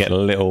away and get a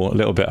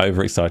little bit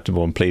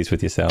overexcitable and pleased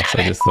with yourself. So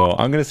I just thought,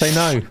 I'm going to say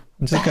no.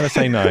 I'm just going to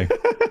say no.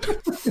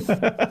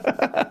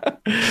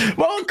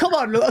 Well, come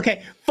on.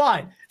 Okay,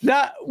 fine.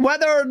 Now,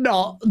 whether or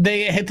not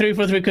the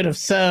 343 could have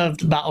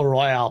served Battle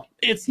Royale,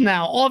 it's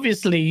now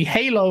obviously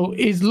Halo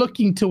is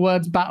looking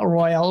towards Battle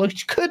Royale,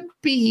 which could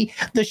be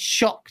the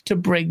shock to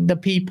bring the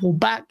people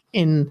back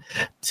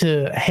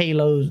into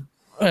Halo.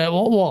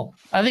 Well,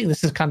 I think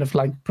this is kind of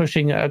like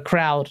pushing a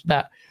crowd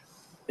that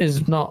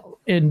is not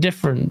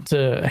indifferent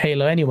to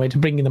Halo anyway, to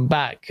bringing them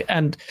back.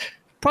 And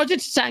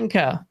Project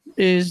Tatanka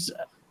is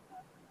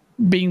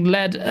being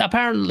led,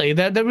 apparently,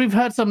 that we've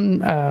heard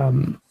some,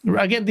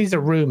 again, these are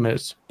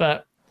rumors,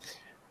 but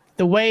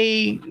the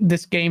way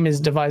this game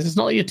is devised, it's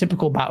not your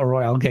typical Battle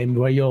Royale game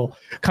where you're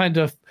kind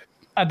of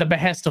at the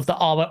behest of the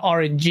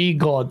RNG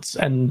gods,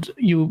 and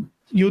you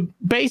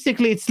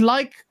basically, it's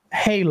like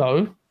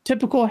Halo,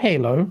 typical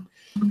Halo,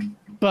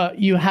 but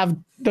you have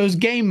those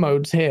game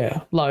modes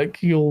here, like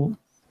I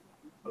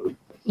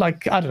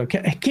don't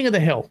know, King of the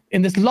Hill.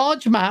 In this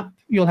large map,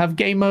 you'll have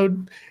game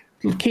mode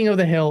king of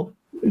the hill.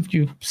 If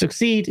you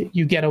succeed,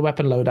 you get a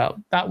weapon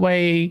loadout. That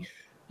way,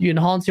 you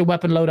enhance your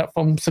weapon loadout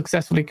from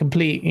successfully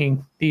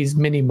completing these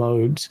mini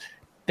modes.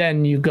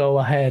 Then you go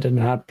ahead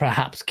and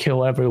perhaps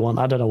kill everyone.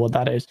 I don't know what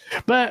that is,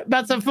 but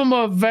that's from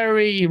a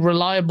very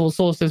reliable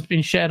source that's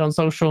been shared on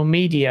social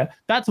media.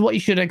 That's what you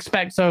should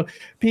expect. So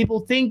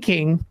people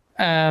thinking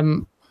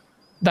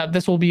that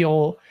this will be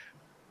your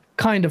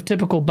kind of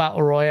typical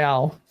battle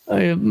royale,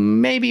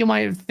 maybe you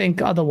might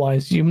think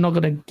otherwise. You're not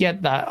going to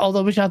get that.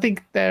 Although, which I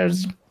think they're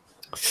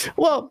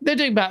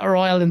doing battle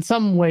royale in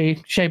some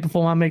way, shape, or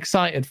form. I'm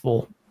excited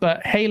for.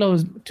 But Halo,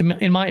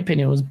 in my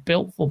opinion, was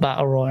built for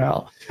battle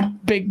royale.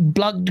 Big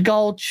Blood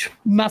Gulch,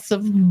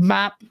 massive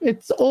map.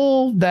 It's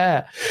all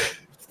there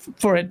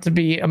for it to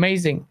be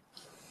amazing.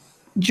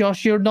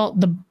 Josh, you're not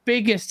the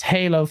biggest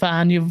Halo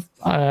fan.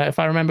 If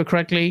I remember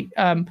correctly.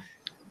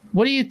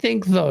 What do you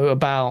think though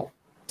about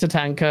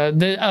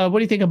Tatanka? What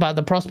do you think about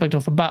the prospect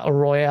of a battle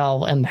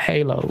royale and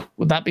Halo?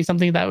 Would that be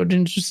something that would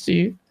interest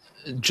you?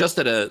 Just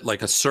at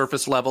a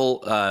surface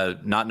level,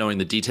 not knowing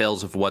the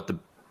details of what the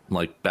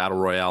battle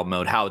royale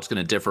mode, how it's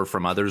going to differ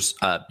from others.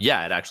 It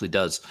actually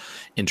does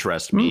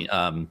interest me.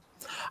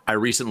 I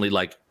recently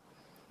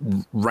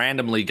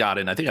randomly got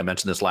in. I think I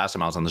mentioned this last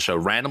time I was on the show.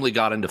 Randomly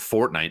got into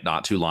Fortnite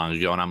not too long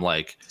ago, and I'm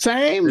like,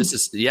 same. This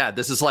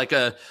is like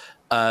a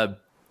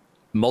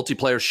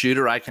multiplayer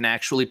shooter I can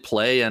actually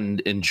play and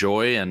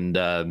enjoy,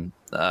 and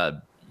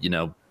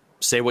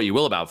say what you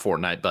will about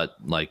Fortnite, but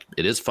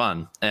it is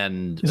fun,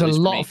 and it's a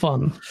lot of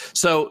fun.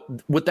 So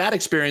with that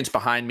experience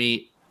behind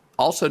me,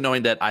 also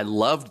knowing that I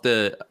loved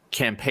the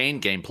campaign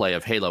gameplay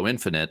of Halo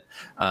Infinite,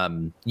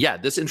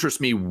 this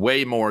interests me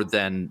way more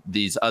than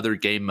these other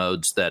game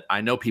modes that I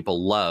know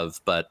people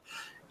love. But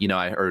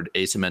I heard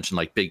Asa mention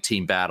big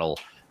team battle,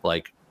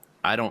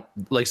 I don't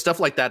stuff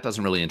like that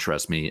doesn't really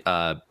interest me.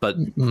 But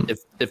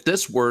if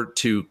this were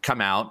to come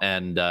out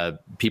and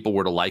people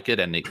were to like it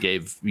and it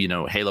gave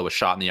Halo a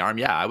shot in the arm,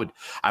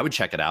 I would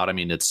check it out. I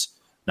mean, it's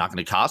not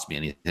going to cost me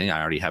anything.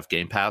 I already have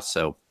Game Pass,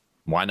 so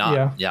why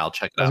not? Yeah, I'll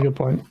check it out. That's a good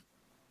point.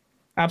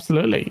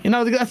 Absolutely.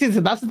 That's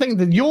the thing,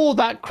 that you're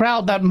that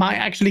crowd that might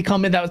actually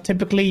come in that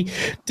typically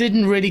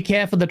didn't really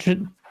care for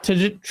the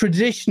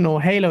traditional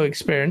Halo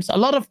experience. A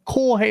lot of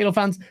core Halo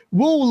fans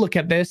will look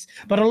at this,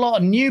 but a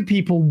lot of new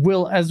people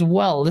will as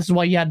well. This is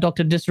why you had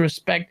Dr.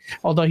 Disrespect,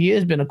 although he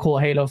has been a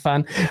core Halo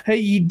fan.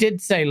 He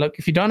did say, look,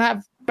 if you don't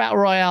have Battle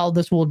Royale,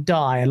 this will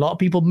die. A lot of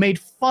people made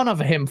fun of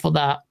him for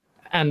that,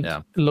 and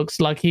it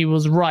looks like he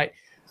was right.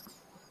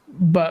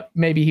 But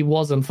maybe he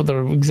wasn't for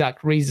the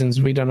exact reasons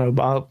we don't know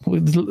about.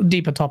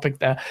 Deeper topic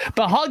there.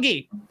 But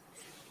Huggy,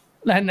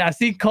 and I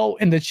see Colt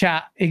in the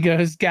chat. He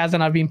goes, Gaz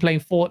and I've been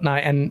playing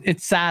Fortnite, and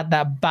it's sad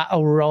that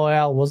Battle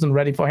Royale wasn't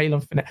ready for Halo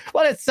Infinite.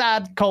 Well, it's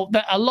sad, Colt,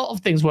 that a lot of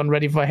things weren't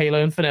ready for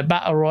Halo Infinite.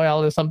 Battle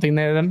Royale is something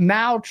they're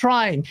now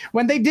trying.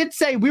 When they did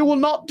say, we will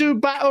not do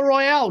Battle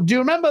Royale, do you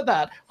remember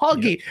that?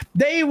 Huggy,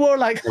 they were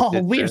like,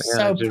 we're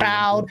so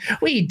proud.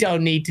 We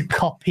don't need to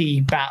copy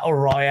Battle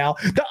Royale.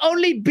 The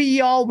only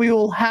BR we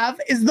will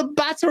have is the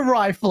battle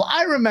rifle.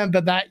 I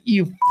remember that,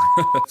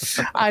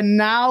 and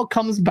now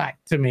comes back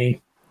to me.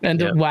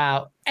 And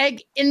wow,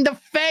 egg in the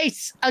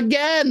face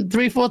again.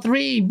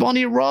 343,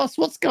 Bonnie Ross.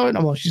 What's going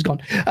on? Well, she's gone.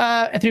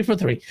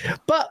 343.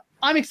 But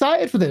I'm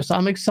excited for this.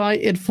 I'm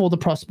excited for the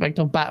prospect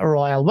of Battle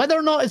Royale. Whether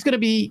or not it's going to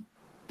be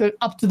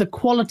up to the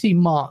quality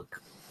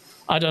mark,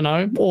 I don't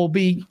know, or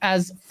be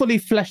as fully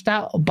fleshed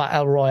out of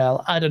Battle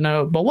Royale, I don't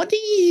know. But what do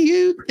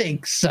you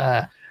think,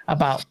 sir,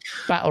 about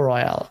Battle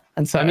Royale?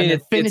 And so,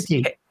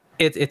 Infinity.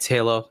 It's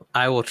Halo.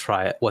 I will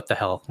try it. What the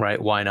hell,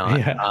 right? Why not?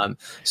 Yeah.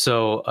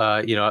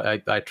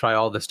 I try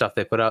all the stuff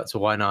they put out, so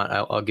why not?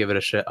 I'll give it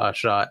a shot.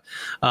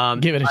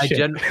 Give it a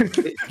shot.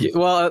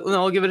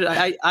 I'll give it.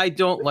 I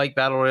don't like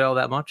Battle Royale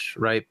that much,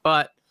 right?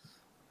 But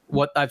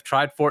what I've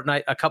tried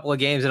Fortnite a couple of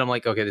games, and I'm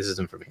like, okay, this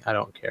isn't for me. I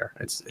don't care.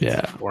 It's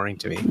boring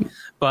to me.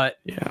 But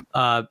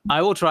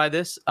I will try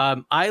this.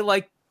 I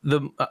like.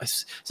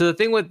 So the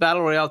thing with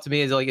Battle Royale to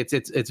me is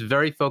it's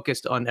very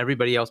focused on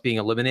everybody else being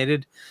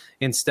eliminated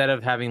instead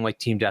of having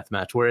team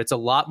deathmatch, where it's a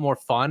lot more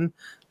fun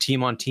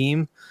team on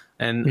team,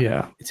 and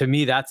to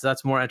me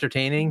that's more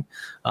entertaining.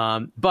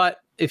 But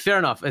fair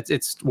enough,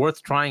 it's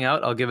worth trying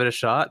out. I'll give it a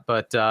shot,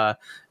 but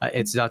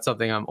it's not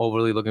something I'm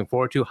overly looking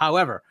forward to.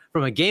 However,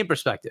 from a game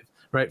perspective,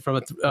 right,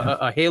 from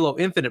a Halo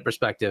Infinite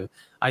perspective,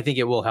 I think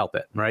it will help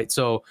it, right?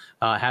 So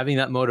having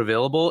that mode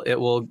available, it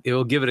will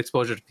give it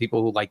exposure to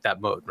people who like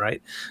that mode,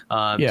 right?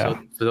 So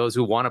for those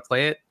who want to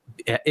play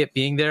it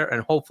being there,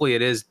 and hopefully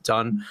it is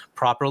done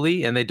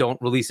properly and they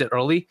don't release it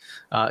early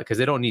because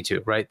they don't need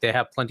to, right? They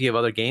have plenty of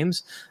other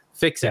games.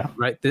 Fix it,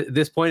 right?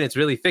 This point, it's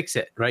really fix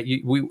it, right?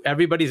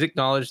 Everybody's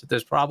acknowledged that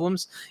there's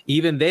problems.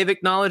 Even they've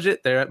acknowledged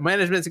it. Their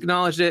management's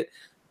acknowledged it.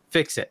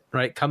 Fix it,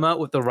 right? Come out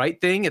with the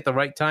right thing at the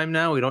right time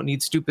now. We don't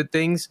need stupid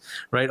things,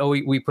 right? Oh,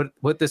 we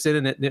put this in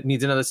and it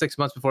needs another 6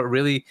 months before it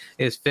really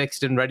is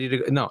fixed and ready to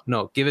go.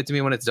 No, give it to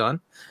me when it's done.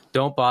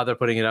 Don't bother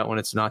putting it out when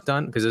it's not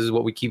done, because this is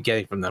what we keep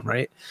getting from them,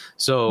 right?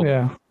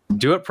 So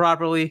do it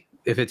properly,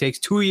 if it takes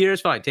 2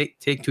 years, fine. Take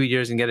 2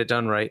 years and get it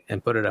done right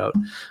and put it out.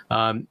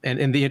 And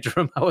in the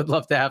interim, I would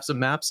love to have some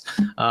maps.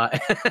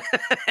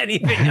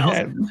 Anything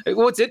else?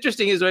 What's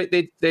interesting is, right,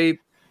 they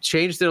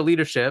changed their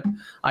leadership.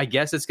 I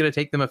guess it's going to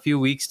take them a few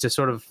weeks to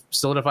sort of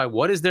solidify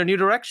what is their new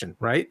direction,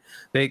 right?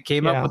 They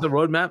came up with a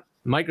roadmap.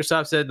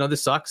 Microsoft said, no,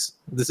 this sucks.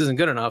 This isn't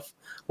good enough.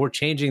 We're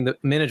changing the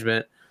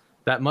management.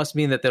 That must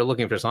mean that they're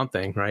looking for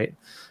something, right?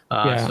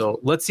 So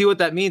let's see what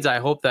that means. I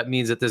hope that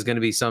means that there's going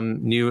to be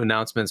some new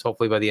announcements,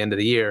 hopefully by the end of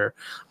the year,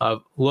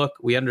 of, look,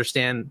 we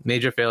understand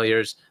major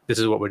failures. This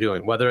is what we're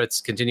doing. Whether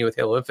it's continue with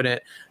Halo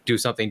Infinite, do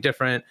something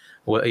different.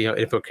 Well,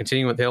 if we're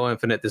continuing with Halo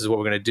Infinite, this is what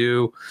we're going to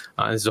do.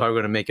 This is how we're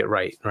going to make it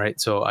right?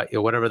 So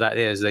whatever that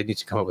is, they need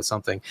to come up with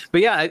something.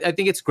 But yeah, I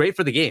think it's great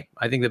for the game.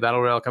 I think the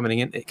Battle Royale coming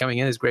in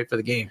is great for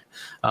the game.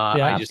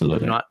 I just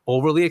am not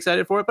overly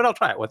excited for it, but I'll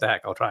try it. What the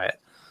heck? I'll try it.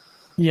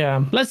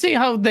 Yeah, let's see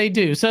how they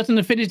do. Certain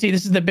Affinity,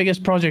 this is the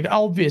biggest project,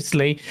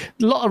 obviously.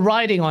 A lot of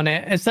riding on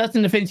it. And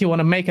Certain Affinity want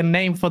to make a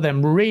name for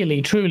them,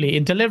 really, truly.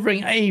 In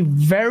delivering a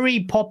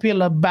very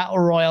popular battle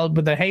royale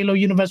with the Halo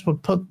universe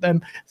would put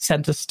them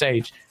center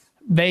stage.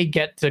 They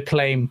get to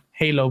claim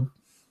Halo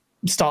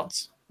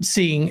starts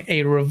seeing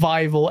a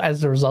revival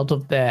as a result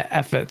of their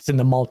efforts in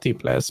the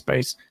multiplayer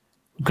space.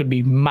 Could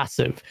be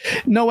massive.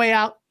 No Way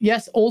Out,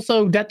 yes.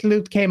 Also,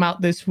 Deathloop came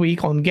out this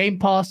week on Game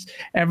Pass.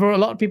 A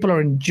lot of people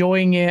are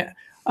enjoying it.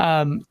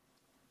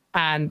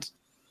 And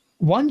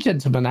one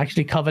gentleman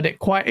actually covered it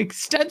quite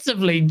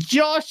extensively.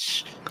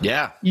 Josh,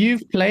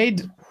 you've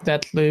played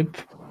Deathloop.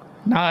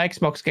 Now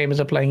Xbox gamers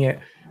are playing it.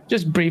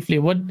 Just briefly,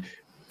 what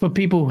for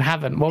people who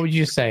haven't, what would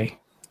you say?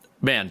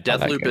 Man,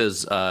 Deathloop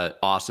is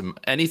awesome.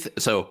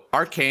 So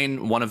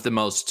Arcane, one of the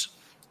most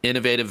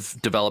innovative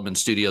development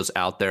studios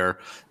out there.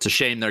 It's a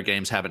shame their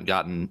games haven't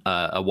gotten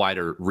a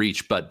wider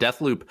reach, but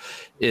Deathloop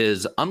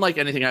is unlike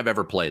anything I've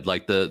ever played.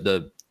 Like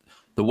the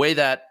way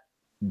that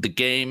the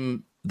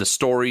game, the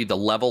story, the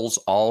levels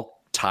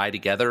all tie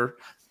together,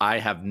 I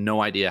have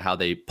no idea how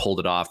they pulled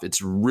it off.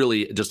 It's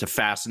really just a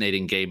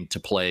fascinating game to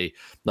play.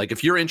 Like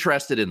if you're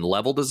interested in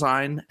level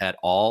design at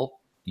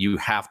all, you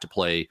have to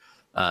play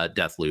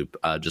Deathloop.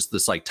 Just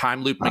this like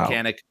time loop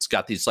mechanic. It's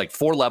got these like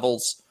 4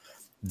 levels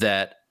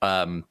that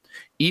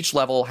each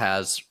level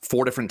has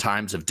 4 different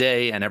times of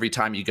day, and every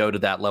time you go to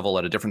that level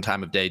at a different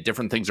time of day,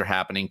 different things are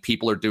happening.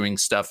 People are doing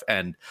stuff,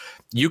 and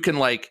you can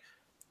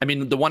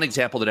the one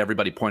example that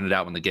everybody pointed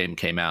out when the game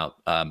came out.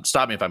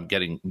 Stop me if I'm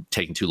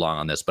taking too long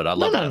on this, but I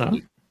love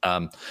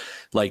that.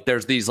 Like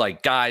there's these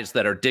like guys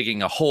that are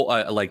digging a hole,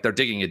 like they're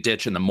digging a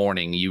ditch in the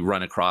morning. You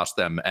run across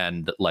them,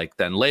 and like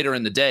then later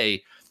in the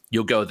day,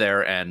 you'll go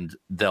there and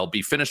they'll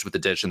be finished with the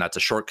ditch, and that's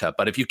a shortcut.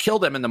 But if you kill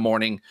them in the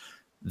morning,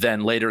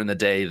 then later in the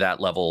day, that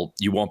level,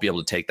 you won't be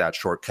able to take that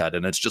shortcut.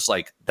 And it's just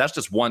like, that's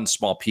just one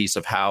small piece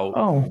of how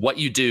what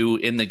you do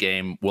in the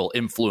game will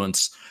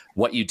influence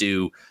what you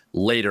do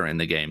later in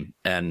the game.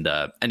 And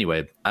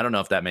anyway, I don't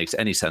know if that makes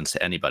any sense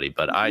to anybody,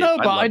 but I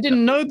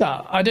didn't know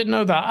that. I didn't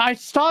know that. I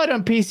started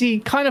on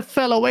PC, kind of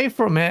fell away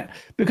from it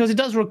because it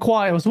does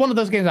require, it was one of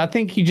those games I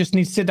think you just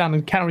need to sit down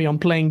and carry on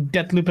playing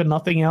Deathloop and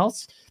nothing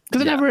else,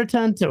 because I never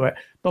returned to it.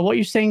 But what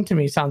you're saying to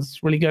me sounds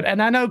really good. And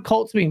I know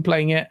Colt's been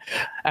playing it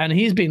and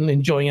he's been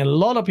enjoying it. A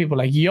lot of people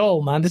are like, yo,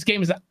 man, this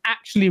game is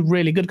actually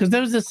really good, because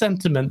there's a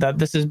sentiment that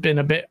this has been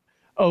a bit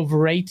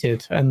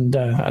overrated. And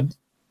I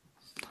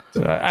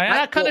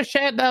kind of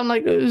shared that. I'm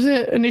like, is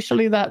it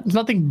initially that? There's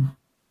nothing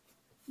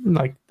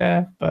like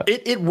there. But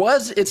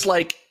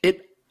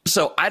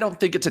So I don't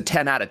think it's a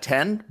 10 out of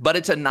 10, but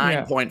it's a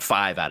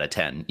 9.5 out of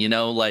 10. You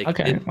know, like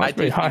I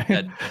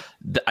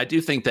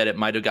do think that it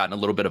might have gotten a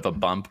little bit of a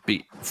bump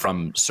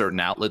from certain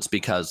outlets,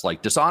 because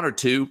like Dishonored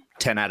 2,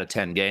 10 out of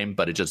 10 game,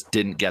 but it just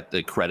didn't get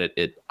the credit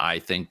it, I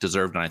think,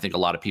 deserved. And I think a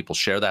lot of people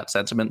share that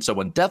sentiment. So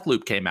when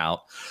Deathloop came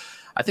out,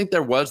 I think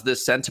there was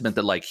this sentiment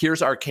that like,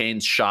 here's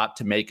Arcane's shot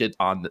to make it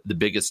on the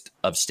biggest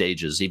of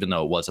stages, even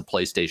though it was a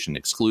PlayStation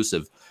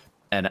exclusive.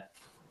 And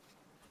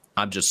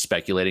I'm just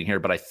speculating here,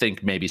 but I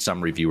think maybe some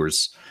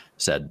reviewers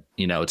said,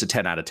 you know, it's a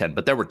 10 out of 10.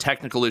 But there were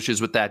technical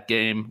issues with that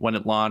game when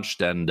it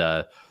launched. And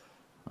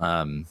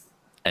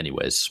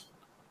anyways.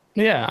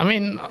 Yeah, I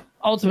mean,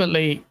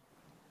 ultimately,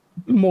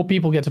 more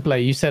people get to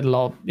play. You said a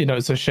lot, you know,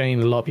 it's a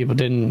shame a lot of people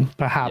didn't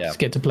perhaps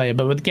get to play it.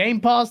 But with Game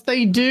Pass,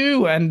 they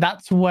do. And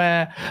that's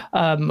where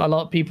a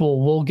lot of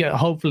people will get,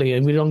 hopefully,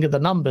 and we don't get the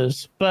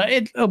numbers. But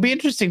it'll be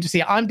interesting to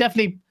see. I'm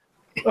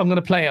going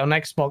to play it on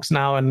Xbox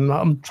now, and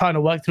I'm trying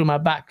to work through my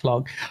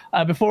backlog.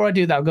 Before I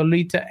do that, I'm going to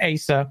lead to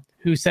Asa,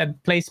 who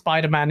said, play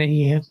Spider-Man,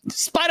 and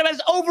Spider-Man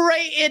is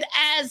overrated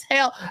as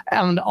hell.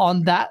 And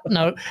on that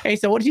note,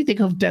 Asa, what do you think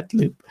of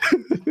Deathloop?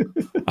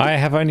 I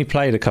have only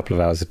played a couple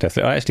of hours of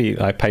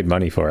Deathloop. I paid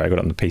money for it. I got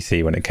it on the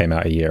PC when it came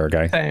out a year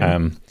ago.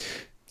 Same.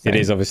 It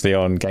is obviously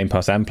on Game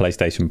Pass and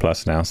PlayStation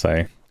Plus now,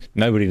 so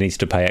nobody needs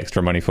to pay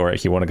extra money for it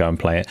if you want to go and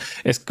play it.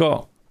 It's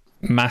got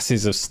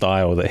masses of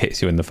style that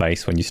hits you in the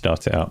face when you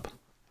start it up.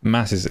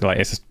 Masses, like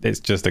it's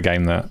just a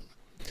game that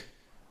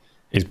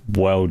is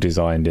well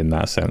designed in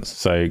that sense.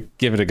 So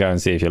give it a go and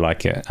see if you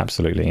like it.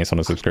 Absolutely. It's on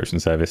a subscription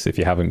service. If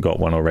you haven't got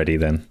one already,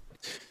 then,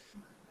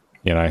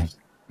 you know,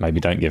 maybe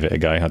don't give it a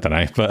go. I don't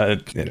know,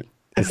 but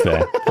it's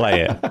there.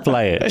 Play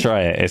it,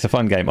 try it. It's a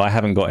fun game. I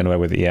haven't got anywhere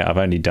with it yet. I've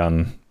only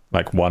done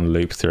like one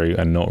loop through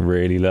and not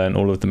really learned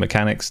all of the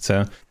mechanics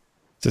to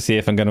see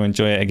if I'm going to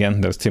enjoy it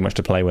again. There was too much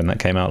to play when that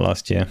came out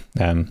last year.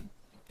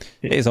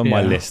 It is on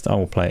my list. I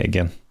will play it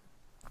again.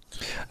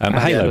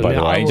 Halo, by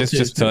the way,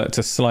 just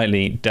to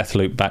slightly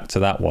Deathloop back to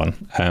that one.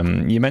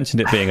 You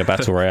mentioned it being a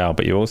battle royale,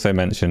 but you also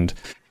mentioned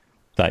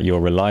that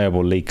your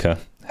reliable leaker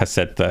has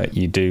said that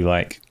you do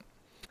like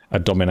a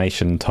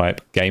domination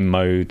type game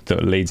mode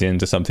that leads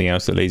into something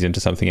else,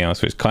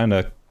 which kind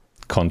of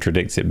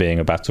contradicts it being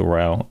a battle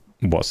royale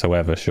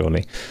whatsoever,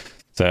 surely.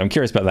 So I'm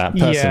curious about that.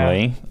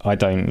 Personally, I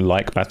don't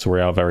like battle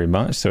royale very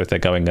much. So if they're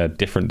going a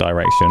different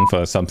direction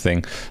for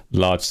something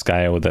large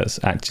scale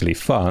that's actually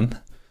fun,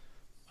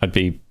 I'd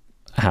be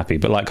happy.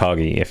 But like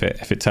Hagi, if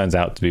it turns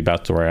out to be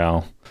battle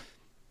royale,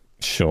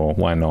 sure,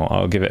 why not?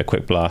 I'll give it a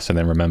quick blast and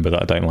then remember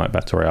that I don't like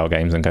battle royale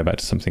games and go back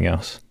to something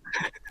else.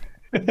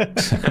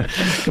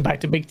 Go back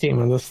to big team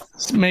on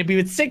this, maybe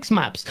with 6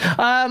 maps.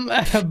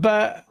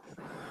 But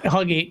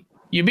Hagi,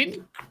 you've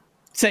been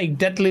saying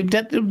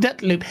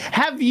Deathloop.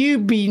 Have you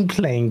been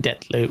playing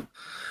Deathloop?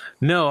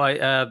 No,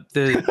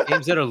 the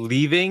games that are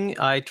leaving,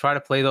 I try to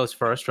play those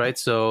first, right?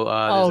 So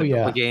there's a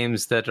couple of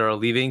games that are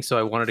leaving, so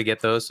I wanted to get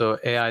those. So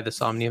AI, the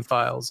Somnium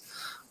Files,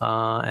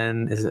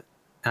 and is it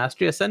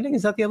Astria Ascending?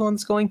 Is that the other one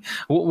that's going?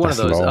 One of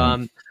those.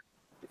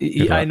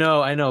 I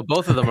know.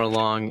 Both of them are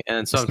long,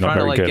 and so I'm trying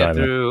to like get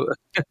through.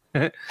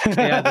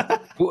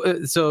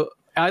 So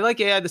I like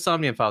AI, the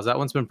Somnium Files. That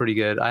one's been pretty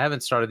good. I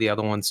haven't started the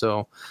other one,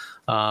 so.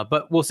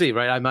 But we'll see,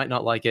 right? I might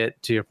not like it,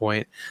 to your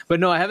point. But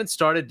no, I haven't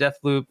started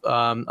Deathloop.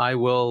 I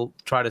will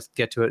try to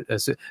get to it.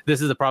 This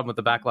is the problem with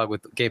the backlog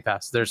with Game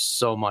Pass. There's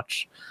so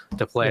much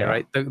to play,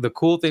 right? The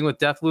cool thing with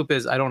Deathloop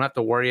is I don't have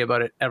to worry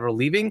about it ever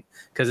leaving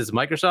because it's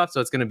Microsoft, so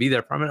it's going to be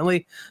there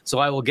permanently. So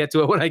I will get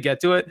to it when I get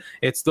to it.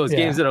 It's those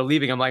games that are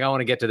leaving. I'm like, I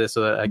want to get to this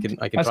so that I can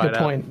That's try it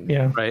out. Point.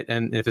 Yeah. Right.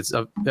 And if it's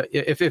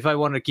if I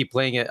want to keep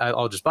playing it,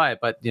 I'll just buy it.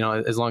 But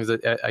as long as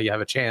I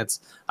have a chance,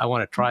 I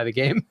want to try the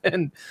game,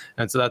 and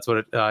so that's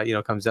what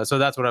it comes down. So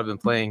that's what I've been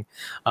playing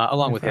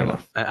along with Halo.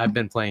 I've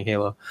been playing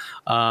Halo.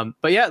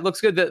 But yeah, it looks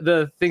good.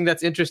 The thing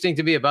that's interesting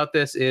to me about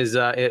this is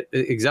it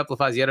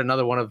exemplifies yet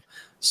another one of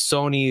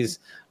Sony's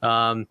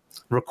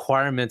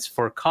requirements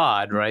for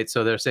COD, right?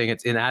 So they're saying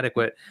it's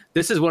inadequate.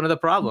 This is one of the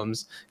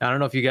problems. I don't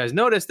know if you guys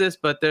noticed this,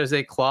 but there's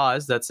a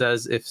clause that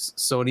says if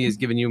Sony is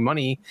giving you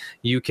money,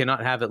 you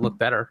cannot have it look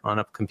better on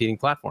a competing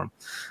platform.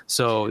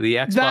 So the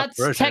Xbox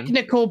version,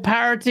 technical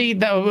parity.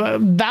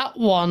 That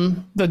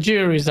one, the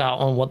jury's out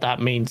on what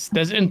that means.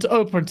 There's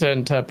open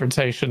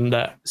interpretation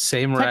there.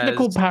 Same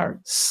technical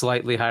parity,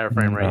 slightly higher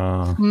frame rate,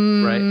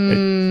 right?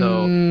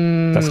 So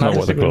that's not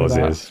what the clause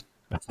is.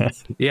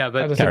 Yeah,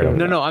 but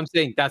no, I'm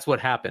saying that's what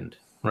happened,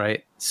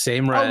 right?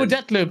 Same res. Oh,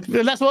 Deathloop.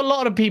 That's what a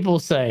lot of people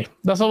say.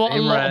 That's what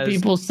a lot of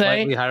people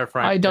say.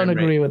 I don't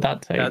agree with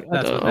that take.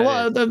 That's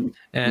what that is.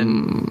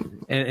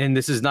 And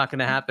this is not going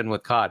to happen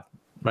with COD,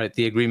 right?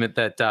 The agreement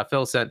that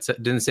Phil sent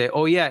didn't say,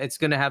 oh yeah, it's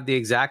going to have the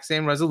exact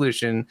same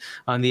resolution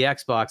on the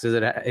Xbox as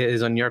it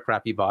is on your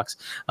crappy box.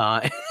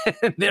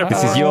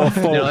 This is your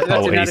fault,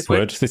 Cole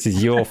Eastwood. This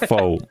is your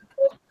fault.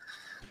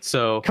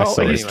 So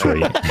anyway.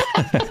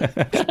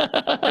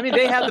 I mean,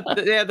 they have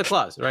the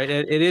clause, right?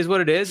 It is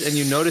what it is, and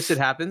you notice it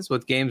happens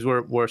with games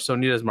where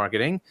Sony does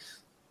marketing.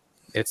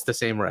 It's the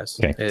same res.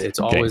 Okay. It's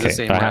always the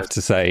same. I have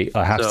to say,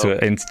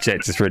 to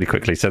interject this really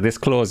quickly. So this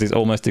clause is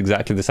almost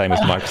exactly the same as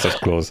Microsoft's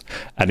clause,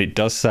 and it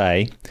does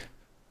say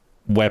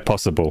where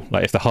possible,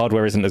 like if the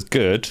hardware isn't as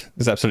good,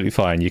 it's absolutely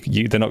fine.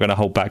 They're not going to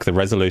hold back the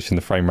resolution,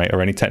 the frame rate,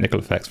 or any technical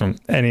effects from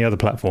any other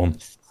platform.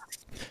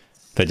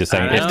 They're just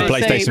saying if the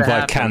PlayStation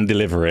 5 can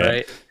deliver it,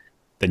 right,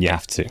 then you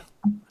have to.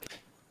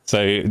 So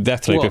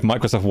Deathloop, if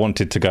Microsoft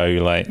wanted to go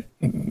like,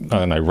 I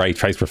don't know, ray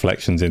trace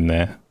reflections in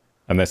there,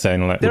 and they're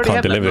saying like we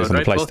can't deliver this on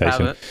the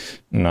PlayStation.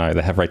 No,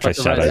 they have ray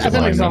trace shadows at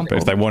the moment. But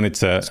if they wanted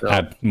to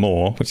add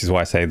more, which is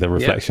why I say the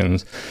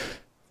reflections,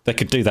 they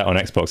could do that on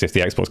Xbox if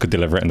the Xbox could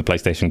deliver it and the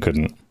PlayStation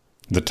couldn't.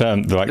 The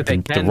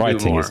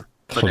writing is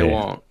clear. But they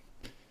won't.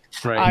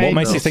 Right. What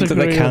makes you think that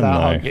they can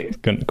though?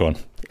 Go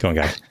on,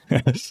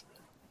 guys.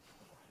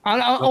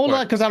 All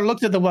that because I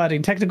looked at the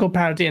wording, technical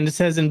parity, and it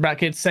says in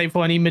brackets, save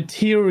for any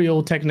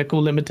material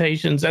technical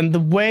limitations. And the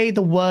way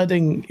the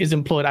wording is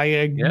employed, I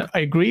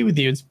agree with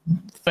you. It's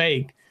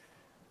vague,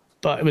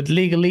 but with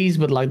legalese,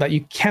 but like that,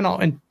 you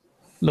cannot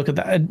look at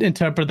that,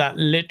 interpret that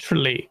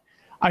literally.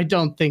 I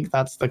don't think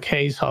that's the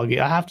case, Hagi.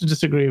 I have to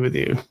disagree with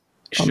you.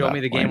 Show me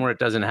the game where it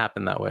doesn't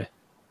happen that way.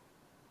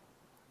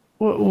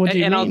 What do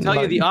you mean? And I'll tell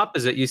you the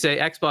opposite. You say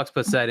Xbox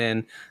puts that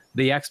in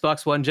the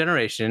Xbox One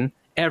generation.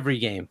 Every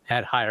game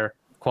had higher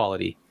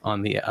quality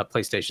on the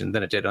PlayStation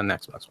than it did on the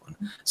Xbox One.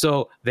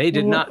 So they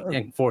did not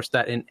enforce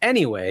that in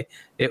any way.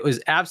 It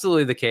was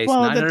absolutely the case.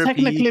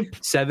 900p,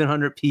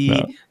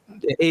 700p,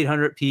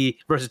 800p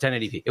versus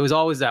 1080p. It was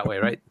always that way,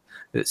 right?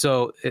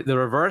 So the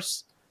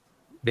reverse,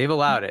 they've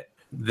allowed it.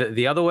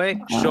 The other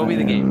way, show me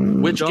the game.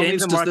 Which Show me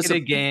games the does this?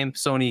 marketed game,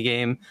 Sony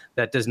game,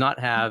 that does not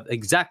have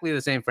exactly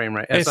the same frame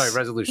rate.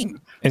 Resolution.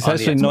 It's on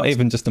the actually not Xbox.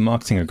 even just the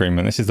marketing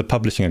agreement. This is the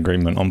publishing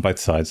agreement on both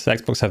sides.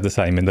 Xbox have the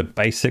same in the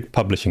basic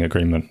publishing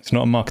agreement. It's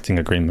not a marketing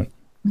agreement.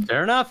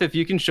 Fair enough. If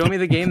you can show me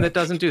the game that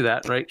doesn't do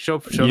that, right? Show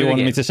me You the want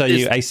game. me to show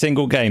you a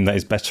single game that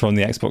is better on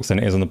the Xbox than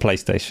it is on the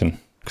PlayStation?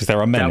 Because there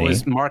are many. That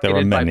was there are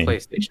marketed by many.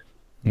 PlayStation.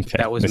 Okay.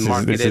 That was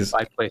marketed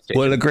by PlayStation.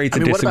 We'll agree to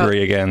what about-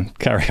 disagree again.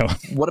 Carry on.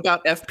 What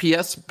about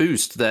FPS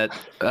boost that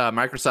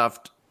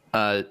Microsoft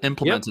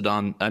implemented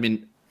on? I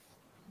mean,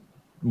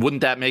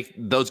 wouldn't that make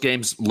those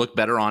games look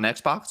better on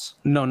Xbox?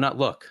 No, not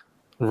look.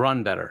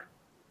 Run better.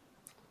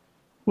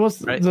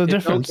 What's Right? the It's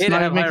difference? okay to Now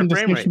have you're higher making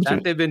frame rate. distinctions That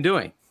between- they've been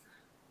doing.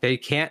 They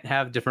can't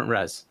have different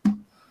res.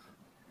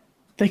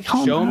 They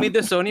can't Show have- me the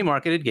Sony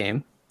marketed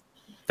game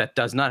that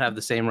does not have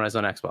the same res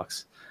on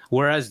Xbox.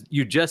 Whereas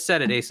you just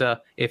said it,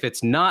 Asa, if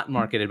it's not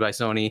marketed by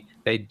Sony,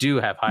 they do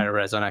have higher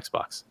res on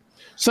Xbox.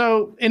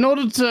 So, in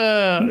order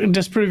to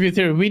disprove your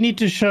theory, we need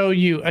to show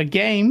you a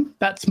game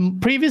that's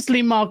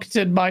previously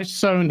marketed by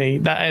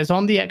Sony that is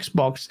on the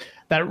Xbox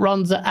that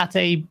runs at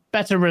a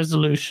better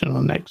resolution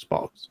on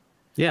Xbox.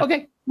 Yeah.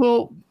 Okay,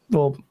 well,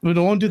 we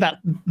don't want to do that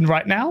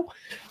right now,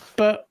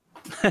 but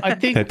I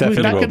think There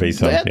definitely that will could- be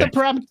some, the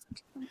yeah.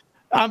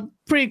 I'm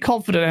pretty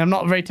confident. I'm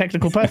not a very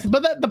technical person,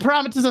 but the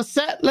parameters are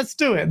set. Let's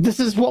do it. This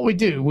is what we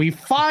do. We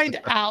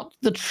find out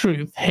the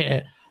truth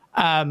here.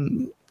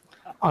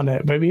 On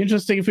it, may be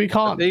interesting if we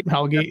can't,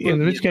 Helgi.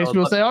 In which case,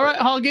 we'll say, "All right,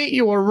 Helgi,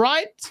 you were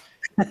right.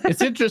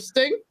 It's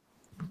interesting.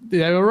 You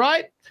were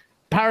right.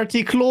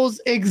 Parity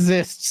clause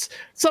exists.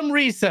 Some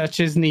research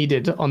is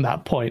needed on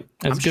that point.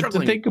 It's I'm good to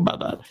struggling think about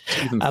that.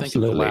 Even think of the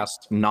Absolutely.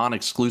 last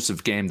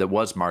non-exclusive game that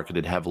was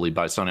marketed heavily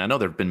by Sony. I know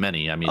there have been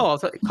many. I mean,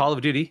 Call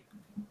of Duty.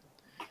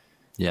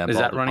 yeah, Is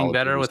that running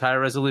better with higher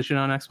resolution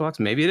on Xbox?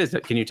 Maybe it is.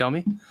 Can you tell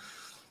me?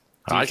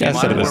 I I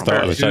said at the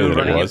start of the show that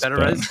running it at was. better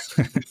but-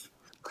 res?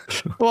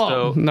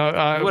 Well, So, no,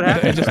 what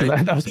happened, just,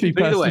 right? that was me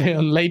But either way. personally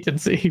on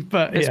latency.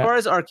 But As yeah. far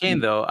as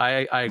Arcane, though,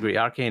 I agree.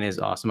 Arcane is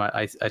awesome.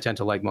 I tend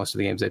to like most of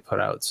the games they put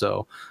out.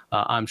 So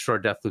I'm sure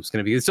Deathloop's going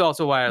to be. It's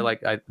also why I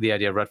like the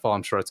idea of Redfall.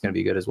 I'm sure it's going to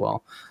be good as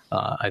well.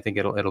 I think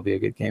it'll be a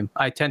good game.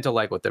 I tend to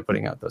like what they're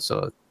putting out, though.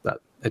 So that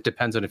it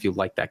depends on if you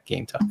like that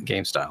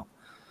game style.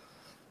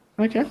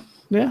 Okay.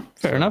 Yeah,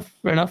 fair enough.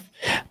 Fair enough.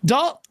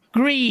 Dot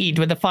Greed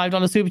with the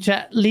 $5 super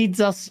chat leads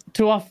us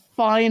to our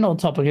final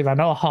topic. And I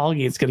know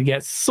Hagi is going to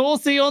get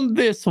saucy on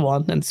this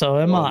one, and so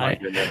am I.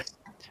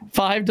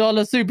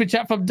 $5 super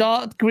chat from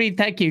Dart Greed.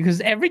 Thank you.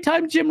 Because every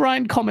time Jim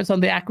Ryan comments on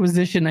the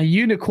acquisition, a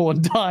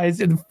unicorn dies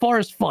in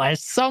forest fire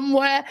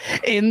somewhere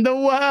in the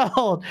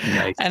world.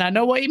 Nice. And I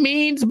know what he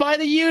means by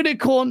the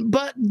unicorn,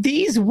 but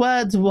these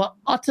words were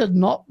uttered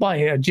not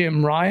by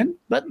Jim Ryan,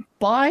 but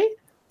by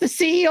the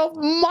CEO of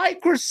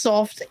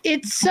Microsoft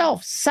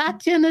itself.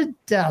 Satya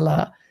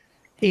Nadella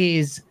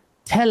is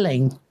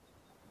telling,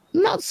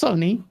 not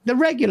Sony, the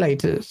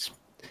regulators,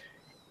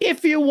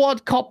 if you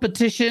want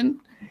competition,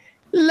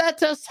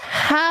 let us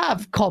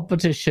have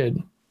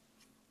competition.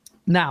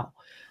 Now,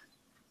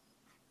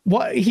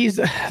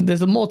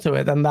 there's more to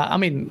it than that. I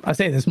mean, I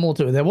say there's more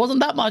to it. There wasn't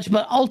that much,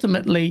 but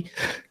ultimately,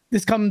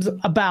 this comes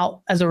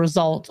about as a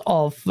result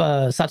of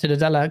Satya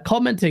Nadella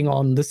commenting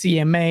on the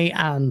CMA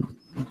and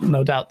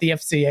no doubt the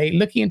FCA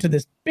looking into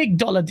this big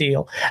dollar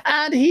deal.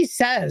 And he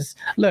says,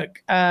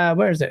 look,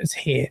 where is it? It's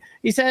here.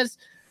 He says,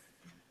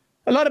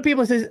 a lot of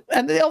people say,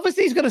 and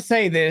obviously he's going to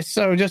say this,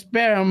 so just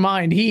bear in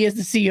mind, he is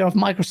the CEO of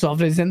Microsoft.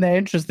 It's in their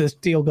interest this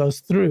deal goes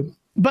through.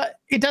 But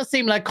it does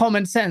seem like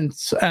common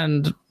sense.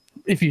 And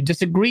if you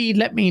disagree,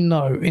 let me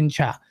know in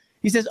chat.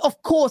 He says,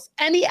 of course,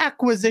 any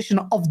acquisition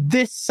of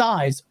this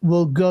size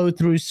will go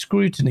through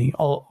scrutiny,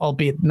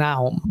 albeit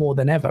now more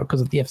than ever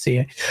because of the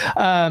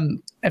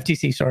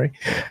FTC, sorry.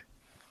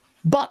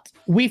 But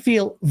we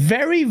feel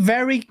very,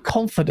 very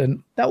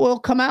confident that will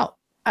come out.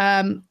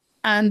 And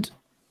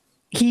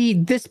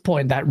this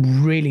point that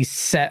really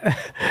set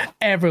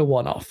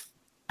everyone off.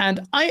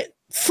 And I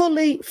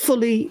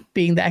fully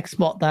being the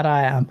expert that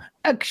I am,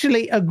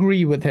 actually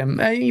agree with him.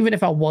 And even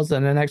if I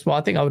wasn't an expert,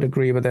 I think I would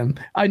agree with him.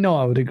 I know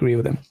I would agree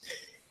with him.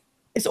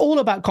 It's all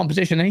about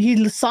competition. And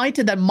he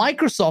cited that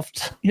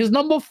Microsoft is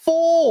number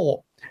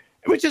 4,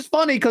 which is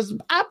funny because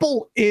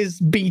Apple is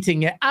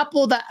beating it.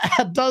 Apple that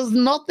does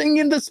nothing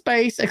in the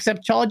space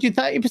except charge you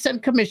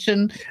 30%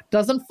 commission,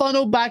 doesn't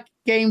funnel back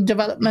game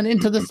development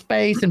into the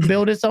space and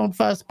build its own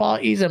first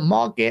parties and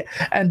market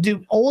and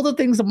do all the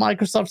things that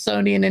Microsoft,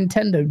 Sony, and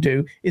Nintendo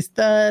do, is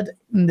third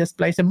in this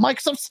place. And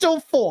Microsoft's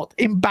still 4th.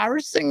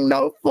 Embarrassing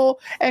note for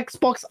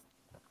Xbox?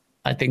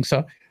 I think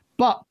so.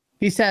 But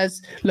he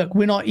says, look,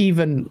 we're not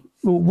even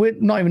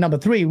number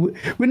 3.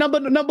 We're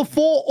number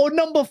 4 or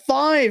number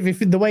 5 if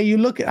the way you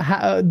look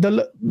at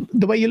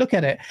the way you look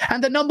at it.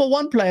 And the number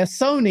 1 player,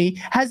 Sony,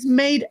 has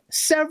made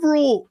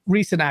several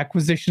recent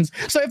acquisitions.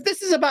 So if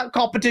this is about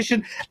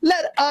competition,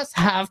 let us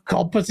have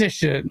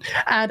competition.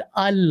 And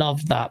I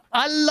love that.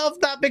 I love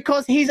that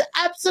because he's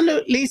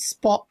absolutely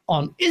spot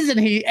on, isn't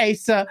he,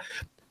 Asa?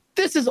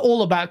 this is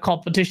all about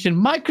competition.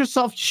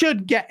 Microsoft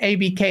should get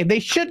ABK. They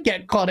should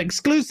get COD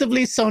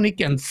exclusively. Sony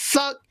can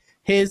suck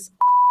his.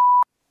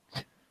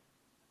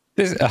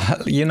 This,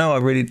 I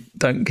really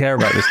don't care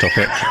about this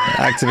topic.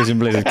 Activision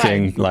Blizzard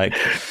King, like,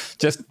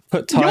 just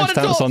put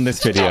timestamps on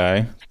this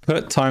video.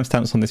 Put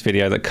timestamps on this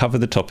video that cover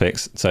the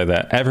topics so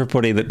that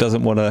everybody that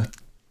doesn't want to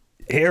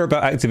hear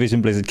about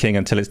Activision Blizzard King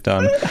until it's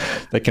done,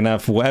 they can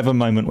have whatever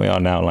moment we are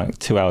now, like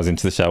 2 hours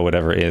into the show,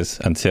 whatever it is,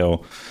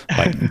 until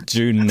like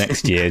June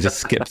next year. Just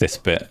skip this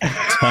bit.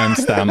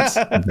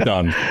 Timestamps,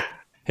 done.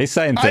 He's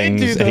saying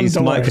things. He's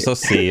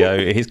Microsoft's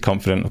CEO. He's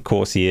confident. Of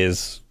course he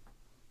is.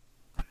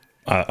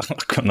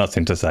 I've got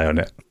nothing to say on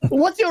it.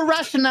 What's your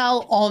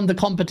rationale on the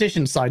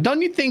competition side?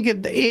 Don't you think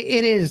it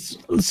is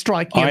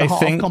striking at the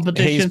heart of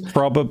competition? He's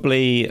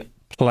probably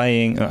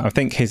playing. I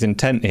think his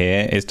intent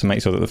here is to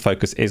make sure that the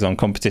focus is on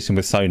competition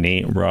with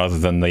Sony rather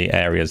than the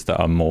areas that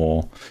are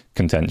more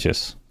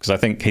contentious. Because I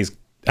think he's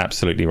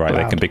absolutely right.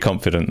 They can be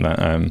confident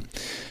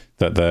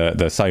that that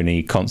the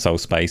Sony console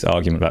space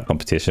argument about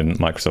competition,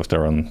 Microsoft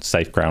are on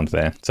safe ground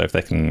there. So if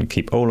they can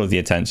keep all of the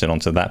attention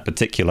onto that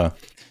particular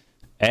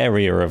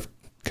area of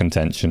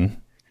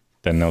contention,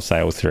 then they'll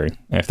sail through.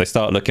 And if they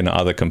start looking at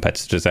other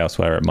competitors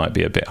elsewhere, it might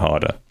be a bit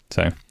harder.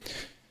 So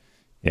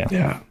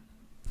yeah,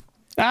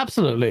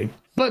 absolutely.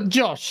 But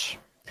Josh,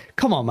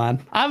 come on, man,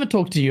 I haven't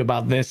talked to you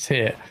about this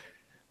here.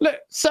 Look,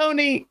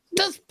 Sony,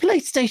 does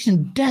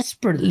PlayStation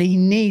desperately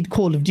need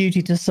Call of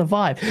Duty to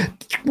survive?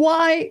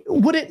 Why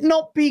would it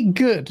not be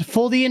good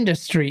for the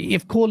industry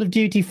if Call of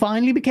Duty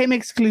finally became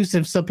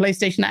exclusive so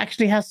PlayStation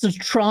actually has to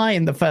try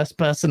in the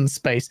first-person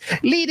space?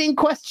 Leading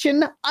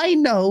question, I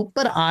know,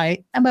 but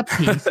I am a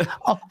piece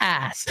of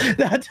ass.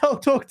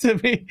 Don't talk to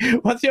me.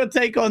 What's your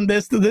take on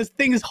this? This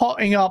thing is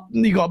hotting up.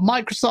 You got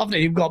Microsoft and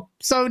you've got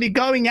Sony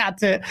going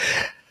at it.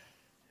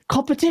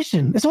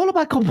 Competition. It's all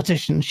about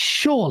competition.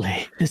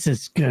 Surely this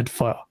is good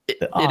for us.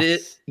 It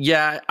is.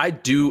 Yeah, I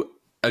do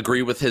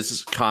agree with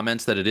his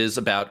comments that it is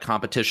about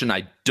competition.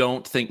 I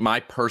don't think, my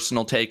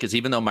personal take is,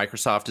 even though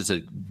Microsoft is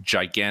a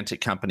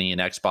gigantic company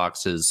and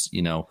Xbox is,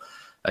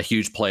 a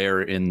huge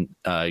player in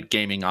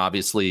gaming,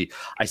 obviously,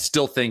 I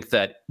still think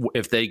that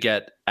if they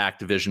get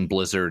Activision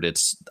Blizzard,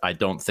 I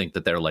don't think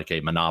that they're like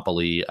a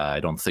monopoly. I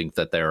don't think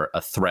that they're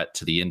a threat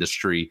to the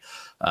industry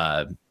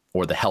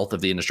or the health of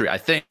the industry. I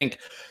think,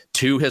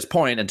 to his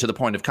point and to the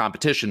point of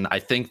competition, I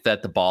think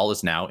that the ball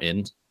is now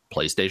in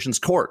PlayStation's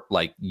court.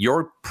 Like,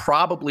 you're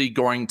probably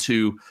going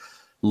to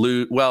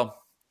lose. Well,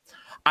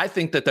 I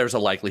think that there's a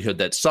likelihood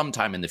that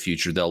sometime in the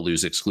future they'll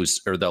lose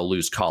they'll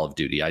lose Call of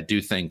Duty. I do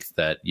think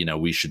that,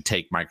 we should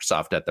take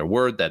Microsoft at their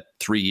word that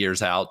 3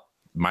 years out,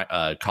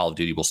 Call of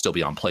Duty will still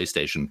be on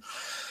PlayStation.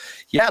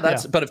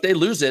 But if they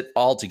lose it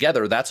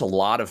altogether, that's a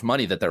lot of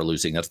money that they're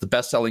losing. That's the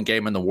best-selling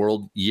game in the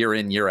world, year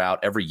in, year out,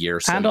 every year.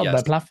 So, and on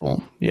their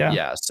platform,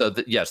 yeah. So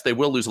yes, they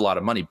will lose a lot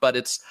of money. But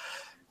it's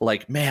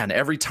like, man,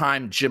 every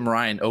time Jim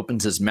Ryan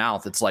opens his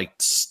mouth, it's like,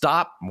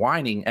 stop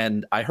whining.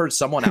 And I heard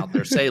someone out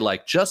there say,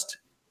 like, just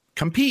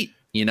compete.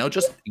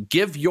 Just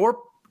give your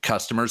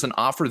customers an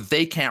offer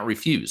they can't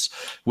refuse,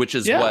 which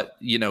is what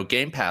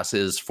Game Pass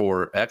is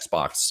for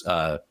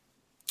Xbox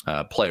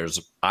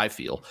players, I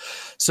feel.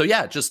 So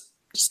just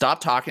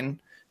stop talking,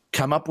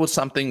 come up with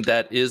something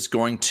that is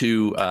going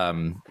to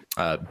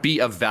be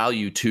of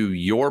value to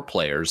your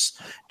players,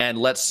 and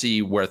let's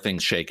see where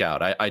things shake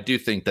out. I do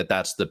think that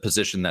that's the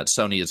position that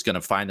Sony is going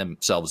to find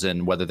themselves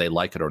in, whether they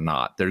like it or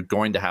not. They're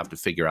going to have to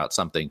figure out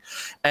something.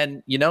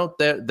 And,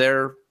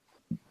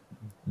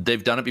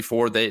 they've done it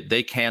before.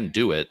 They can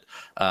do it.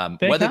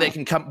 Whether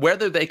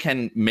they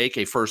can make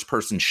a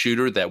first-person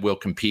shooter that will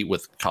compete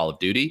with Call of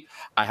Duty,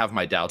 I have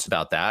my doubts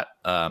about that.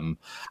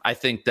 I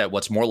think that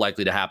what's more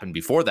likely to happen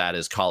before that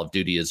is Call of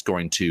Duty is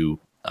going to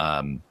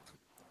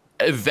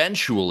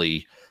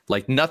eventually,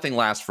 like, nothing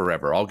lasts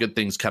forever. All good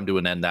things come to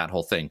an end, that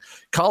whole thing.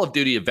 Call of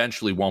Duty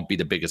eventually won't be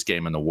the biggest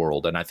game in the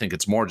world, and I think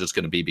it's more just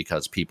going to be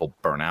because people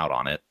burn out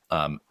on it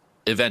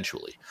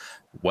eventually.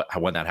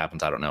 When that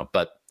happens, I don't know.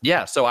 But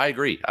yeah, so I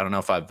agree. I don't know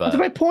if I've... That's a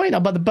great point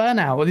about the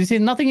burnout. You see,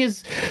 nothing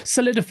is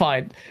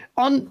solidified.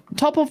 On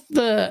top of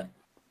the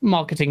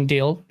marketing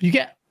deal, you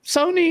get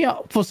Sony,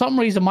 for some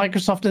reason,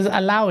 Microsoft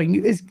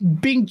is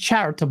being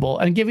charitable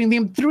and giving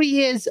them 3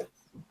 years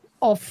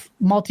of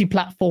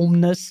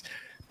multi-platformness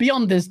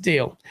beyond this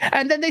deal.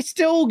 And then they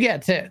still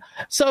get it.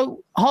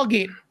 So,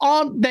 Hoggy,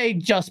 aren't they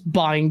just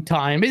buying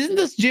time? Isn't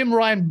this Jim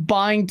Ryan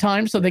buying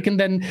time so they can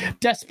then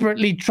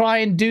desperately try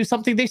and do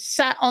something they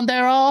sat on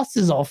their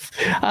asses off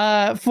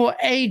for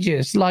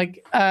ages?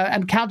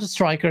 And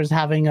Counter-Striker is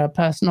having a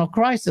personal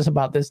crisis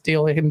about this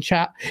deal in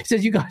chat. He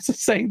says, you guys are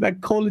saying that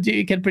Call of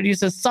Duty can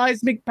produce a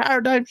seismic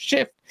paradigm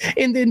shift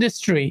in the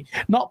industry,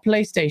 not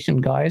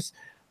PlayStation, guys.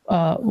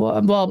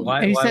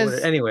 He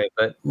says... Anyway,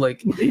 but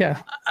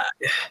yeah.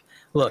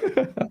 Look,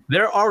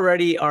 there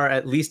already are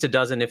at least a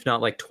dozen, if not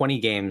like 20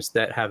 games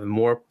that have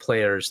more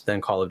players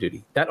than Call of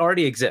Duty. That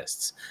already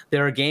exists.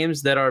 There are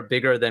games that are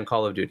bigger than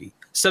Call of Duty,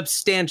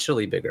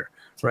 substantially bigger,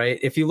 right?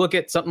 If you look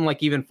at something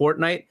like even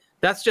Fortnite,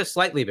 that's just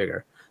slightly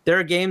bigger. There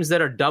are games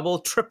that are double,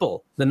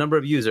 triple the number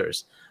of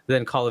users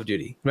than Call of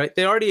Duty, right?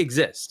 They already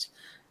exist.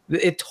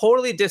 It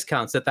totally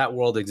discounts that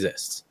world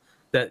exists,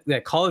 that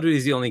Call of Duty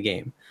is the only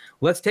game.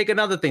 Let's take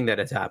another thing that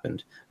has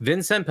happened.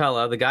 Vince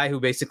Zampella, the guy who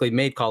basically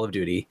made Call of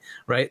Duty,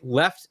 right,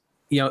 left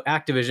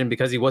Activision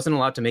because he wasn't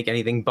allowed to make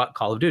anything but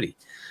Call of Duty,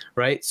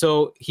 right?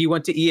 So he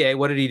went to EA.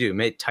 What did he do?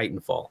 Made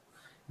Titanfall.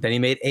 Then he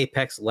made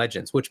Apex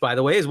Legends, which, by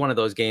the way, is one of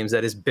those games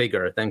that is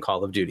bigger than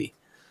Call of Duty.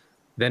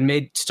 Then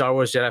made Star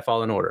Wars Jedi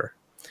Fallen Order.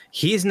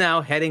 He's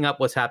now heading up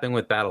what's happening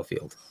with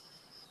Battlefield.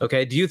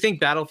 Okay, do you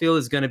think Battlefield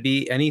is going to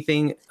be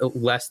anything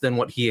less than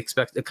what he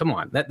expected? Come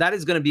on, that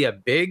is going to be a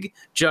big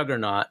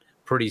juggernaut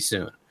pretty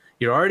soon.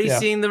 You're already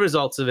seeing the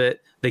results of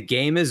it. The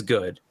game is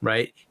good,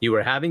 right? You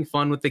were having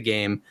fun with the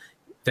game.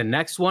 The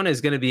next one is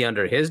going to be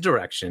under his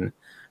direction.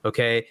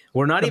 Okay,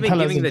 we're not even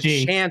giving the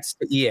chance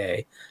to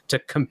EA to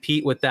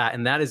compete with that,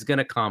 and that is going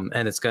to come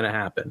and it's going to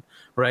happen,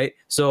 right?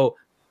 So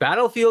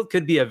Battlefield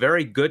could be a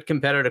very good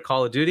competitor to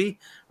Call of Duty,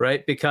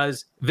 right?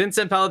 Because Vince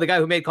Zampella, the guy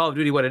who made Call of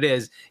Duty what it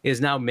is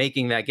now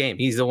making that game.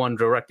 He's the one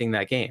directing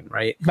that game,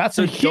 right? That's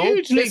so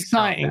hugely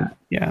exciting.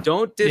 Yeah.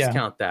 Don't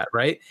discount that,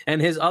 right?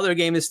 And his other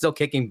game is still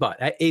kicking butt.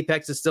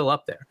 Apex is still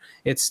up there.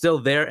 It's still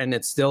there, and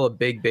it's still a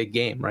big, big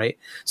game, right?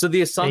 So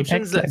the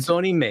assumptions that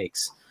Sony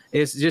makes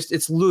is just,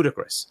 it's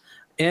ludicrous.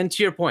 And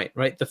to your point,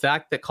 right? The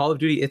fact that Call of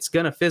Duty, it's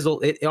going to fizzle.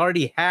 It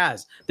already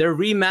has. They're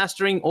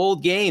remastering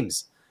old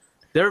games.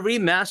 They're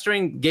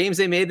remastering games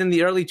they made in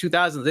the early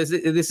 2000s.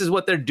 This is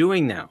what they're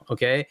doing now,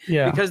 okay?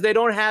 Yeah. Because they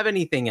don't have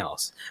anything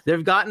else.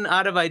 They've gotten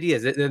out of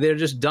ideas. They're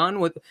just done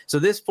with. So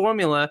this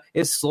formula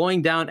is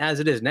slowing down as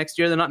it is. Next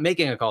year, they're not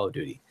making a Call of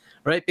Duty,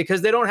 right?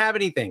 Because they don't have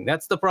anything.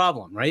 That's the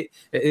problem, right?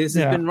 This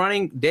has been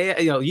running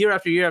year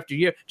after year after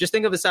year. Just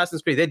think of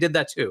Assassin's Creed. They did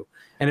that too.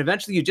 And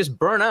eventually, you just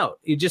burn out.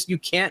 You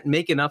can't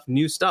make enough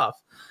new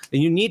stuff.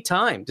 And you need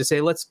time to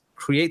say, let's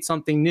create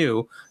something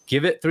new,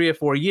 give it 3 or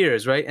 4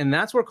 years, right? And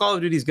that's where Call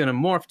of Duty is going to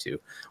morph to.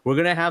 We're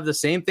going to have the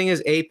same thing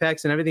as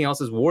Apex and everything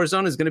else. As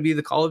Warzone is going to be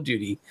the Call of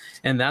Duty,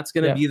 and that's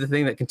going to be the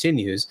thing that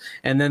continues.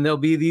 And then there'll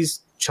be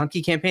these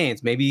chunky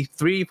campaigns, maybe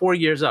 3-4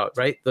 years out,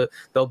 right?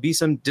 There'll be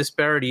some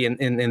disparity in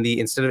the,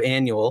 instead of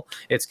annual,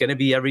 it's going to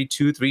be every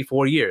 2, 3,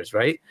 4 years,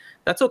 right?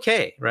 That's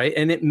okay, right?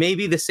 And it may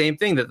be the same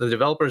thing that the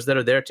developers that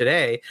are there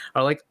today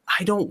are like,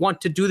 I don't want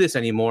to do this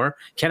anymore.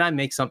 Can I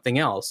make something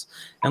else?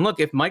 And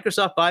look, if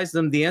Microsoft buys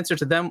them, the answer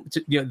to them,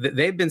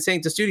 they've been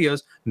saying to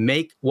studios,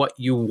 make what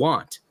you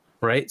want,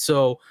 right?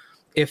 So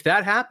if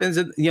that happens,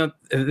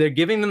 they're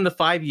giving them the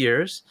 5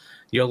 years.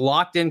 You're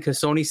locked in because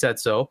Sony said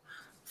so.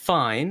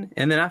 Fine.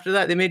 And then after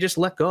that, they may just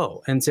let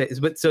go and say,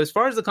 but so as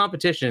far as the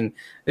competition,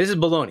 this is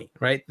baloney,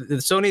 right?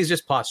 Sony is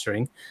just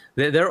posturing.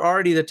 They're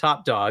already the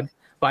top dog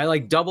by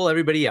like double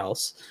everybody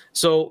else.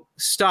 So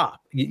stop.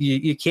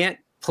 You can't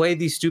play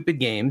these stupid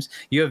games.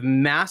 You have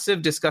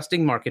massive,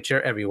 disgusting market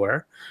share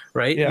everywhere,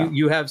 right? Yeah.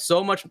 You have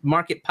so much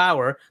market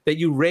power that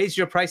you raise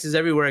your prices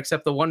everywhere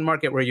except the one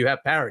market where you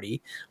have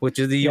parity, which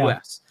is the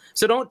US.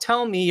 So don't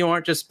tell me you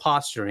aren't just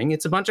posturing.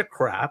 It's a bunch of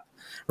crap.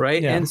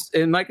 Right. Yeah. And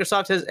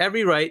Microsoft has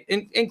every right,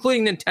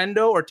 including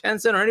Nintendo or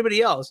Tencent or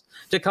anybody else,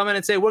 to come in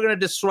and say, we're going to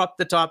disrupt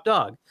the top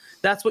dog.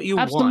 That's what you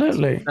want.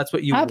 That's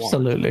what you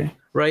want.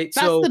 Right.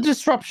 That's the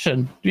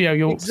disruption. Yeah,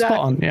 you're spot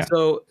on. Yeah.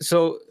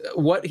 So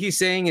what he's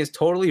saying is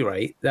totally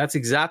right. That's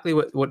exactly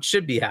what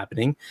should be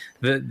happening.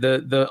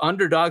 The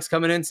underdogs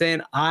coming in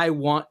saying, I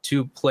want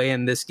to play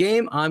in this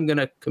game. I'm going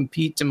to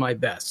compete to my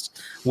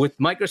best. With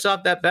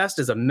Microsoft, that best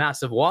is a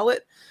massive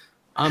wallet.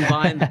 I'm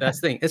buying the best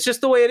thing. It's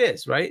just the way it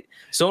is, right?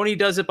 Sony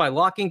does it by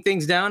locking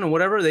things down and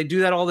whatever. They do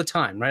that all the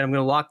time, right? I'm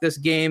going to lock this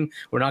game.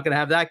 We're not going to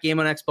have that game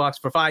on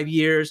Xbox for 5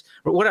 years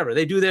or whatever.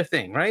 They do their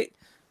thing, right?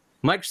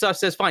 Microsoft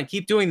says, fine,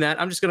 keep doing that.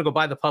 I'm just going to go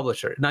buy the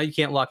publisher. Now you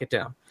can't lock it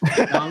down.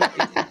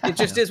 It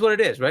just is what it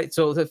is, right?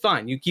 So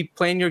fine, you keep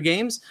playing your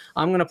games.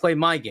 I'm going to play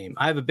my game.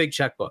 I have a big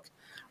checkbook,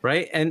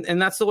 right?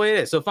 And that's the way it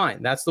is. So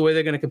fine, that's the way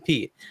they're going to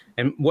compete.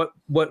 And what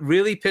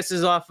really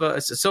pisses off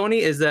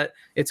Sony is that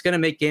it's going to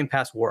make Game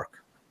Pass work.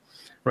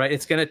 Right,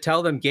 it's going to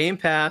tell them Game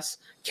Pass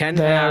can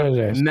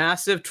have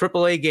massive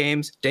AAA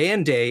games day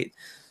and date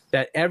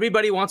that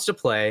everybody wants to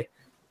play,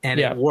 and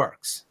it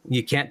works.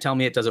 You can't tell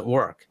me it doesn't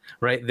work,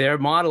 right? Their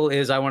model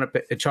is I want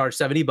to charge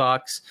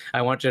 $70.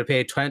 I want you to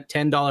pay $10,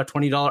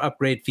 $20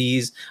 upgrade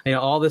fees.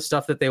 All this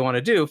stuff that they want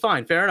to do.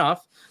 Fine, fair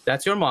enough.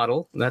 That's your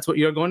model. That's what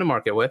you're going to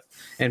market with,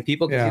 and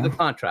people can see the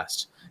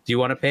contrast. Do you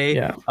want to pay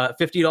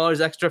 $50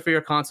 extra for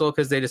your console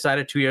because they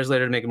decided 2 years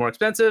later to make it more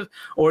expensive?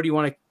 Or do you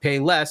want to pay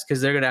less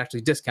because they're going to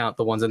actually discount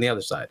the ones on the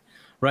other side?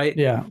 Right?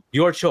 Yeah.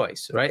 Your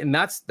choice, right? And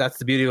that's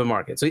the beauty of the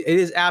market. So it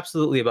is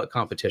absolutely about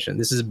competition.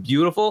 This is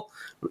beautiful.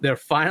 They're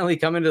finally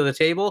coming to the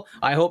table.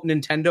 I hope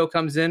Nintendo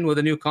comes in with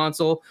a new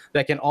console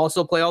that can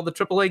also play all the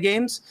AAA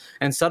games.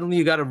 And suddenly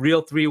you got a real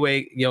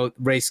three-way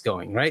race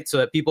going, right? So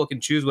that people can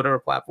choose whatever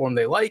platform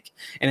they like.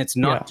 And it's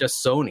not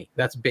just Sony.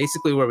 That's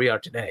basically where we are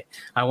today.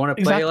 I want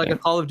to play like a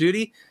Call of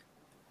Duty.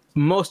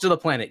 Most of the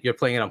planet, you're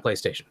playing it on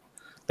PlayStation.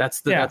 That's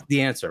the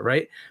answer,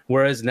 right?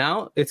 Whereas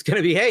now it's going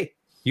to be, hey,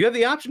 you have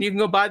the option. You can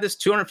go buy this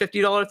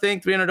 $250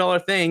 thing,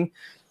 $300 thing.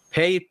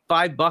 pay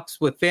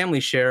 $5 with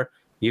family share.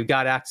 You've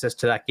got access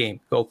to that game.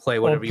 Go play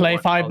whatever you want.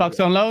 Or play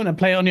 $5 on loan and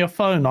play on your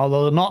phone,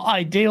 although not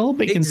ideal,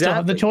 but you can still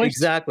have the choice.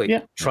 Exactly.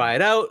 Yeah. Try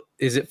it out.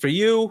 Is it for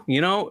you?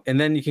 And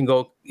then you can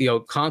go,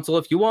 console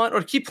if you want,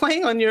 or keep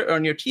playing on your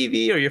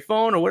TV or your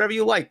phone or whatever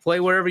you like.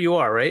 Play wherever you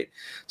are, right?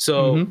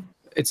 So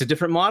it's a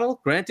different model,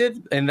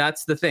 granted, and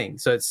that's the thing.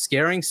 So it's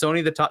scaring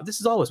Sony.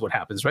 This is always what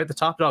happens, right? The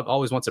top dog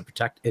always wants to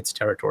protect its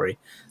territory.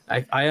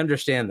 I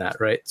understand that,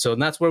 right? So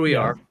that's where we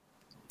are,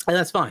 and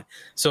that's fine.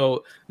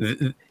 So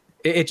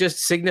it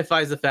just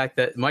signifies the fact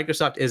that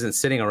Microsoft isn't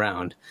sitting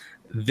around.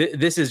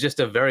 This is just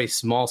a very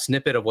small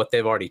snippet of what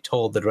they've already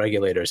told the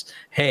regulators.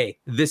 Hey,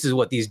 this is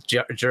what these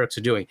jerks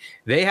are doing.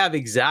 They have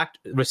exact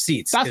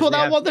receipts. That's what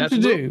I want them to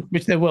do,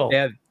 which they will. They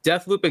have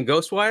Deathloop and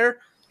Ghostwire.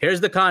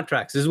 Here's the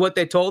contracts. This is what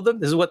they told them.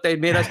 This is what they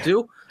made us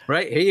do.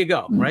 Right? Here you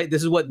go. Right?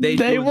 This is what they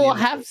do. They will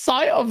have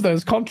sight of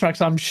those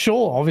contracts, I'm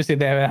sure. Obviously,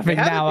 they're having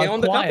now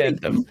acquired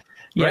them.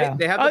 Right? Yeah.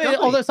 They have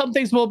although some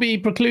things will be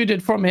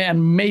precluded from it,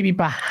 and maybe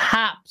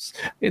perhaps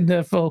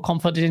for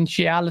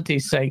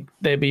confidentiality's sake,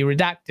 they'll be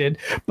redacted,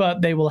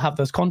 but they will have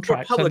those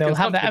contracts. So they'll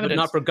have the evidence.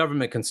 But not for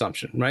government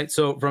consumption, right?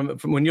 So from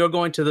when you're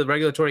going to the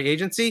regulatory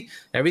agency,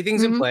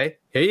 everything's in play.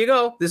 Here you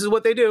go. This is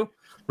what they do,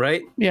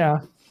 right? Yeah.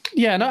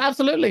 Yeah, no,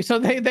 absolutely. So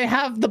they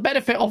have the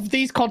benefit of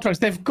these contracts.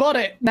 They've got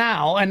it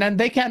now, and then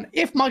they can,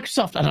 if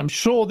Microsoft, and I'm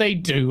sure they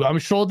do, I'm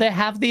sure they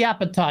have the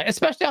appetite,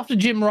 especially after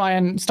Jim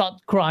Ryan started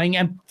crying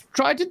and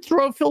tried to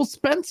throw Phil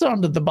Spencer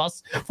under the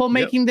bus for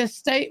making this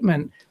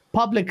statement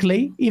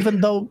publicly, even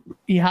though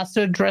he has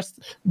to address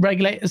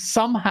regulators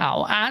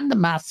somehow and the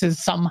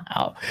masses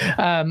somehow.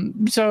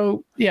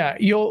 So, yeah,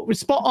 you're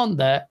spot on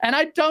there. And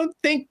I don't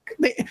think...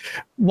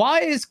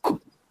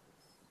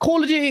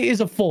 Call of Duty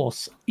is a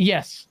force,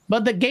 yes,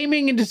 but the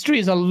gaming industry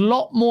is a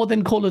lot more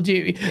than Call of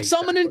Duty. Exactly.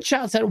 Someone in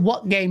chat said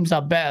what games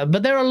are better,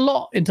 but there are a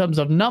lot in terms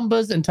of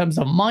numbers, in terms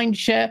of mind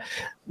share.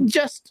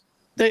 Just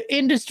the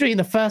industry in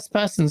the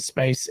first-person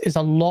space is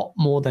a lot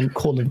more than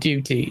Call of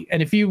Duty.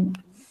 And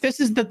this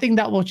is the thing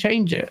that will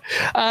change it.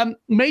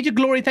 Major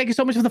Glory, thank you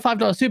so much for the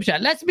 $5 super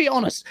chat. Let's be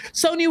honest,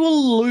 Sony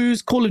will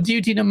lose Call of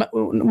Duty not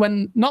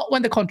when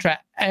the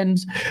contract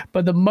ends,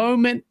 but the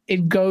moment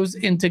it goes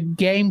into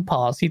Game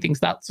Pass, he thinks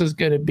that's just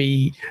going to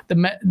be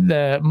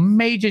the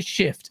major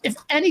shift. If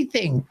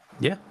anything,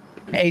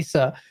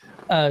 Asa,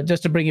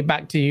 just to bring it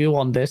back to you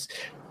on this,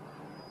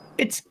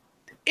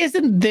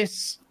 isn't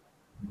this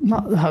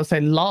not how to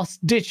say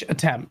last ditch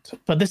attempt,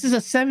 but this is a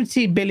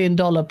 $70 billion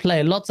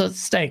play, lots at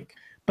stake.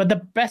 But the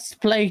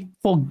best play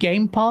for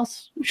Game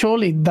Pass,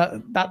 surely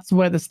that's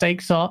where the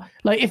stakes are.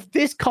 Like, if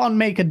this can't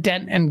make a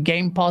dent in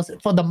Game Pass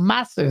for the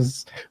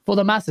masses,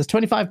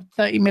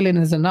 25-30 million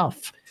is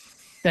enough,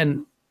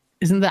 then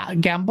isn't that a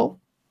gamble?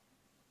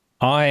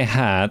 I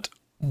had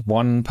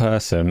one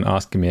person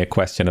asking me a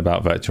question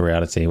about virtual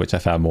reality, which I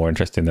found more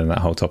interesting than that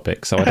whole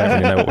topic. So I don't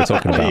really know what we're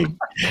talking about.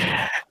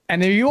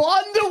 And if you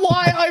wonder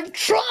why I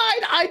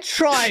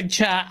tried,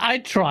 chat. I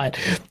tried.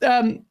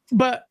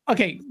 But,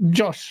 okay,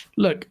 Josh,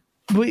 look.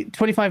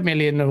 25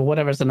 million or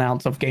whatever is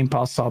announced of Game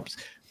Pass subs.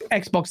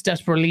 Xbox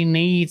desperately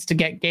needs to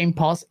get Game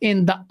Pass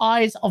in the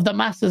eyes of the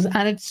masses,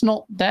 and it's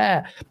not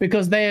there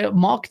because they're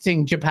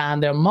marketing Japan,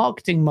 they're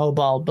marketing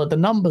mobile, but the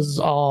numbers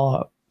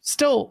are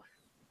still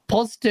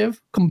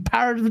positive.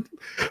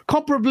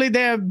 Comparably,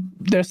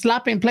 they're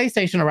slapping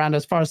PlayStation around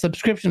as far as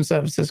subscription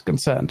service is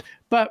concerned.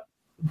 But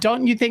do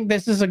you think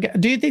this is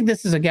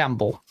a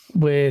gamble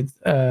with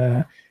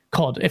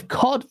COD? If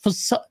COD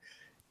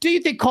do you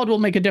think COD will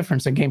make a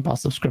difference in Game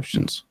Pass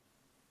subscriptions?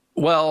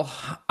 Well,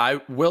 I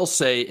will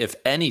say if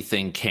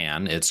anything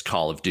can, it's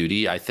Call of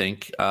Duty, I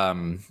think.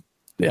 And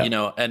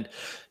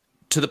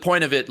to the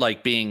point of it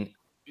like being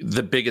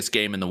the biggest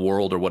game in the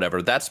world or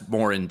whatever, that's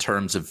more in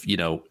terms of,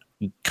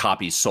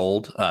 copies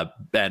sold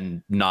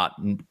and not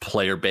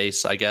player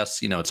base, I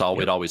guess.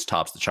 It always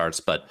tops the charts.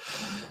 But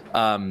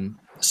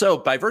so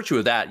by virtue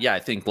of that, I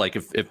think like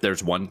if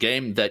there's one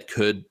game that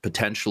could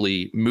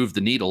potentially move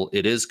the needle,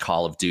 it is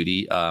Call of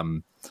Duty.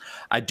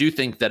 I do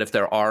think that if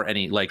there are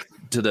any, like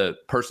to the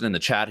person in the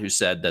chat who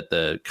said that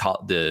the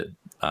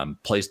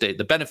PlayStation,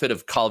 the benefit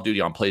of Call of Duty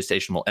on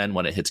PlayStation will end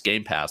when it hits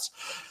Game Pass.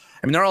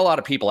 I mean, there are a lot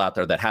of people out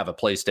there that have a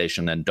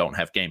PlayStation and don't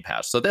have Game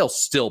Pass, so they'll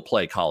still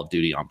play Call of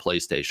Duty on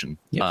PlayStation.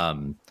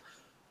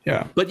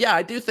 But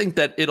I do think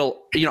that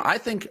it'll, I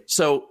think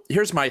so.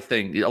 Here's my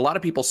thing. A lot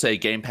of people say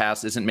Game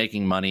Pass isn't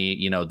making money.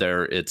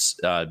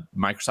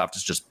 Microsoft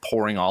is just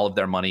pouring all of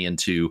their money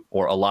into,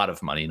 or a lot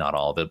of money, not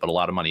all of it, but a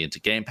lot of money into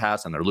Game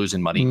Pass, and they're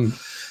losing money.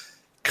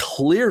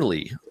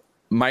 Clearly,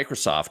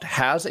 Microsoft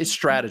has a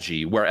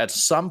strategy where at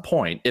some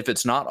point, if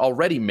it's not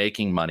already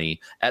making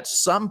money, at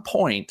some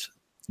point,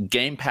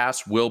 Game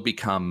Pass will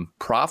become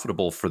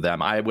profitable for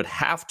them. I would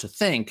have to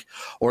think,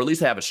 or at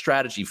least have a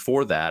strategy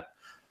for that.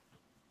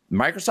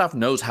 Microsoft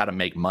knows how to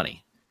make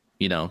money,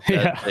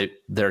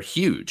 they're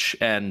huge.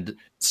 And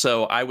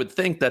so I would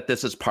think that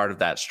this is part of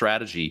that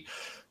strategy.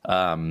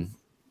 That's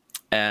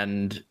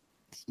the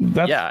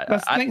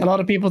thing. A lot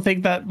of people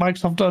think that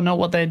Microsoft don't know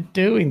what they're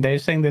doing. They're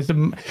saying there's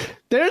an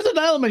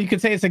element, you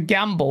could say it's a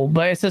gamble,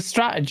 but it's a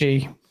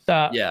strategy.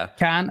 that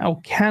can or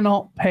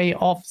cannot pay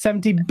off.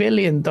 70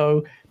 billion,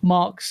 though,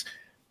 marks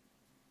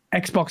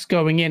Xbox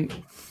going in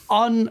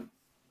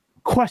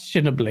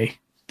unquestionably.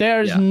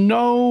 There's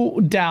no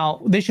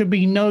doubt. There should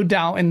be no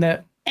doubt in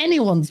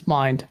anyone's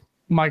mind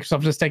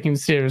Microsoft is taking it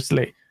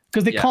seriously.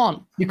 Because they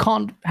can't. You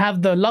can't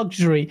have the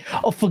luxury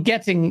of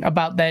forgetting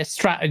about their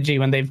strategy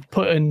when they've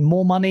put in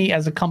more money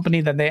as a company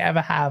than they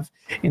ever have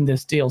in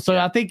this deal. So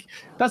I think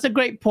that's a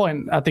great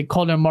point. I think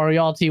Colin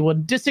Moriarty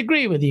would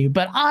disagree with you,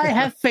 but I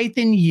have faith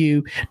in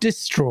you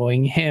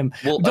destroying him.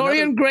 Well,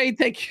 Dorian Gray,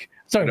 thank you.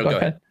 Sorry, go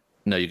ahead.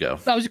 No, you go.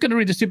 I was just going to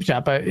read the super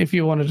chat, but if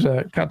you wanted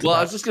to cut to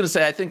I was just going to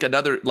say, I think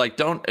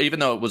don't,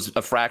 even though it was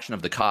a fraction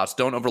of the cost,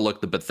 don't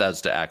overlook the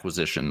Bethesda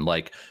acquisition.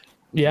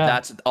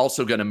 That's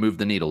also going to move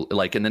the needle.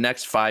 Like in the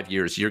next 5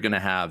 years, you're going to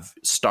have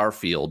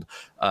Starfield,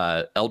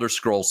 Elder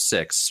Scrolls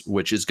 6,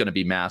 which is going to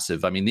be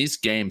massive. I mean, these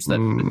games that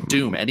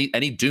Doom,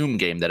 any Doom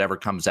game that ever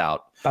comes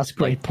out, that's a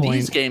great point.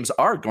 These games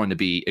are going to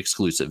be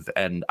exclusive,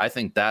 and I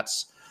think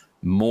that's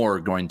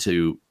more going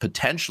to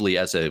potentially,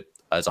 as a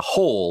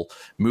whole,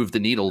 move the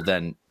needle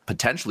than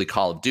potentially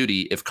Call of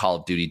Duty if Call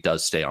of Duty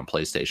does stay on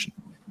PlayStation.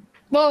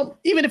 Well,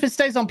 even if it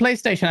stays on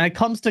PlayStation and it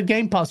comes to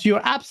Game Pass,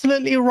 you're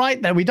absolutely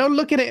right there. We don't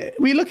look at it.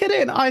 We look at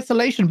it in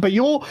isolation, but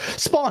you're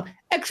spot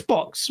on.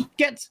 Xbox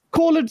gets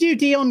Call of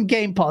Duty on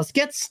Game Pass,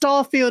 gets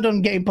Starfield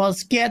on Game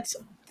Pass, gets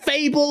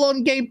Fable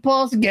on Game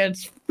Pass,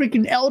 gets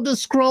freaking Elder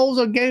Scrolls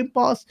on Game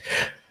Pass.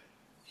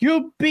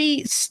 You'd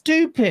be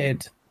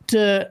stupid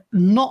to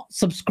not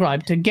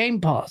subscribe to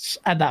Game Pass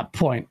at that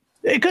point.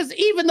 Because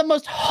even the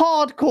most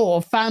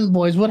hardcore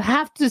fanboys would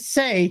have to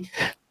say,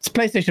 it's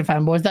PlayStation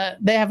fanboys, that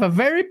they have a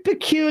very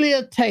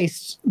peculiar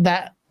taste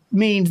that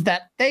means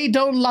that they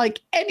don't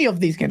like any of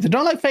these games. They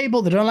don't like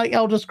Fable, they don't like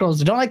Elder Scrolls,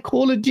 they don't like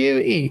Call of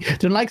Duty, they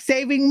don't like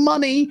saving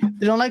money,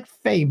 they don't like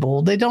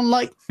Fable, they don't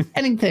like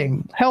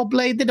anything.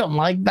 Hellblade, they don't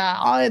like that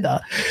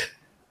either.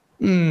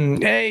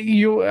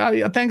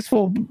 Thanks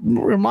for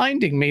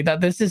reminding me that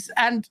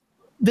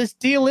this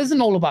deal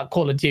isn't all about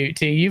Call of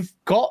Duty. You've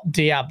got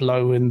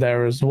Diablo in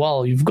there as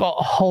well. You've got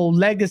a whole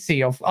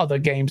legacy of other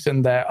games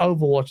in there.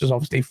 Overwatch is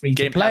obviously free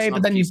to play,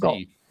 but then you've got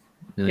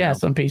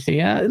it's on PC.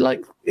 Yeah,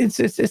 like it's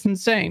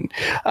insane.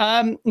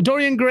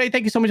 Dorian Gray,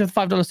 thank you so much for the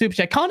 $5 super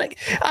chat.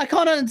 I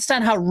can't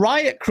understand how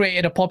Riot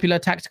created a popular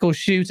tactical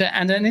shooter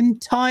and an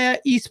entire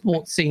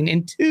esports scene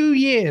in 2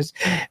 years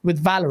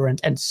with Valorant,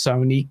 and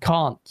Sony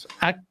can't.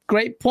 A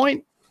great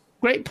point.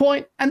 Great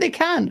point. And they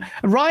can.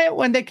 Riot,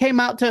 when they came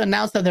out to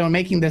announce that they were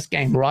making this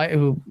game, right,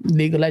 who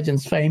League of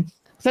Legends fame,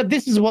 said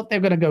this is what they're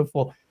going to go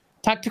for.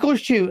 Tactical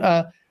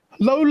shooter,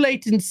 low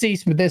latency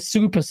with their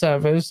super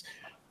servers.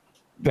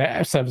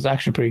 Their servers are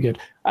actually pretty good.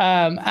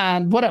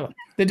 And whatever.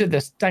 They did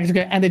this.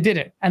 Tactical, and they did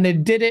it. And they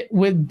did it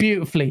with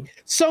beautifully.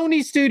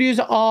 Sony studios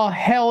are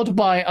held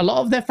by a lot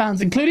of their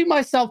fans, including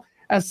myself,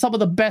 as some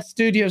of the best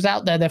studios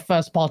out there, their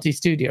first-party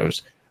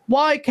studios.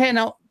 Why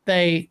cannot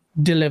they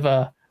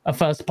deliver a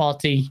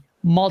first-party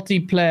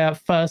multiplayer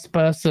first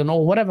person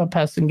or whatever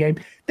person game?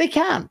 They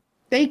can.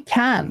 They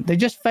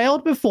just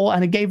failed before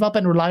and gave up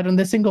and relied on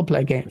their single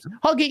player games.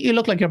 Huggy, you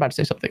look like you're about to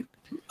say something.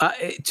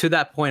 To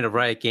that point of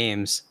Riot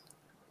Games,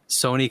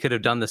 Sony could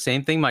have done the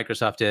same thing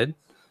Microsoft did.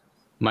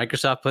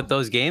 Microsoft put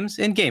those games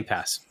in Game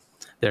Pass.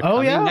 They're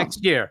coming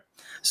next year.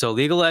 So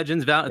League of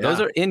Legends, those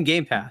are in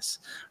Game Pass,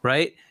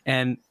 right?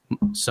 And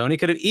Sony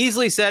could have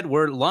easily said,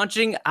 we're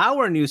launching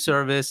our new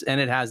service and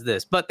it has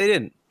this, but they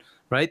didn't.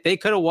 Right? They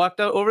could have walked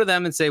out over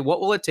them and say,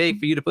 what will it take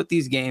for you to put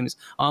these games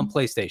on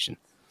PlayStation?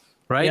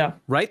 Right? Yeah.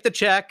 Write the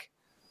check.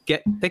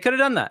 They could have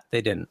done that.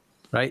 They didn't.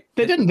 Right?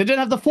 They didn't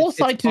have the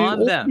foresight to.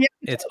 On them.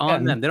 It's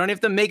on them. They don't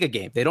have to make a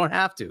game. They don't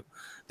have to.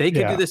 They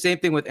could do the same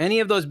thing with any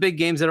of those big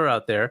games that are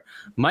out there.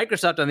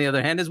 Microsoft, on the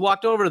other hand, has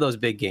walked over to those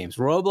big games.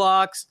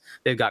 Roblox,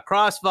 they've got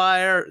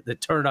Crossfire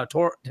that turned out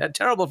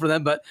terrible for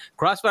them, but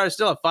Crossfire is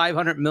still a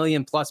 500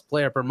 million plus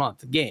player per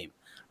month game.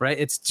 Right,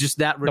 it's just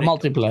that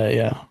ridiculous. The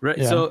multiplayer, right.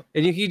 Yeah. So,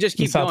 and you can just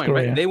keep going.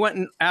 Right, they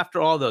went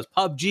after all those.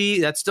 PUBG,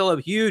 that's still a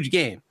huge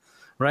game,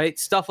 right?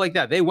 Stuff like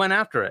that. They went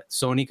after it.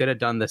 Sony could have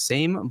done the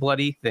same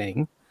bloody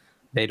thing.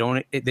 They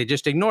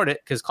just ignored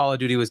it because Call of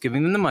Duty was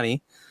giving them the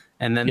money,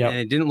 and then and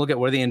it didn't look at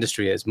where the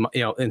industry is.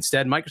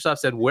 Instead, Microsoft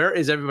said, "Where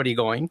is everybody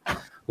going?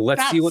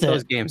 Let's see what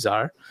those games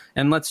are,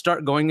 and let's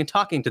start going and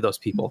talking to those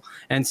people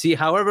and see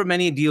however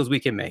many deals we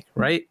can make."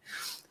 Right?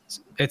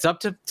 It's up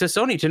to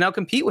Sony to now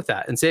compete with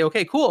that and say,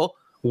 "Okay, cool.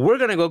 We're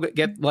going to go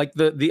get like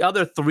the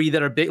other three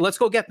that are big. Let's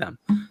go get them."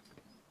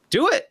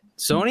 Do it.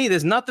 Sony,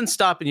 there's nothing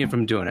stopping you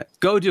from doing it.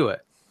 Go do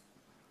it.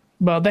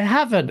 Well, they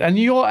haven't. And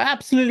you're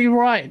absolutely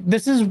right.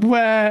 This is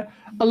where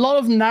a lot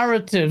of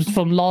narratives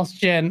from last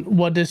gen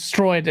were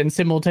destroyed, and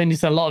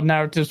simultaneously a lot of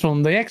narratives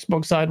from the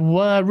Xbox side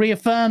were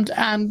reaffirmed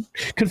and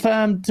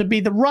confirmed to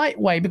be the right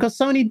way, because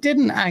Sony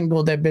didn't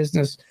angle their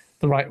business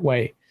the right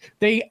way.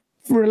 They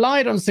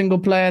relied on single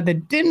player.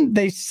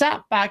 They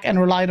sat back and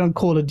relied on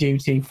Call of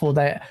Duty for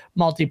their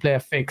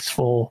multiplayer fix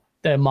for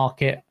their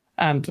market,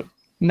 and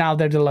now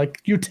they're like,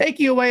 you're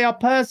taking away our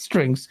purse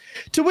strings,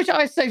 to which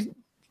I say,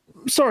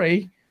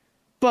 sorry,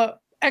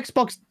 but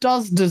Xbox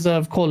does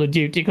deserve Call of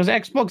Duty because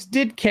Xbox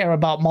did care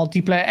about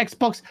multiplayer.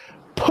 Xbox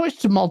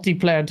pushed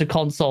multiplayer to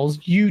consoles.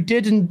 You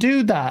didn't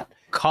do that.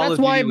 Call of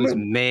Duty was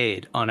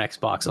made on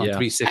Xbox on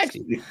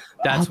 360.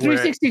 That's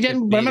 360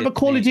 gen. Remember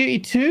Call of Duty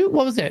 2?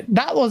 What was it?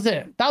 That was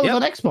it. That was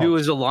on Xbox. It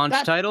was a launch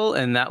title,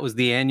 and that was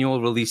the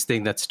annual release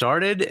thing that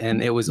started,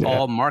 and it was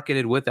all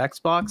marketed with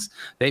Xbox.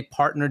 They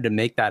partnered to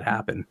make that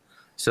happen.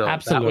 So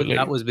absolutely,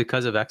 that was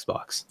because of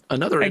Xbox.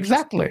 Another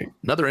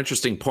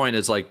interesting point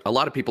is, like, a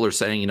lot of people are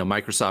saying,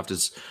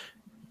 Microsoft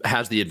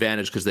has the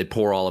advantage because they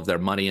pour all of their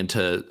money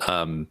into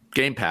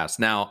Game Pass.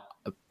 Now,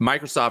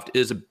 Microsoft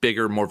is a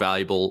bigger, more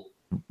valuable,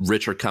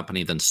 richer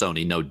company than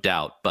Sony, no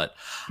doubt. But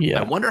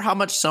I wonder how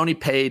much Sony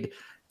paid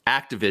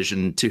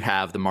Activision to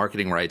have the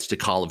marketing rights to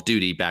Call of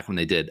Duty back when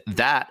they did.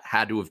 That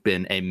had to have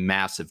been a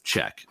massive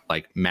check,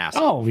 like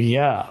massive. Oh,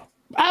 yeah,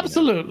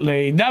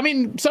 absolutely. I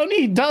mean,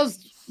 Sony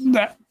does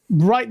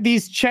write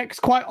these checks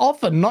quite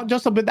often, not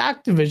just with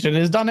Activision.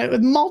 It's done it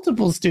with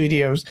multiple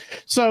studios.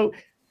 So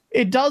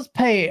it does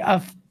pay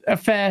a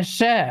fair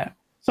share.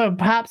 So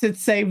perhaps it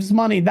saves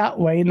money that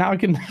way. Now I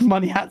can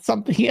money at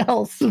something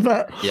else.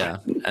 But yeah,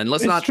 and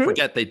let's not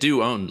forget they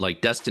do own,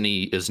 like,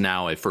 Destiny is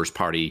now a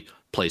first-party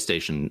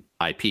PlayStation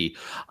IP.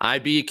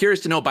 I'd be curious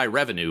to know by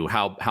revenue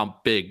how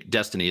big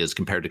Destiny is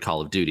compared to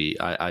Call of Duty.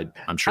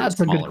 I'm sure that's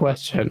a good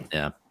question.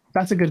 Yeah,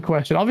 that's a good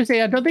question.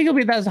 Obviously, I don't think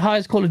it'll be as high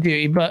as Call of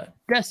Duty, but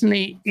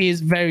Destiny is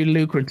very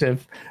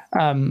lucrative.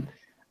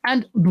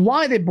 And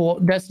why they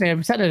bought Destiny,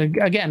 I've said it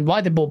again,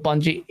 why they bought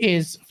Bungie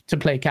is to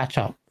play catch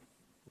up.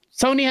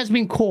 Sony has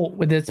been caught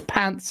with its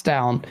pants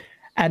down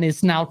and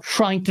is now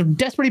trying to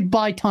desperately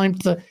buy time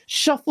to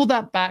shuffle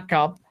that back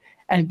up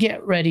and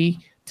get ready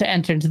to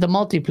enter into the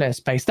multiplayer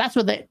space. That's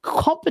where the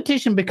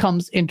competition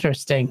becomes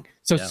interesting.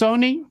 So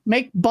Sony,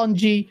 make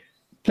Bungie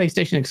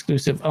PlayStation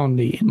exclusive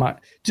only.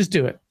 Just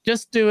do it.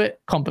 Just do it.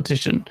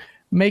 Competition.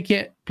 Make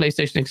it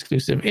PlayStation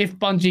exclusive. If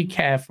Bungie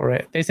care for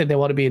it. They said they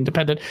want to be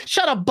independent.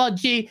 Shut up,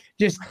 Bungie.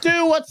 Just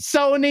do what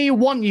Sony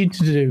want you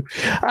to do.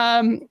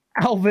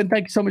 Alvin,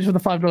 thank you so much for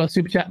the $5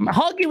 super chat.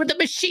 Hoggy with the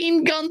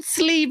machine gun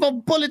sleeve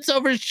of bullets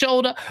over his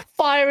shoulder,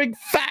 firing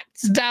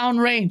facts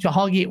downrange.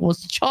 Hoggy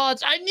was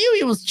charged. I knew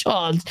he was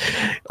charged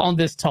on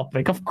this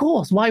topic. Of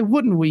course. Why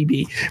wouldn't we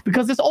be?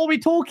 Because that's all we're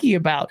talking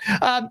about.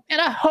 And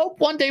I hope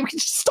one day we can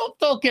stop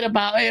talking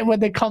about it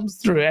when it comes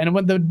through and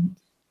when the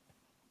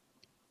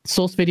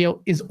source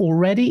video is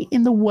already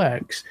in the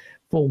works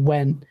for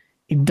when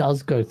it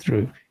does go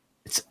through.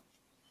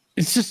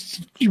 It's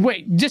just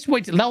wait.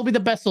 That'll be the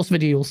best source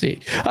video you'll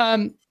see.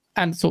 And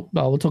so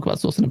we'll talk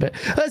about source in a bit.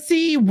 Let's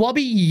see,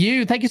 Wobby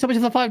U. Thank you so much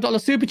for the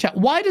 $5 super chat.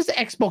 Why does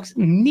Xbox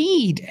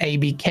need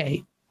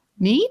ABK?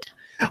 Need?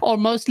 Or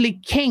mostly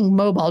King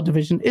mobile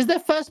division? Is their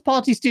first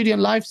party studio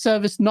and live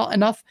service not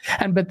enough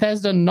and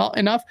Bethesda not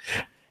enough?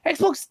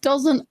 Xbox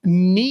doesn't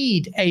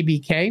need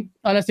ABK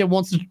unless it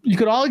wants to. You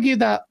could argue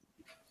that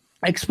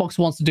Xbox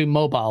wants to do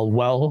mobile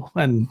well,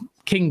 and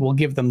King will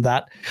give them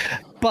that.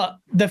 But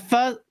their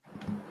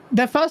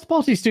first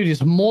party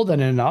studios are more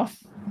than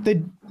enough. They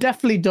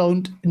definitely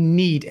don't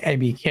need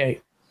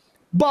ABK.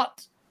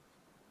 But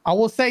I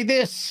will say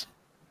this,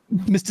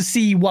 Mr.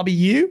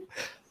 CWU,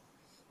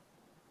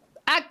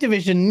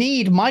 Activision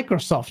need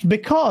Microsoft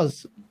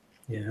because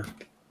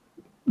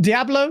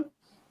Diablo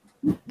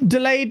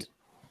delayed,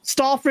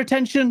 staff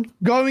retention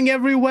going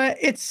everywhere.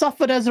 It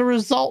suffered as a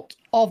result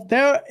of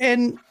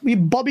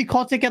Bobby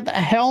Kotick at the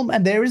helm,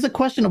 and there is a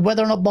question of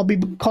whether or not Bobby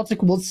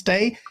Kotick will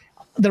stay.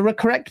 The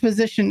correct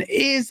position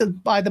is,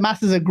 by the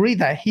masses, agree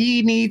that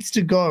he needs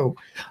to go.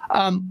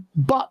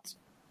 But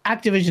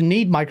Activision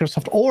need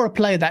Microsoft or a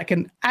player that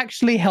can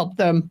actually help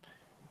them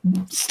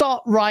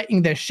start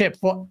righting their ship.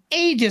 For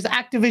ages,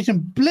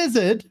 Activision,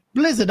 Blizzard,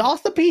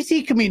 ask the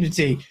PC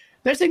community.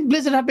 They're saying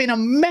Blizzard have been a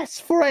mess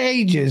for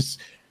ages.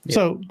 Yeah.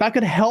 So that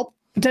could help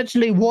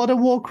potentially World of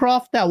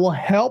Warcraft. That will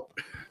help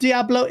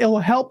Diablo. It will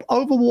help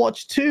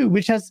Overwatch 2,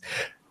 which has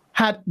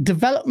had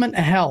development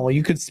hell.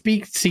 You could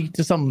speak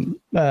to some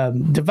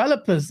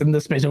developers in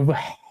this space who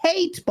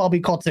hate Bobby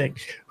Kotick,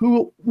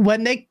 who,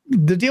 when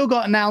the deal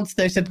got announced,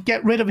 they said,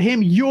 get rid of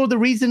him. You're the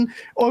reason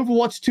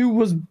Overwatch 2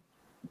 was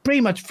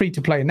pretty much free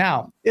to play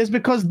now. Is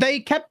because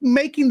they kept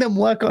making them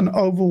work on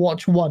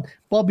Overwatch 1,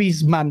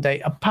 Bobby's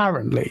mandate,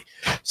 apparently.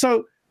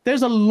 So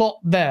there's a lot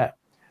there.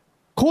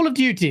 Call of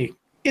Duty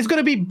is going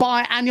to be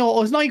biannual,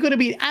 or it's not going to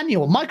be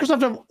annual.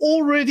 Microsoft have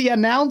already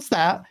announced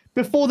that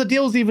before the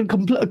deal's even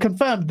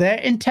confirmed their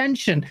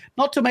intention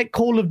not to make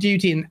Call of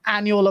Duty an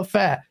annual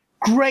affair.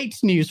 Great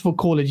news for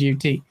Call of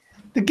Duty.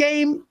 The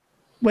game,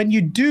 when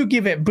you do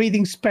give it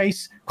breathing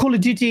space, Call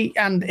of Duty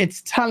and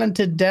its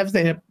talented devs,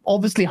 they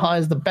obviously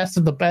hires the best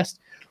of the best,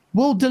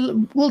 will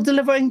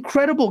deliver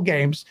incredible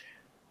games.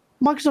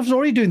 Microsoft's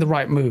already doing the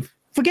right move.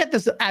 Forget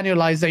this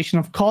annualization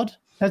of COD.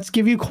 Let's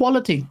give you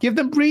quality. Give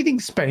them breathing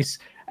space.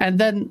 And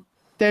then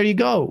there you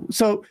go.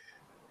 So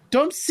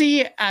don't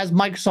see it as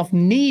Microsoft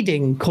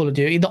needing Call of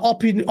Duty. The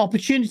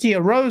opportunity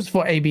arose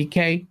for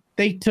ABK.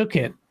 They took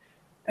it.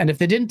 And if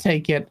they didn't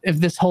take it, if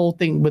this whole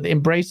thing with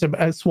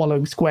Embracer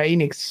swallowing Square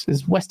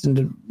Enix's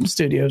Western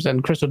studios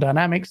and Crystal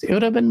Dynamics, it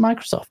would have been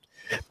Microsoft.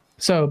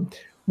 So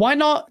why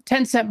not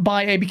Tencent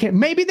buy ABK?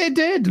 Maybe they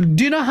did.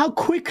 Do you know how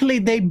quickly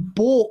they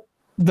bought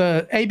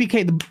the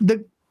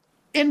ABK?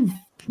 In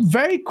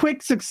very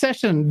quick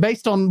succession,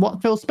 based on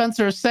what Phil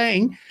Spencer is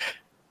saying,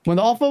 when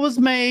the offer was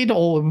made,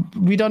 or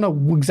we don't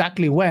know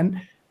exactly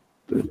when,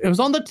 it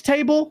was on the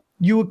table.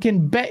 You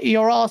can bet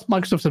your ass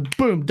Microsoft said,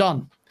 boom,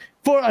 done.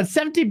 For a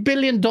 $70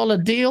 billion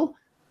deal,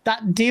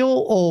 that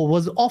deal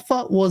was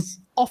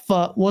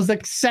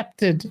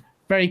accepted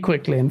very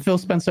quickly. And Phil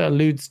Spencer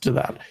alludes to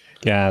that.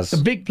 Gaz, the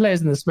big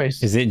players in the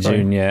space. Is it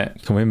June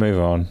yet? Can we move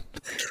on?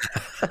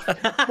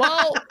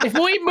 Well, if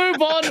we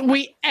move on,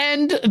 we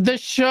end the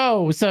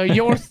show. So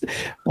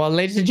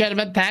ladies and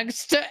gentlemen,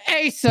 thanks to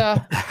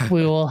Acer,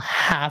 we will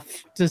have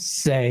to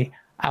say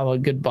our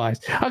goodbyes.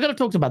 I could have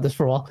talked about this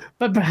for a while,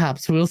 but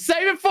perhaps we'll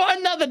save it for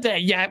another day.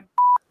 Yeah,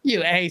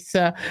 you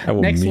Acer.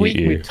 Next week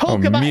we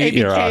talk about ABK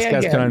your ass.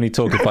 again. Gaz can only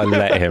talk if I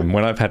let him.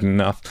 When I've had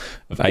enough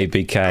of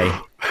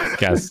ABK,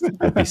 Gaz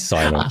will be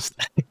silenced.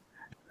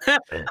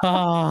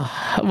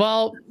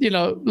 Well,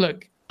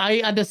 look,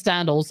 I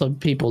understand also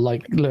people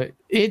look,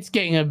 it's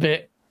getting a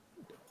bit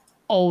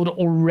old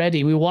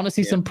already. We want to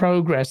see some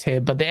progress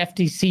here, but the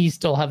FTC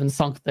still haven't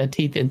sunk their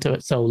teeth into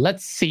it. So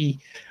let's see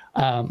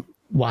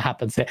what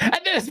happens here. And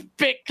there's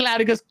Big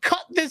Cloud who goes,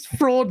 cut this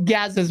fraud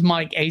Gaz's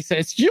mic, Acer.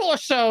 It's your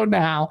show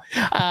now.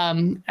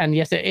 And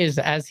yes, it is.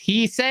 As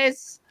he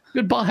says,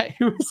 goodbye.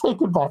 We say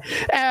goodbye.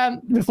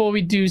 Before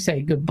we do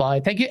say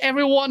goodbye, thank you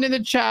everyone in the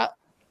chat.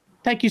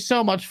 Thank you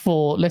so much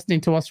for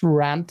listening to us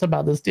rant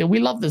about this deal. We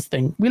love this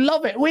thing. We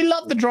love it. We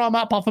love the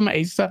drama apart from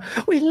Acer.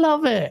 We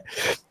love it.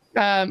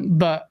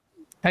 But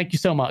thank you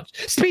so much.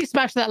 Please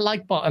smash that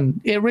like button.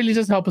 It really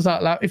does help us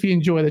out if you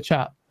enjoy the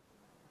chat.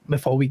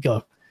 Before we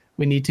go,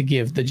 we need to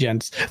give the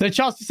gents the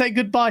chance to say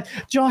goodbye.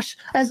 Josh,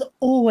 as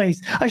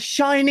always, a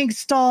shining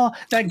star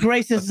that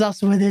graces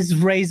us with his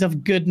rays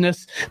of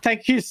goodness.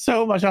 Thank you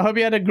so much. I hope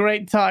you had a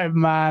great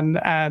time, man.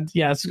 And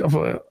yes,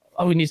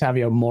 we need to have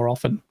you more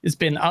often. It's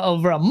been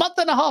over a month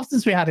and a half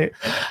since we had it,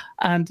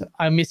 and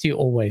I miss you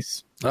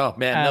always. Oh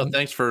man, no,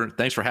 thanks for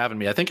having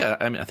me. I think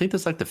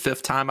this is like the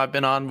 5th time I've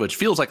been on, which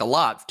feels like a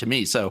lot to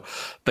me. So,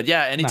 but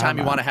yeah, anytime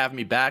you want to have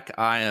me back,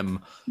 I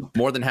am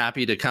more than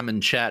happy to come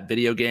and chat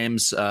video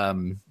games.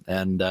 For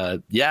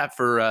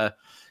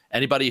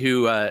anybody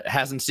who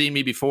hasn't seen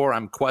me before,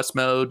 I'm Quest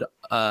Mode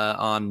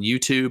on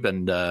YouTube,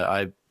 and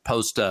I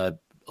post a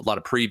lot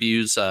of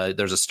previews.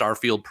 There's a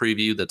Starfield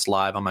preview that's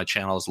live on my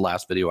channel. It's the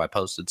last video I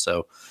posted.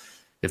 So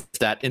if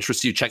that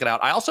interests you, check it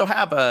out. I also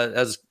have,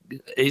 as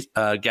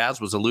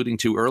Gaz was alluding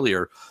to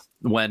earlier,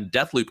 when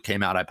Deathloop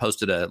came out, I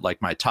posted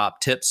my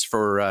top tips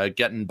for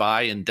getting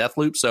by in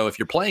Deathloop. So if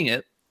you're playing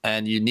it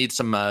and you need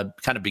some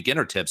kind of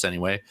beginner tips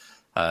anyway,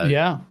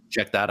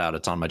 check that out.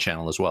 It's on my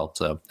channel as well.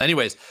 So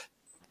anyways,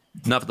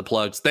 enough of the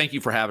plugs. Thank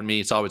you for having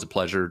me. It's always a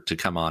pleasure to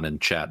come on and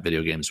chat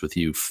video games with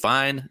you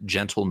fine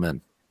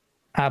gentlemen.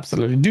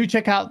 Absolutely. Do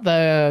check out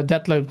the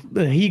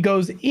Deathloop. He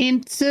goes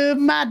into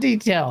mad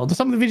detail.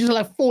 Some of the videos are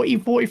like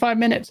 45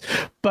 minutes,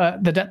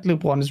 but the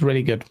Deathloop one is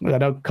really good. I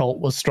know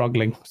Colt was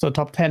struggling. So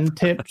top 10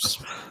 tips.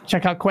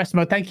 Check out Quest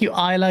Mode. Thank you,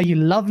 Isla, you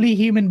lovely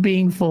human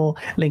being, for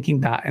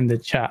linking that in the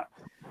chat.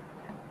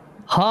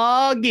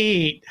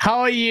 Hoggy, how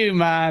are you,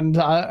 man?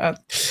 I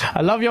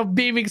love your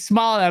beaming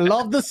smile. I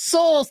love the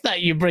sauce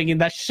that you bring in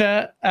that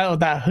shirt. Oh,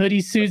 that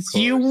hoodie suits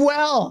you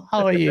well.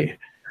 How are you?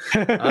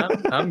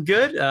 I'm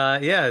good.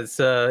 It's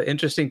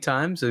interesting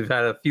times. We've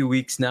had a few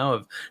weeks now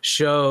of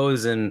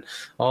shows and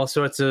all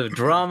sorts of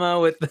drama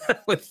with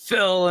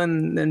Phil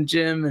and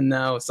Jim and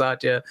now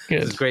Satya.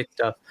 This is great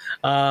stuff.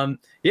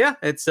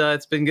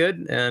 It's been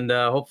good, and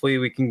hopefully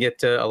we can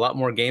get a lot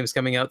more games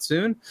coming out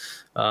soon,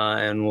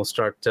 and we'll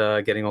start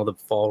getting all the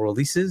fall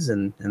releases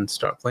and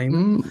start playing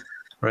them.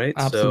 Right.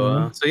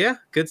 Absolutely.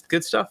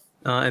 Good stuff.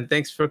 And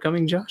thanks for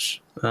coming,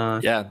 Josh.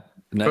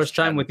 Nice first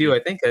time with you, I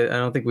think. I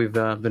don't think we've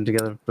been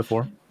together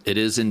before. It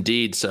is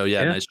indeed. So,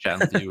 nice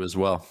chatting with you as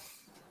well.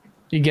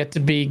 You get to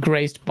be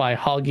graced by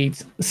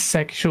Hoggy's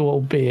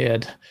sexual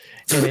beard.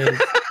 It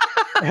is.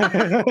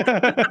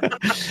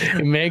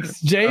 It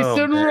makes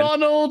Jason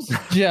Ronalds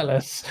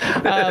jealous.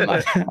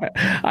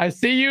 I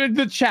see you in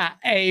the chat,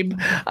 Abe.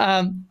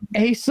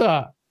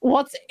 Acer,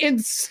 what's in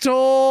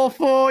store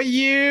for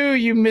you,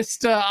 you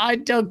mister? I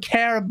don't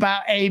care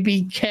about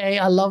ABK.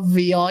 I love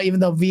VR,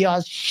 even though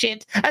VR's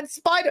shit. And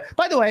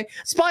by the way,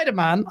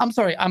 Spider-Man, I'm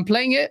sorry, I'm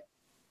playing it.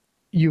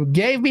 You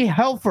gave me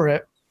hell for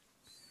it.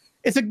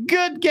 It's a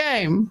good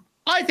game.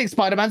 I think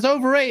Spider-Man's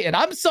overrated.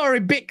 I'm sorry,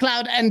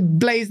 BitCloud and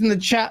Blaze in the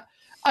chat.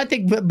 I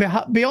think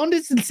beyond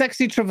its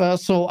sexy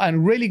traversal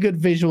and really good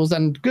visuals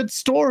and good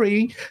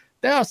story,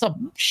 there are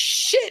some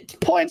shit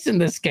points in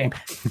this game.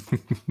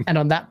 And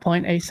on that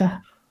point,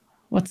 Acer,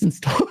 what's in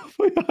store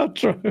for your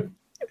outro?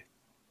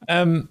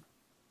 I'm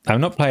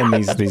not playing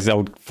these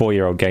old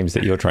 4-year-old games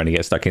that you're trying to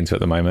get stuck into at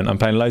the moment. I'm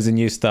playing loads of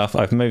new stuff.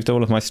 I've moved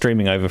all of my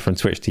streaming over from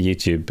Twitch to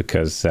YouTube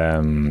because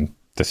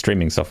the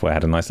streaming software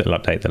had a nice little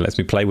update that lets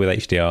me play with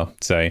HDR.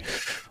 So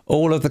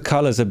all of the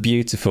colors are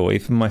beautiful.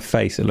 Even my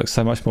face, it looks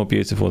so much more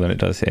beautiful than it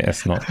does here.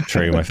 It's not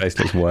true. My face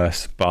looks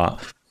worse,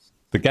 but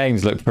the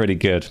games look pretty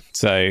good.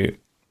 So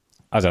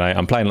I don't know.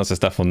 I'm playing lots of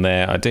stuff on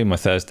there. I do my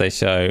Thursday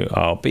show.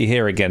 I'll be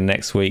here again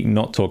next week,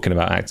 not talking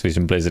about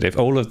Activision Blizzard. If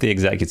all of the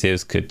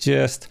executives could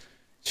just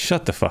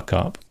shut the fuck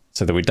up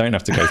so that we don't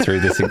have to go through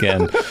this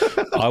again,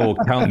 I will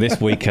count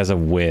this week as a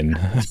win.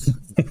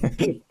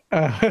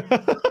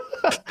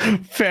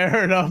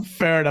 Fair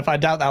enough. I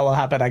doubt that will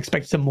happen. I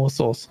expect some more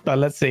sauce, but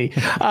let's see.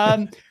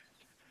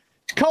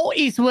 Cole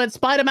Eastwood,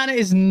 Spider-Man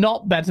is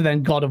not better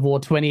than God of War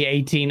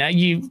 2018.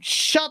 You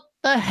shut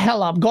the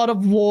hell up. God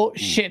of War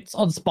shits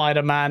on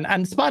Spider-Man,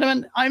 and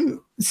Spider-Man,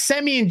 I'm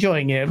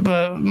semi-enjoying it,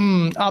 but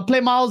I'll play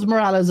Miles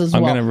Morales as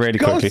well. I'm going to really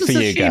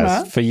quickly,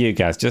 for you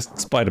guys, just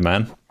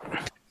Spider-Man.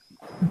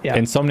 Yeah.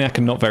 Insomniac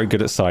are not very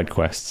good at side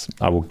quests.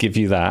 I will give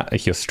you that.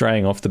 If you're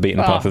straying off the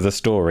beaten path of the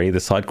story, the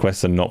side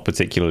quests are not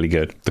particularly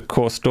good. The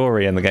core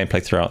story and the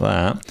gameplay throughout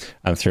that,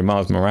 and through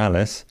Miles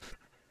Morales,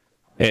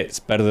 it's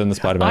better than the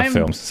Spider-Man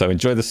films. So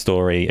enjoy the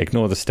story,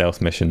 ignore the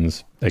stealth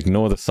missions,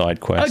 ignore the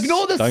side quests.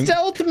 Ignore the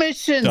stealth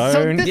missions.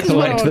 Don't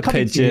collect the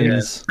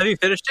pigeons. Have you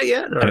finished it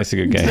yet? And it's a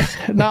good game.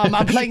 No,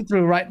 I'm playing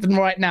through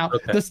right now.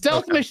 Okay. The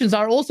stealth missions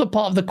are also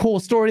part of the core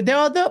story. They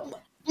are the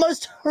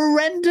most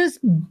horrendous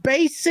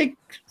basic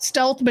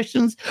stealth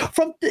missions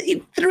from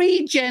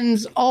 3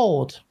 gens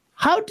old.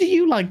 How do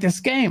you like this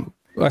game?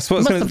 I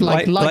suppose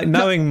like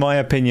knowing my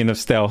opinion of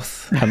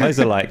stealth, and those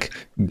are like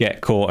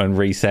get caught and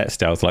reset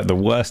stealth, like the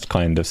worst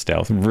kind of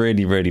stealth,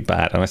 really, really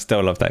bad. And I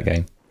still love that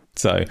game.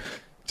 So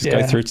just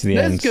go through to the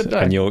end,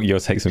 and you'll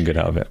take some good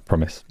out of it.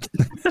 Promise.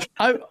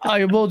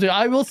 I will do.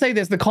 I will say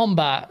this: the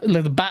combat,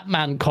 the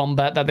Batman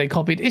combat that they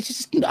copied, it's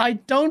just I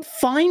don't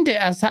find it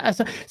as.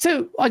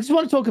 So I just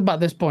want to talk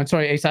about this point.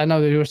 Sorry, Ace. I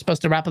know that you were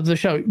supposed to wrap up the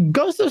show.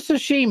 Ghost of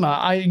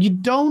Tsushima. You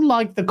don't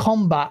like the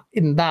combat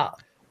in that.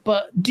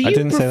 But do you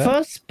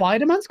prefer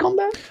Spider-Man's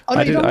combat? Oh,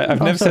 no,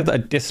 I've never said that I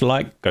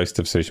dislike Ghost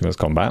of Tsushima's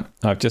combat.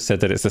 I've just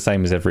said that it's the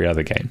same as every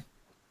other game,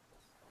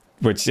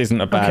 which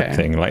isn't a bad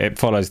thing. Like, it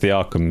follows the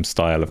Arkham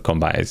style of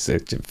combat.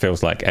 It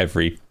feels like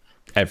every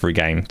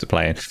game to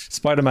play in.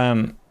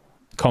 Spider-Man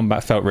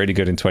combat felt really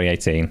good in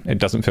 2018. It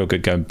doesn't feel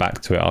good going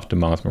back to it after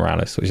Miles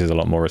Morales, which is a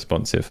lot more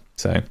responsive.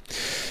 So,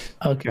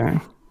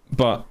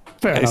 but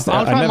fair enough.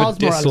 I never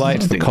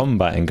disliked the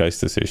combat in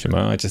Ghost of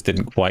Tsushima. I just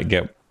didn't quite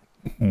get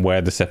where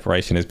the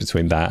separation is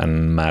between that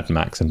and Mad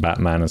Max and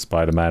Batman and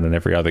Spider-Man and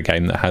every other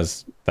game that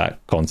has that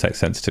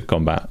context-sensitive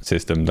combat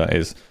system that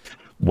is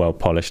well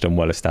polished and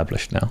well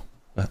established now.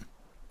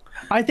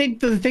 I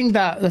think the thing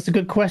that's a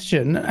good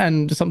question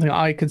and something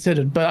I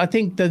considered, but I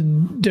think the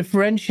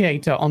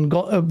differentiator on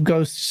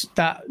Ghosts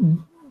that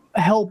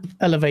help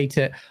elevate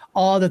it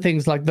are the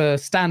things like the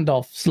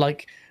standoffs,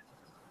 like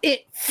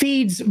it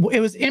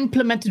was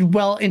implemented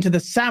well into the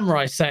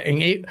samurai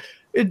setting.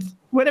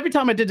 Every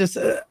time I did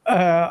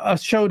a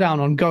showdown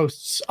on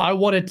Ghosts, I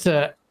wanted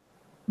to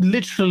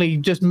literally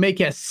just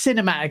make it as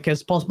cinematic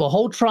as possible.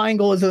 Whole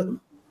triangle is a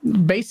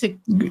basic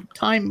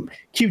time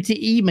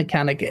QTE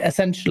mechanic,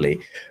 essentially.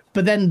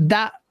 But then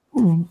that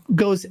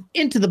goes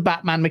into the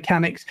Batman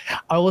mechanics.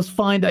 I always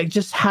find that it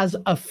just has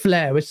a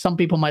flair, which some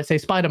people might say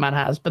Spider-Man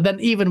has. But then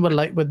even with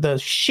the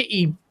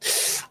shitty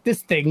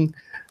this thing,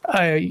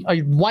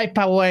 I wipe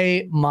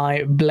away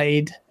my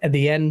blade at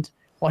the end,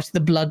 watch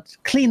the blood,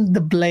 clean the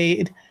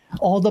blade,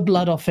 all the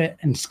blood off it,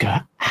 and just go,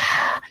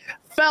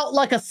 felt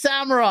like a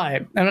samurai.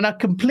 And when I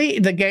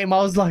completed the game,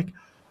 I was like,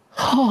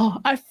 oh,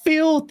 I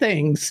feel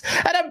things.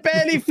 And I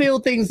barely feel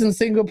things in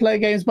single player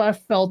games, but I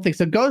felt things.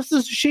 So Ghost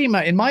of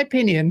Tsushima, in my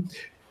opinion,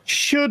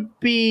 should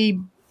be,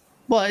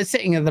 well, it's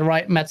sitting at the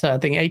right meta, I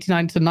think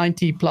 89 to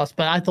 90 plus,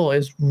 but I thought it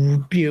was a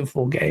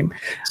beautiful game.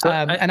 So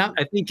I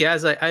think,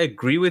 Gaz, I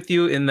agree with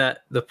you in that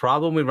the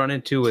problem we run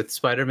into with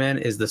Spider-Man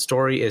is the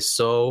story is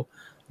so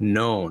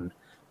known.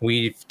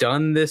 We've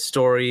done this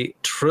story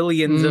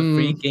trillions of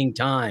freaking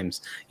times.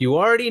 You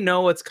already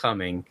know what's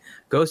coming.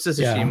 Ghost of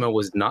Tsushima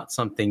was not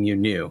something you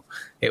knew.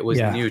 It was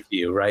new to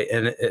you, right?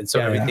 And so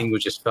everything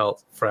was just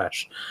felt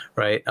fresh,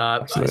 right?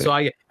 So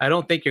I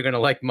don't think you're going to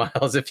like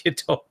Miles if you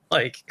don't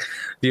like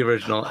the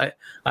original.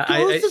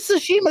 Ghost of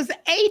Tsushima's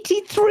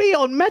 83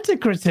 on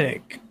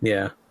Metacritic.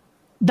 Yeah.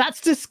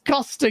 That's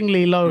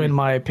disgustingly low, in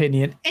my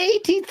opinion.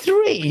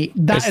 83.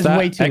 That is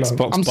way too low.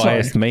 Xbox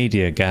biased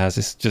media, Gaz.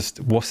 It's just,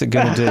 what's it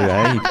going to do?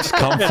 You just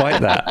can't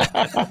fight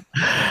that.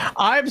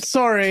 I'm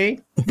sorry,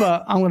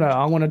 but I'm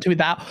gonna tweet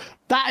that.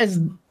 That is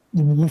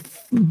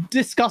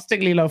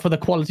disgustingly low for the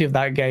quality of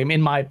that game,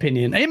 in my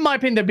opinion. In my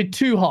opinion, that'd be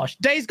too harsh.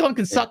 Days Gone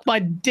can suck my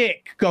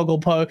dick, Goggle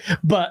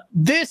but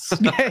this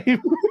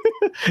game,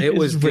 it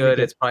was good.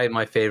 It's probably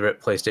my favorite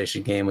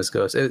PlayStation game was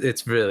Ghost.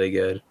 It's really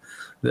good.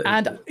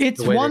 And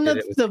it's one of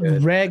the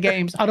rare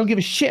games. I don't give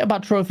a shit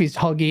about trophies,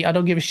 Huggy. I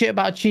don't give a shit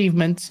about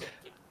achievements.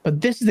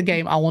 But this is the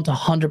game I want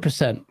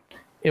 100%.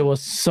 It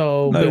was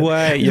so good. No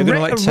way. You're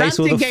going to chase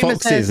all the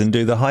foxes says, and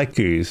do the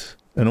haikus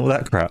and all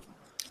that crap.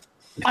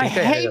 I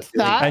hate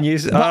that. And you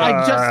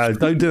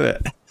don't do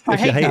it.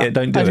 If you hate that. it,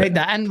 don't do I it. hate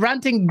that. And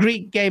Ranting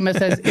Greek Gamer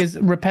says is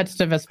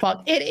repetitive as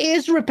fuck. It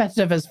is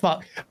repetitive as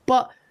fuck.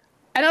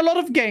 And a lot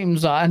of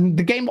games are, and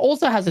the game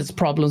also has its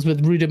problems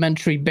with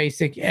rudimentary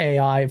basic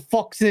AI,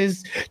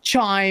 foxes,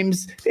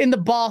 chimes, in the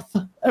bath,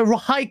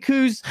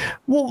 haikus.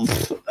 Well,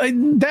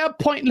 there are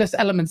pointless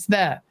elements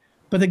there.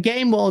 But the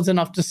game was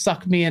enough to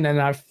suck me in,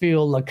 and I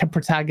feel like a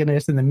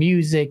protagonist, and the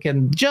music,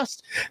 and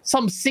just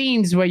some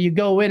scenes where you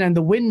go in and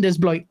the wind is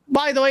blowing.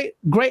 By the way,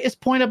 greatest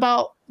point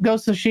about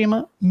Ghost of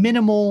Tsushima,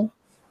 minimal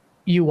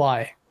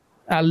UI.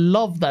 I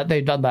love that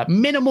they've done that.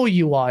 Minimal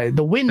UI.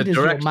 The wind is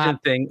your direction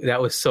map. thing,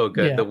 that was so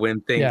good. Yeah. The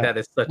wind thing, Yeah. that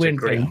is such Wind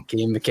a great thing.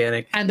 game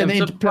mechanic. And then I'm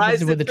they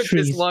surprised implemented with it the took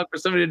this trees. long for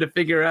somebody to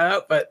figure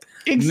out, but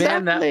man,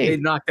 that Exactly. they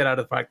knocked it out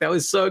of the park. That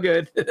was so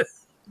good.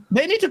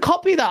 They need to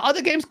copy that.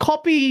 Other games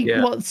copy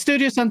what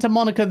Studio Santa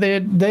Monica.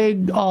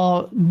 They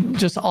are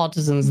just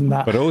artisans in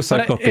that. But also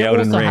it- copy it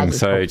Elden also has Ring, its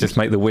so problems. just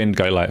make the wind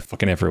go like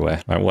fucking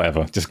everywhere. Like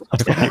whatever. Just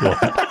copy all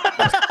that.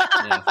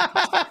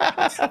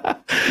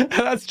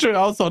 That's true.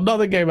 Also,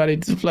 another game I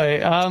need to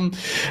play and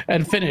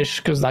finish,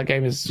 because that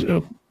game is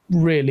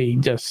really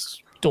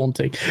just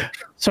daunting.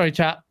 Sorry,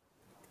 chat.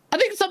 I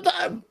think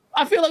sometimes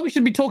I feel like we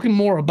should be talking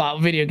more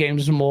about video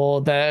games more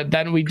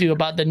than we do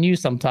about the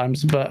news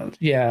sometimes. But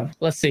yeah,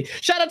 let's see.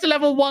 Shout out to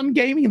Level 1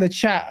 Gaming in the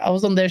chat. I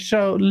was on their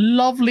show.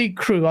 Lovely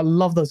crew. I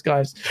love those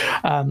guys.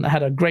 I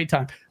had a great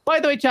time. By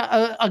the way,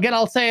 chat, again,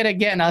 I'll say it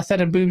again. I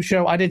said in Boom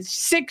Show, I did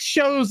 6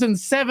 shows in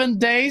 7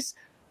 days.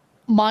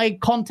 My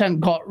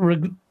content got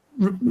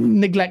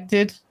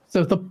neglected.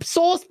 So the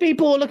source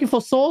people are looking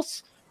for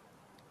source.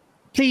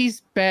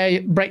 Please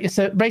brace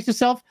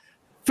yourself.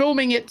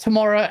 Filming it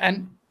tomorrow,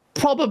 and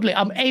probably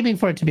I'm aiming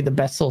for it to be the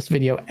best source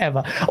video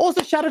ever.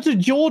 Also, shout out to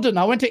Jordan.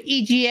 I went to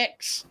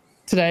EGX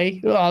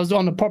today. I was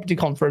on a property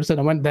conference and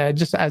I went there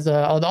just as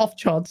on the off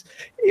chance.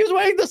 He was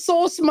wearing the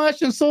source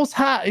merch and source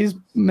hat. He's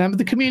member of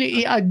the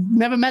community. I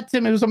never met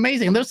him. It was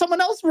amazing. There's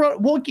someone else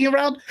walking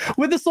around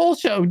with the source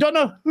show. Don't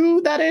know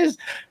who that is.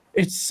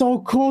 It's so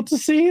cool to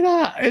see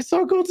that. It's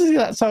so cool to see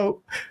that.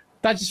 So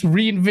that just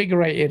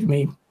reinvigorated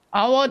me.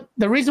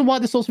 The reason why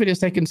the source video is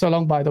taking so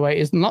long, by the way,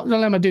 is not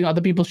only am I doing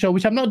other people's show,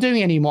 which I'm not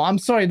doing anymore. I'm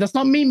sorry, that's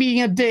not me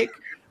being a dick.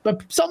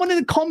 But someone in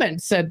the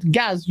comments said,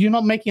 Gaz, you're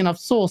not making enough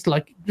source.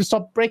 Like, you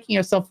stop breaking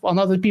yourself on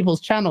other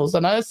people's channels.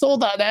 And I saw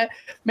that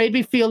made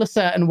me feel a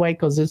certain way,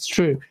 because it's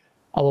true.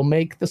 I will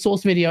make the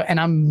source video, and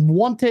I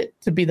want it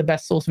to be the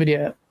best source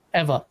video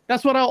ever.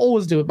 That's what I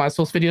always do with my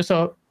source video.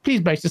 So please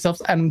brace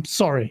yourselves. And I'm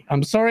sorry.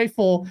 I'm sorry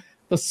for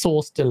the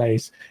source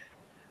delays.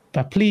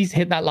 But please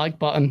hit that like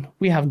button.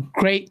 We have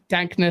great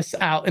dankness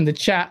out in the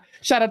chat.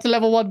 Shout out to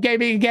Level 1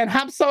 Gaming again.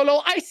 Ham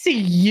Solo, I see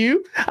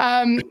you.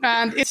 And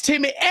it's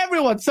Timmy,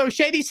 everyone. So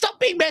shady, stop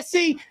being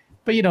messy.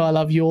 But you know, I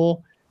love you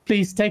all.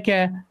 Please take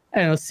care.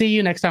 And I'll see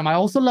you next time. I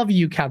also love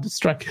you,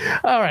 Counter-Strike.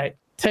 All right.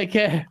 Take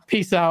care.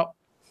 Peace out.